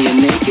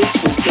playing naked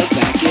twister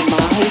back in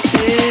my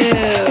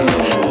hotel.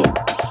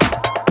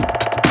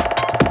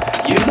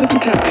 You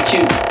looking kinda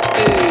cute,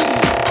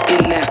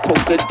 in that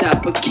polka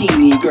dot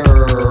bikini,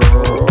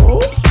 girl.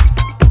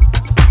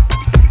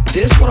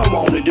 This what I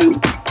wanna do.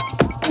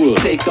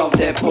 Take off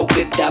that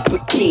polka dot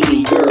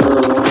bikini,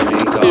 girl.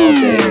 Drink all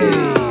day,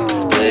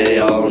 play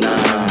all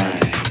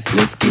night.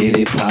 Let's get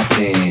it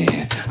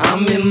poppin'.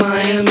 I'm in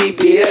Miami,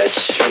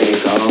 bitch.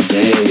 Drink all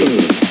day,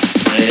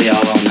 play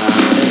all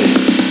night.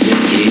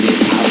 Let's get it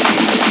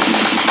poppin'.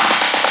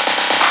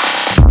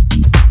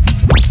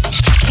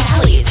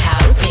 Cali's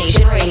House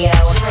Nation Radio.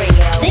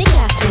 The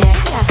guest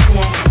mix.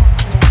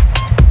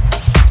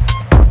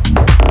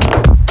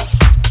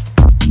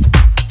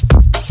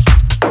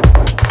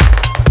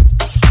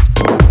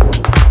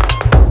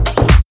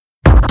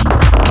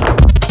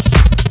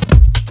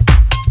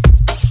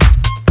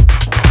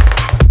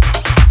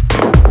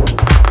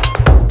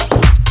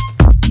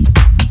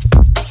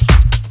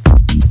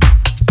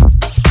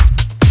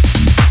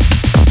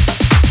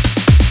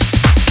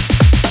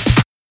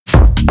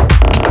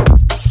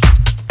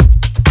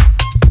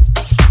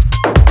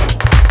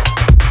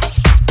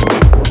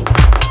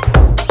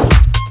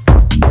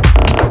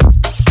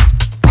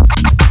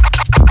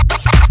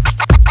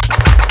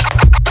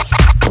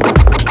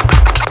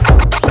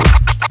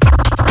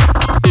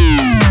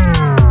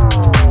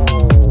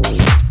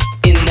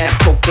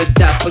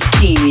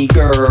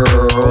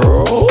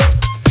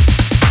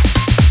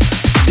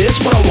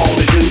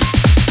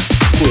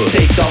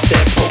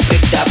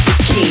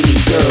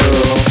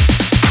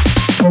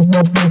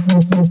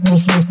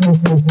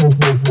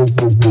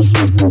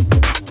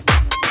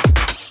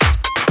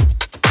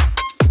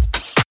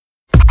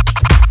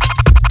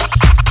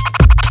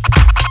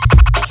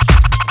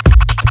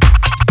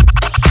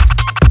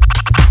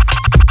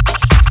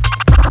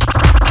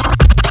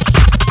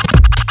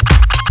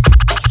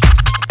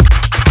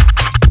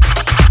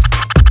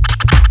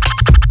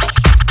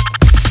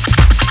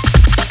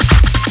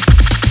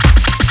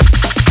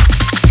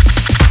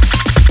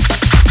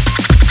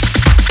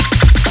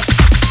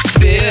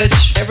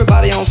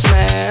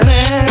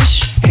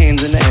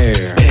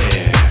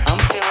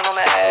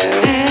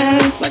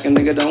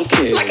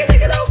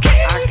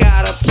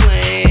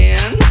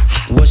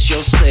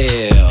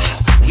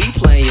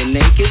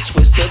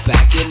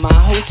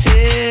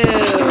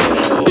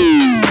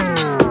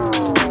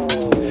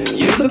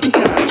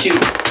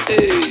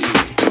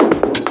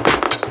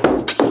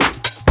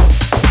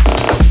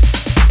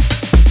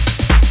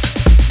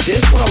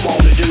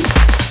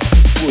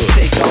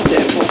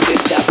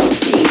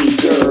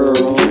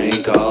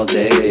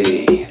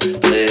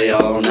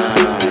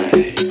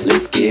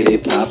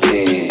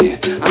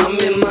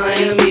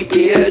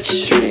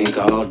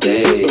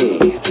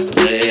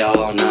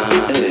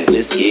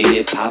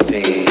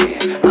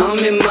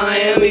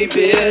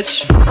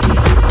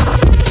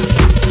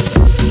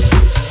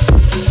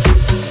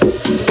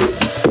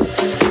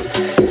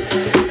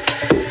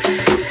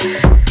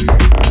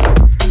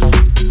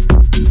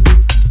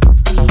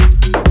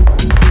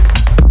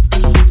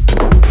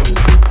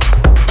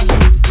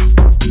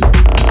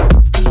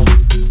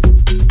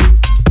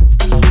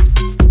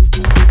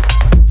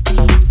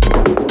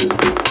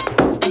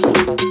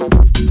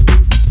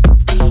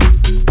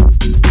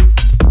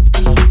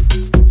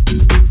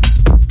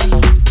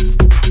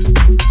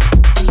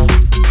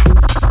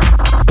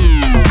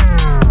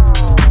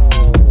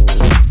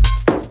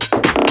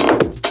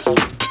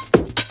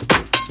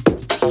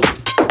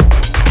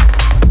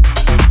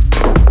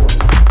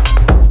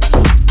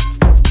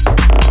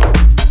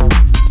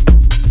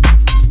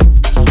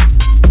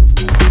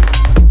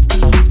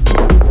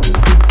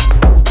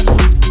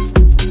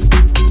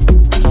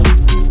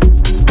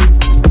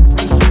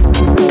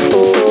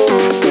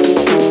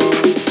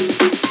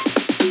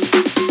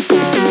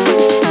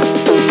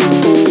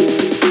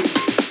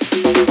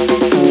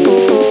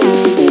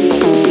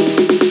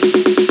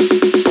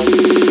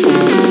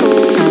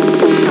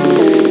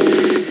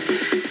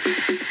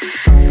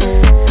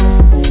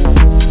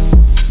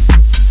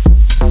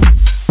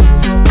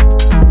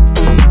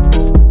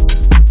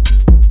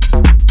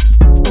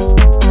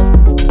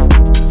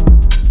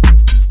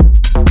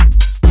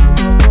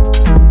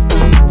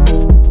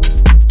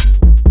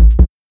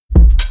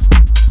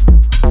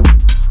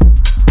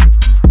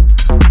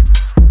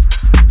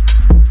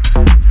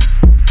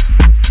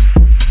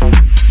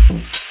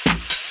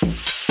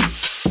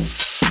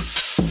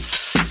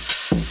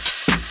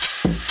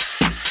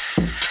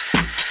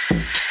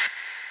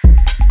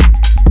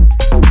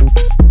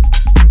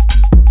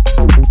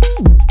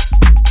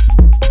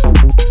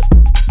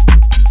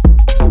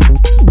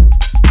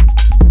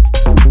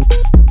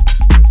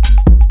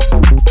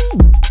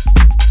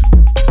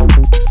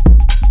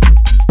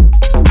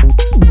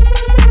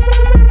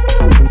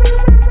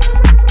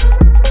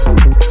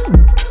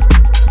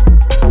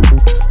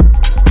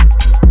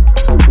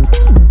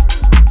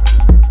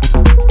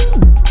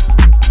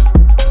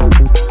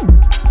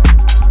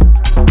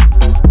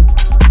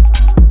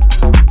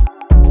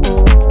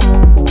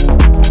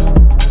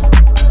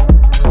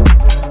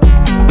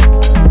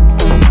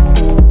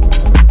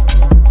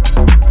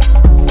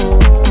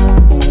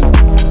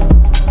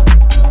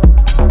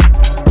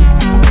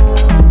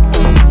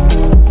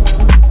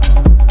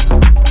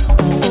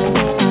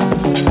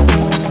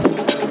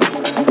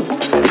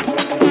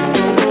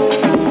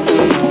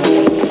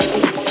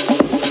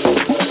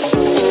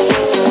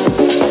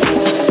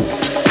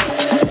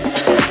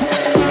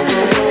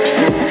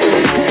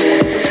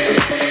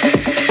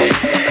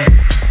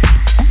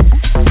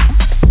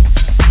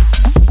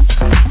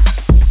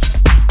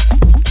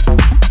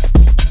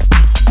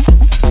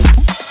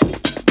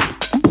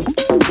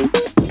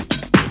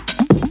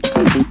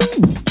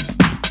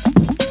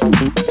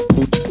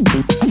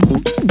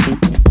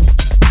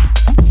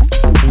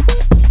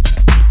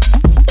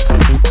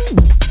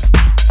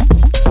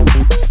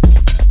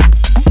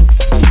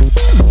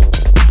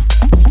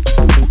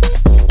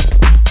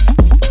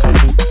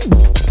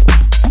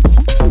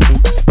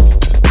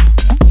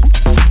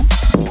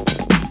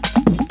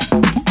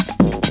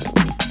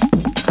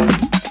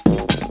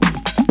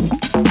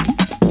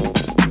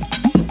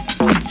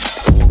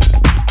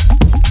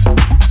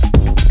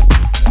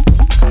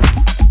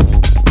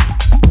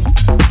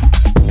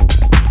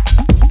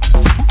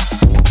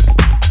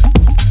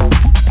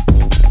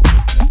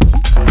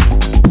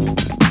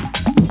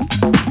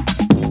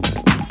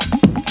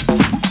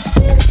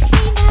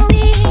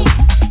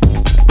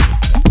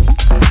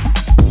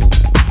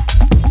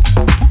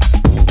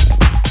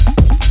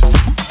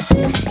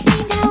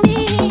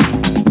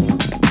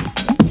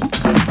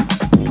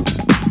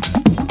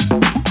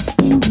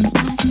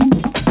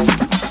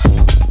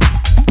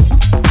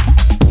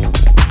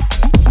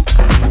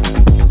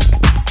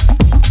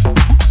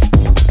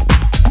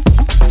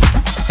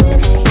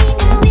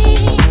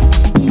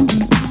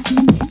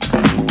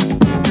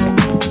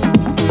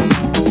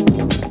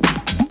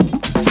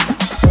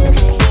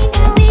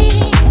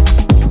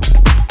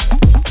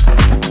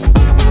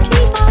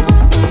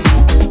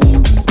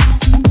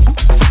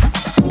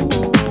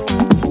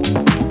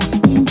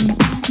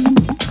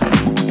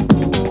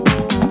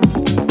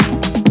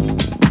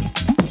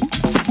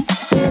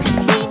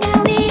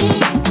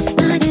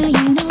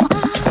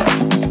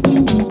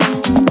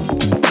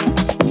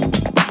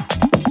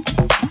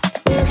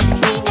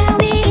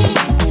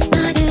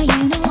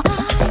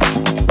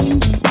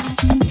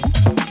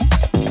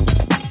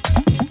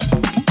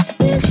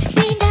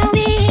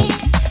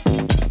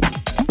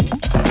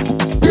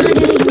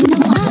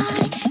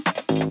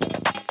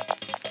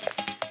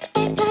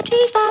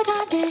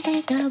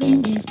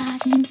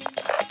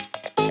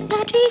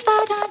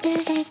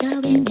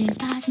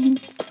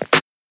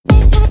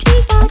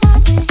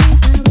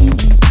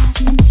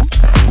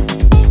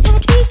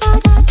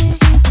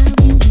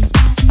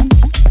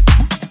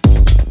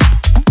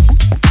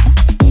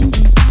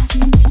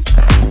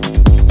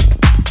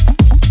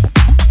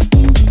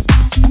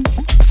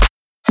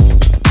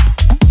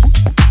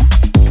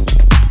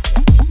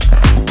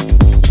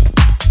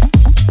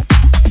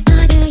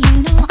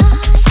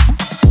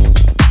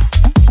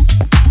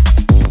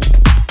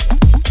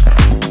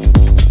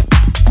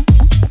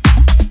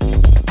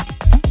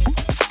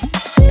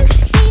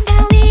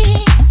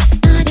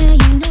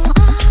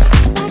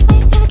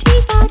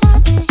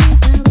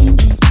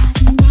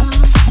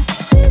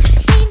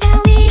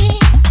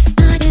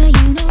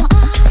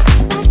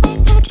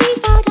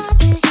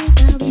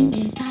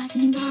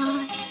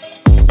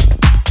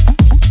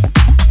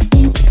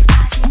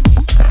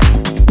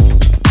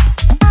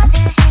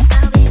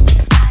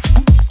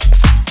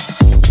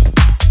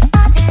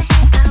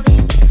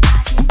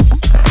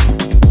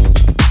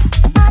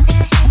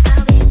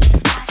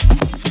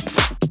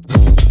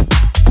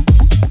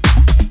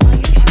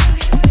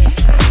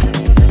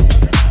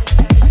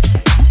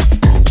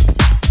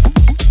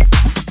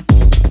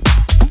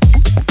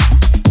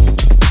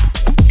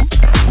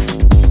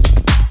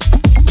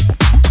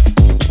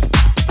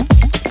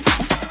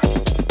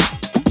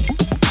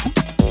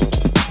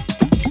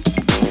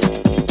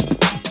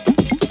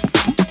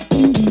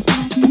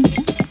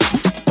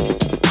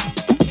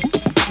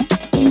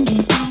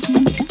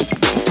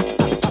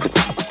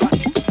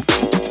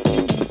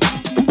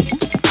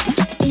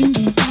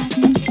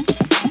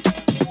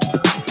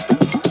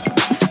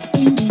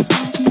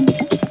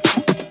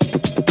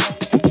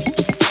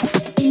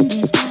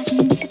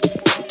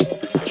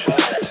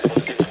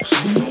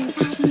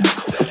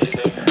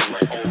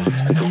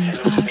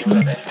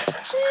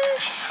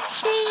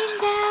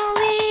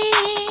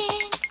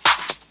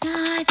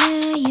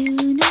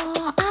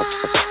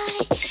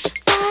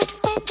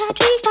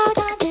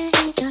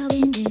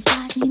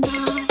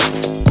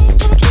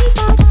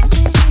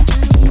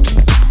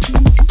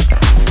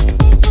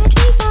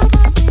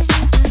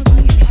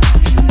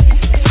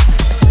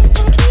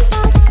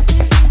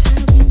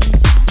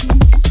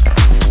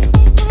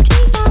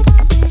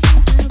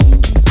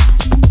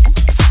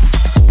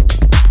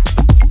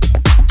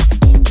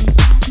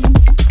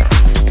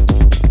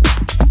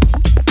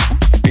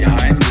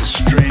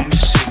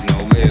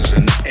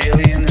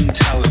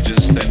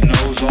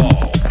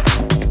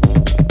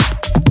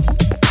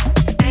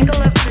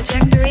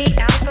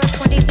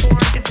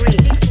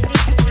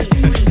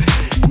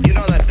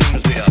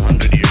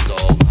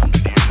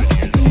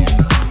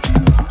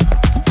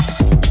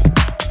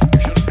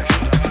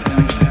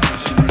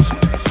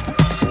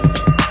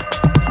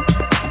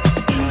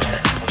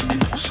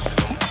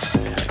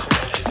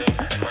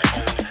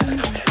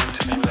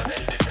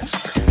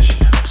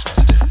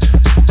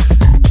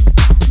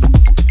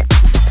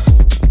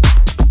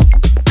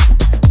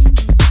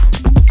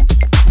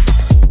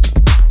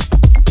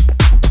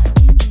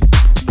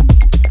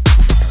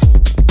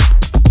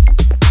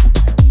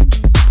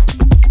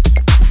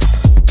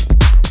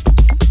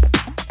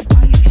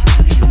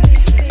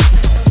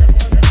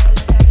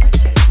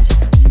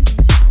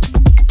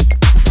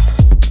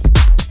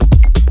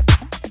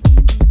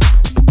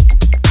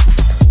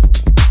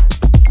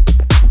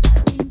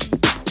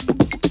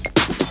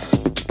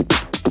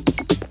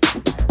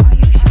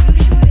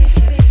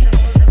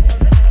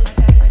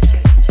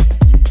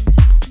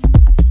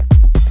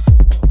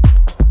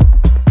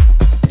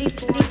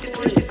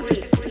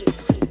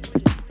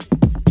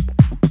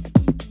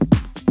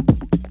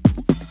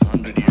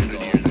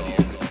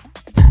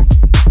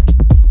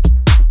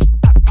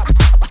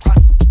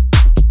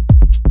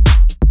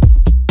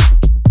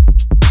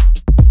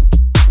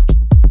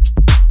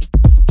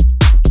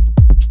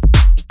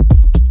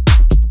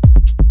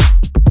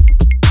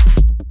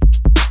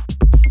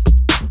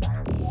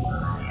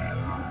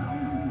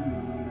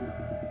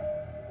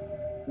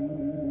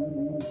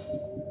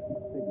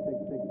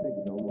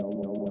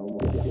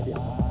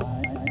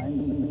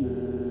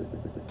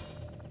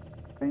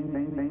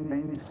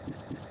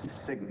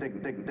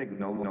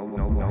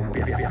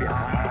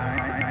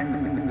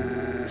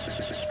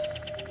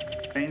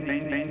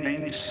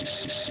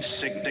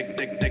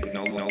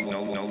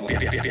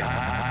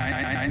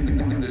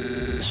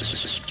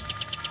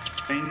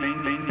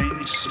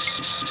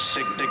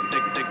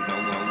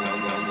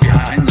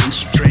 Behind this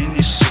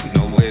strange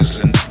signal is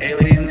an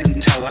alien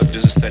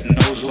intelligence that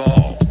knows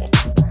all.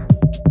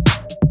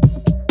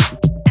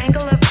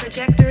 Angle of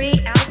trajectory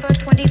alpha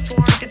 24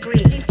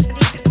 degrees.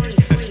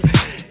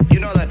 You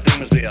know that thing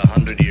must be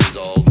 100 years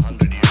old.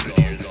 100 years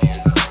old.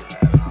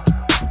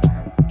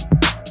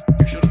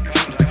 You should have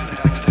come back.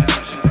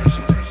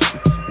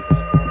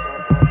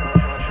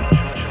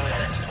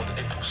 On the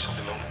impulse of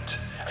the moment,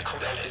 I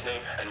called out his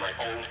name and my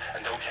own,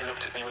 and though he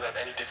looked at me without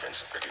any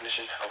difference of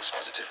recognition, I was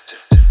positive.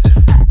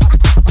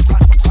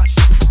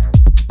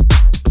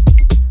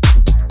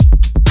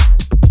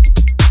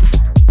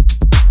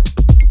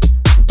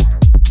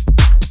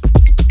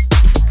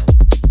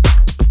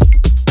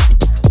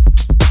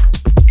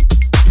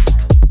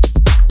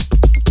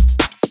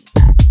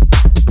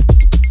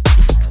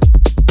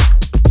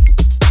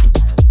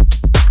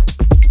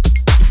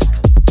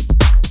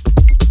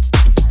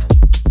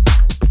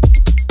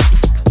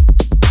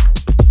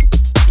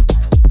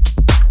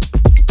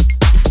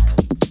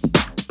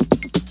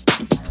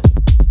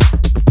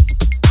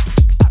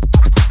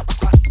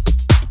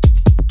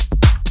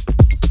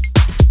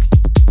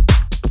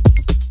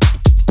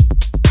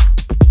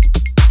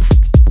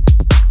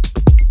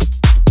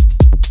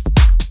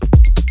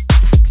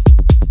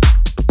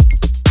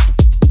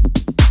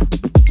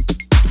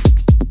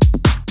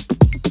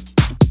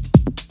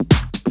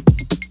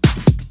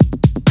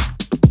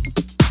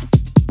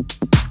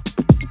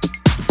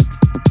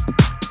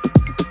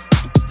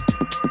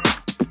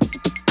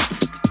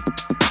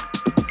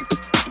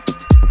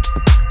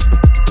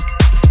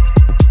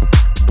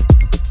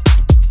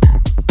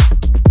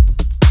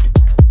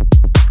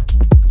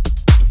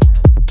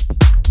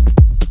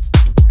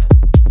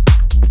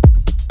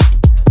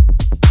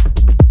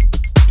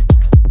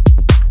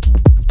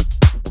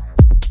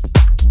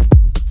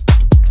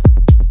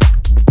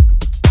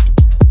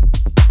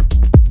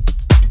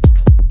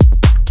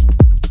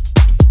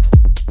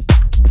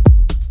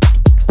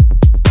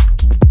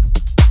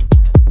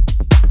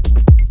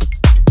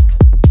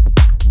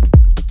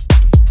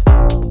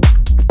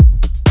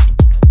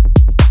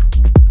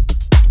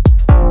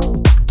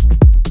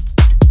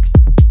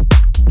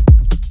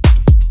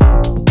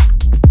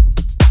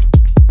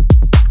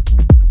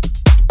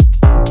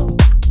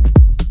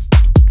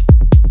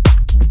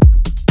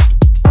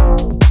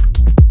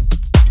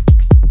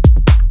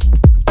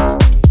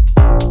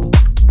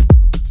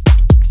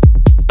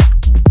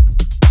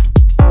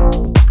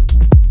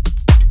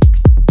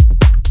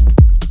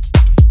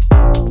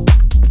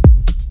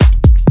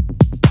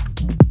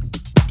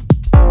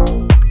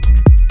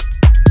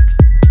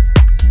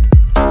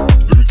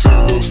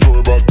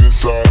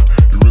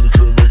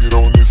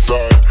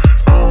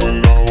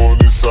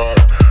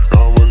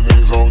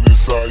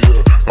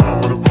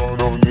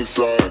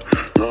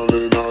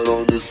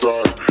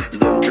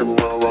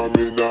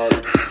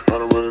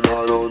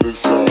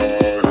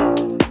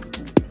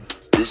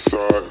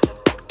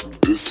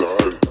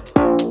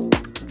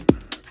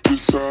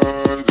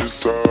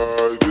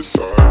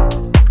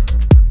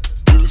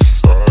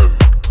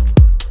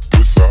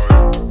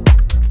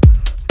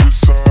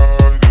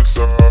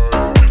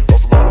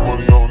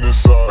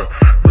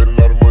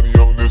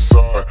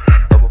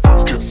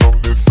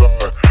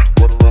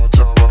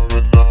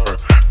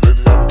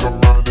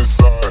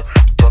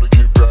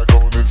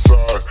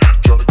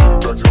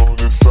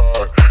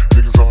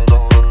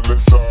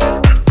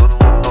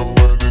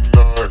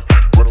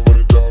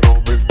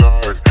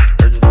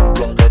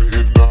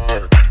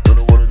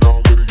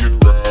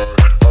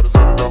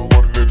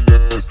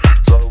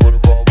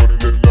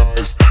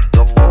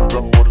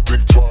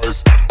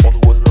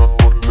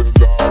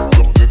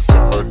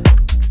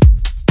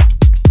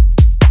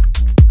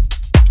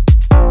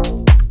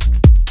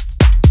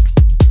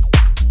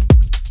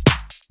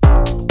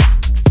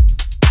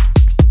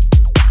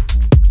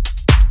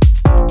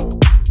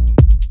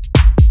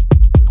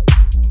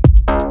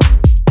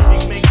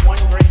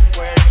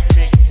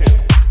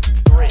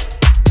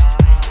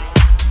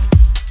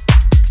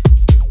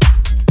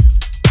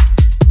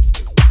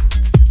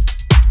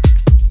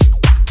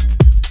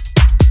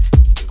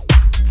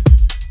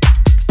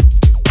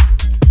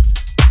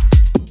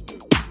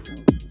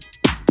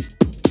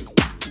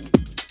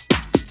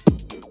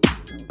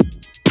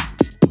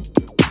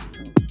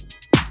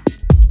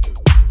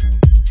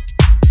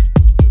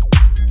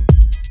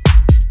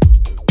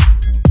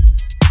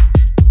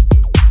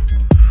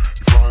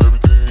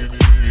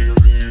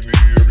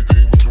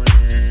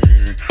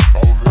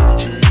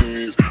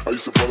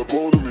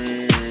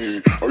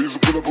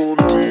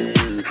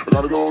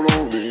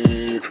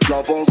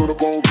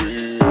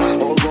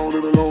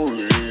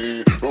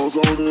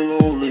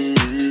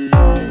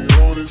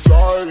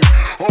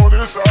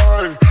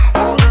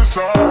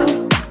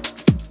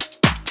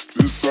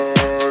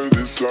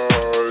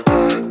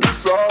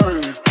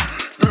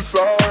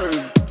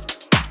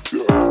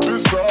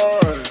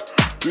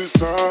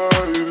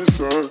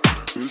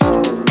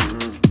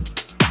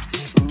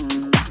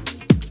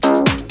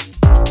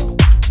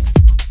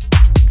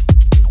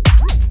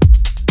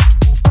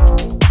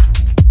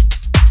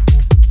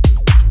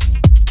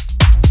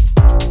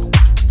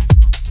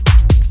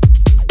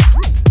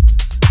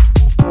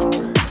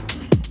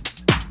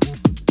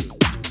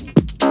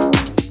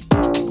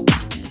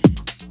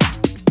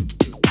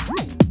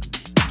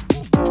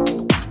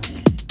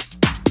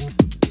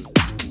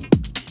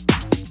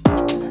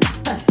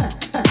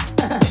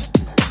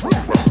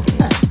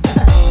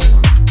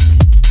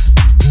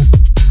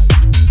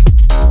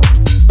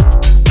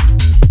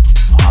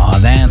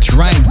 That's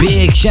right,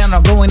 big shout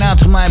out going out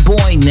to my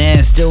boy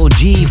Nesto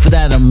G for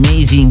that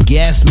amazing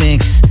guest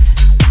mix.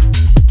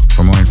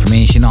 For more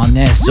information on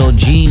Nesto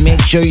G,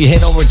 make sure you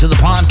head over to the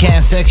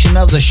podcast section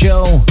of the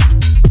show.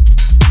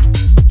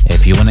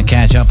 If you want to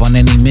catch up on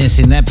any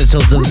missing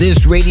episodes of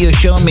this radio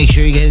show, make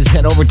sure you guys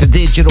head over to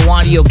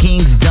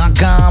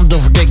digitalaudiokings.com.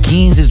 Don't forget,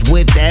 Kings is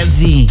with that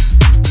Z.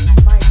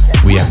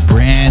 We have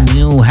brand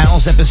new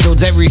house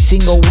episodes every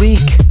single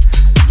week.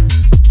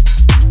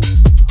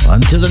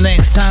 Until the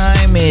next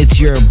time, it's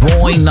your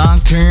boy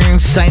Nocturne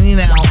signing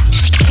out.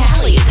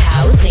 Cali's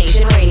House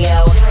Nation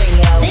Radio.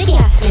 The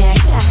guest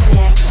mix.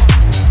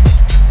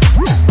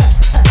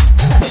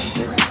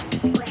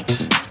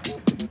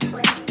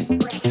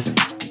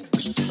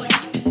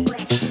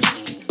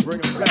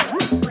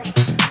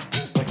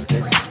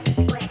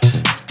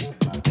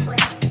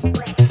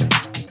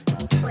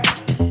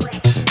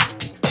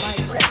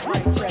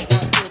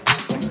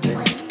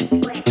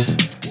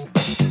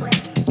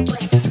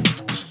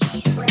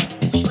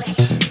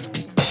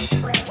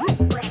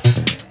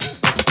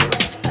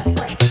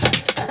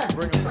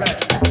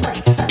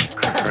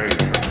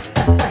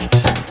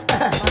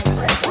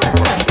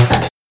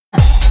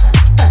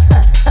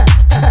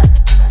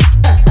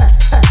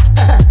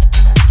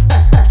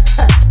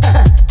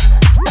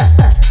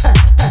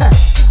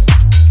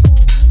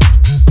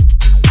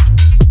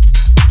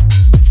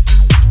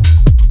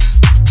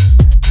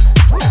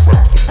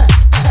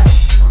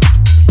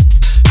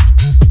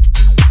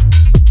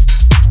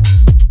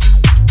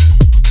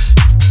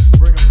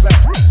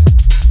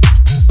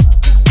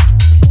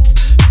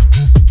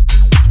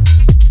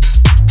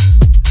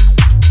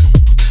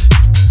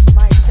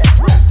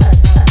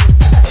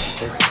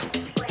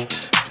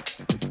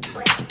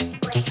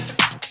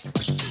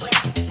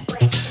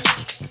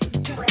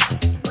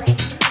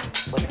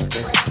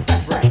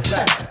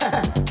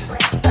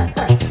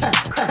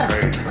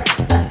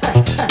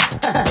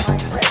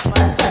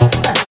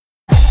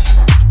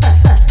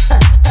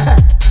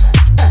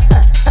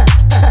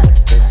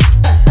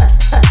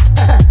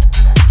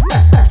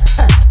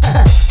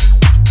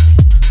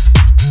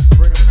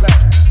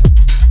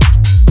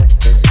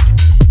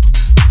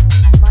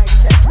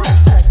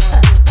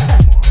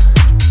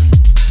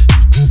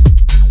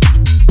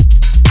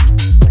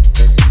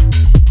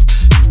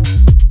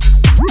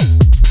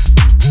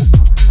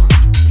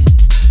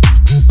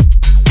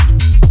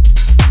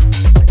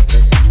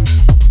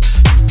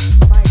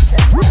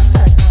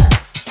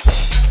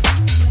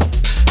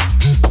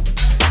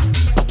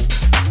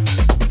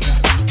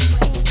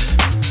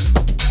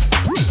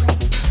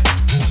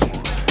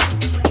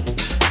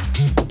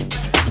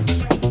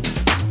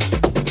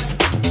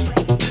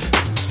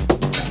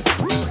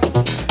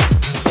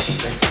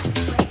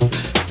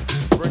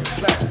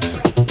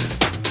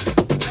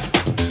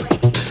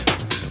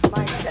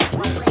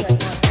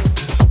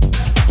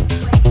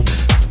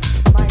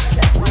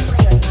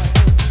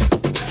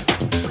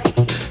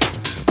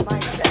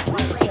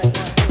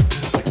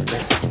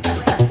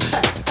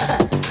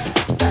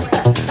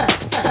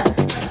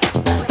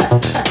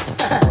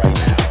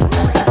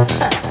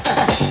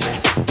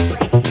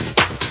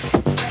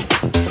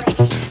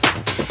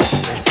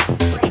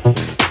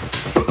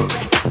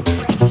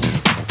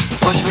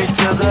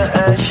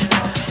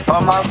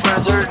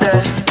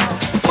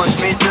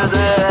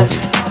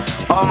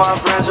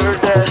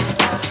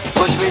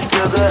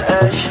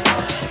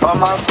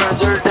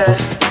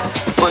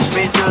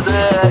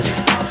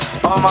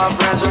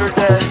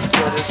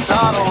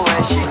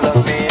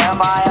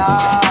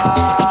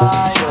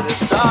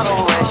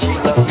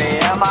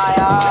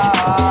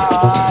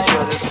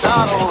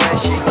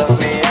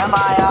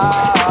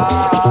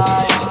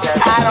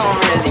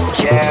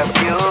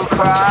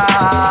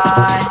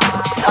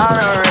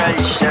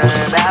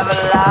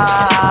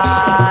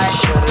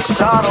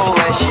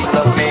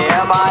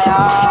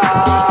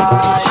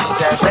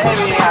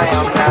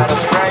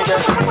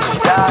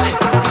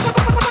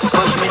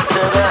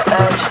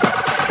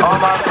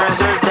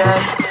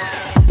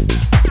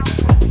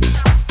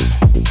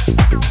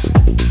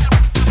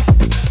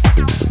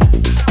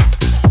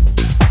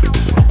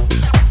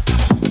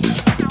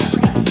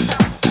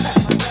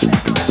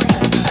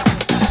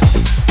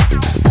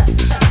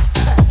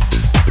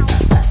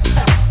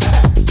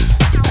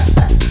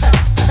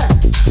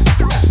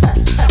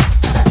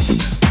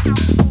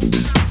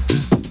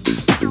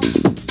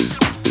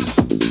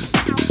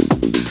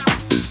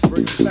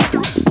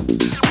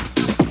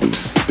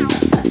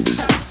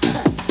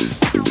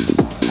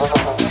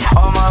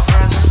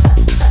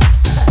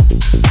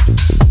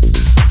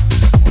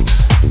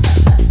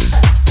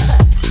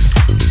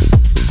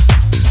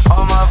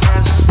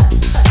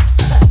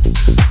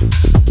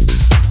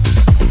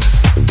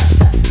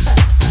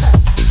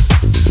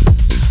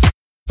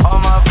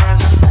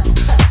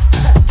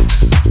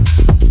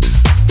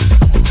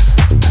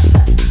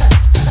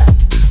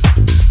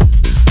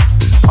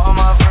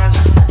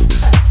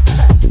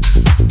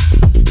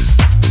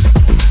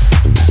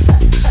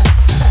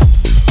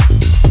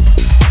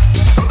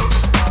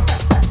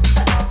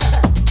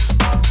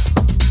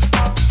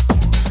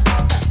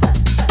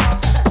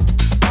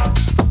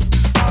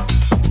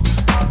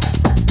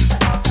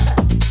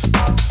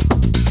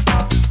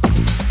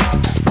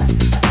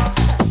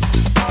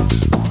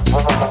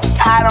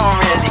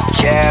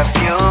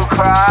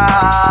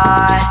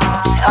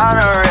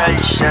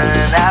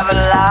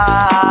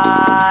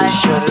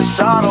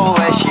 saw the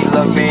way she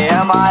looked me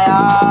in my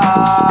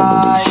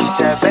eyes. She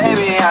said,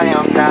 baby, I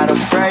am not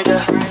afraid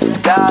to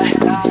die.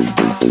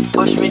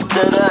 Push me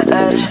to the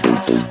edge,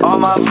 all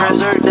my friends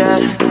are dead.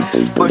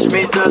 Push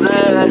me to the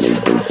edge,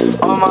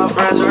 all my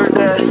friends are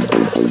dead.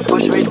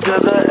 Push me to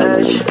the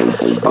edge,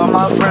 all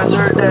my friends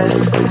are dead.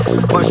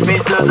 Push me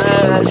to the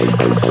edge,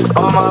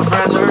 all my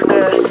friends are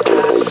dead.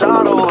 Should've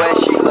saw the way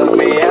she looked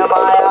me in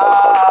my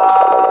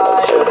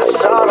eyes. Should've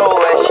saw the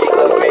way she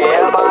looked me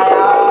in my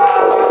eyes.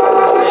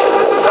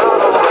 Should've saw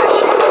the way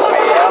she looked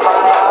me in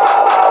my eyes.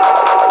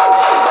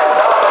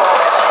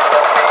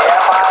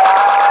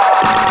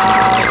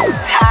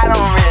 I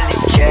don't really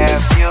care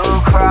if you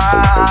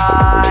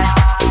cry.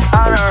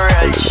 I don't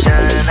really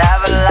shouldn't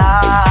ever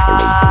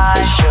lie.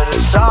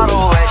 Should've saw the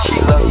way she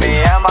looked me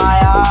in my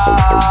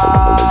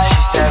eyes.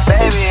 She said,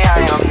 baby,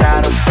 I am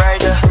not afraid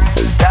to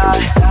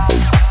die.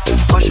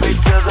 Push me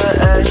to the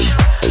edge,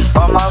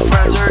 all my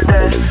friends are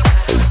dead.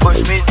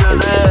 Push me to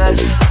the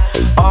edge,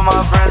 all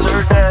my friends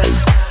are dead.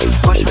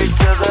 Push me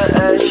to the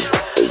edge,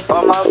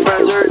 all my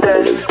friends are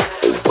dead.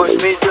 Push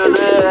me to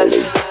the edge,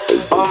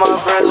 all my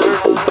friends are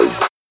dead.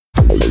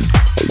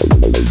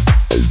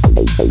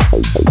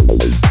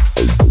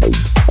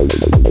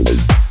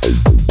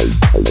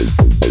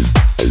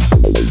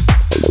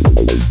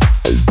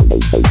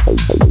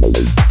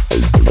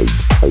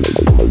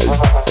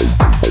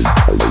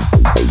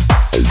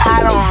 I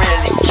don't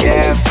really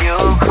care if you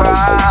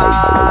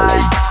cry.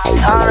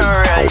 I don't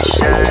really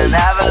shouldn't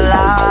ever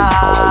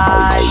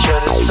lie.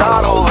 Should've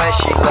saw the way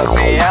she looked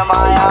me in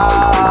my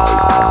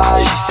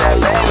eyes. She said,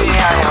 baby,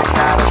 I am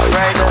not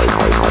afraid to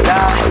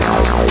die.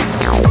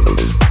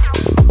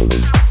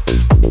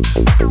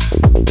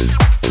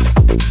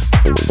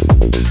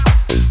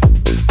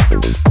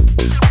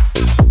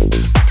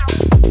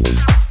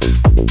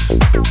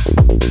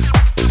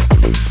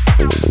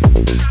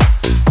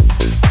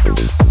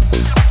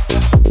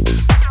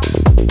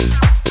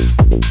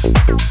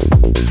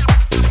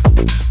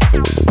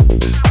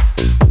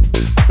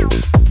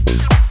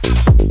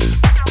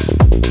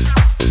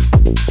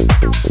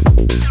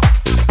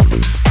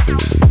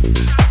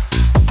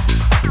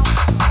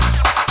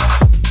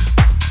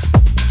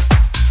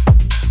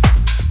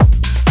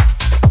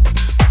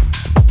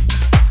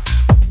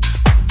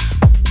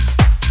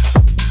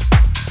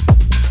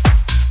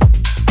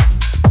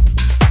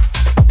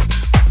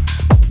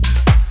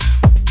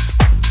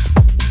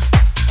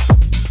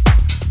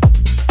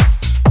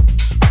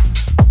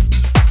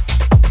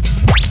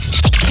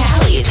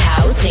 Cali's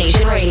House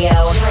Nation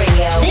Radio.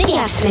 The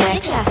guest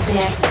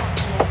mix.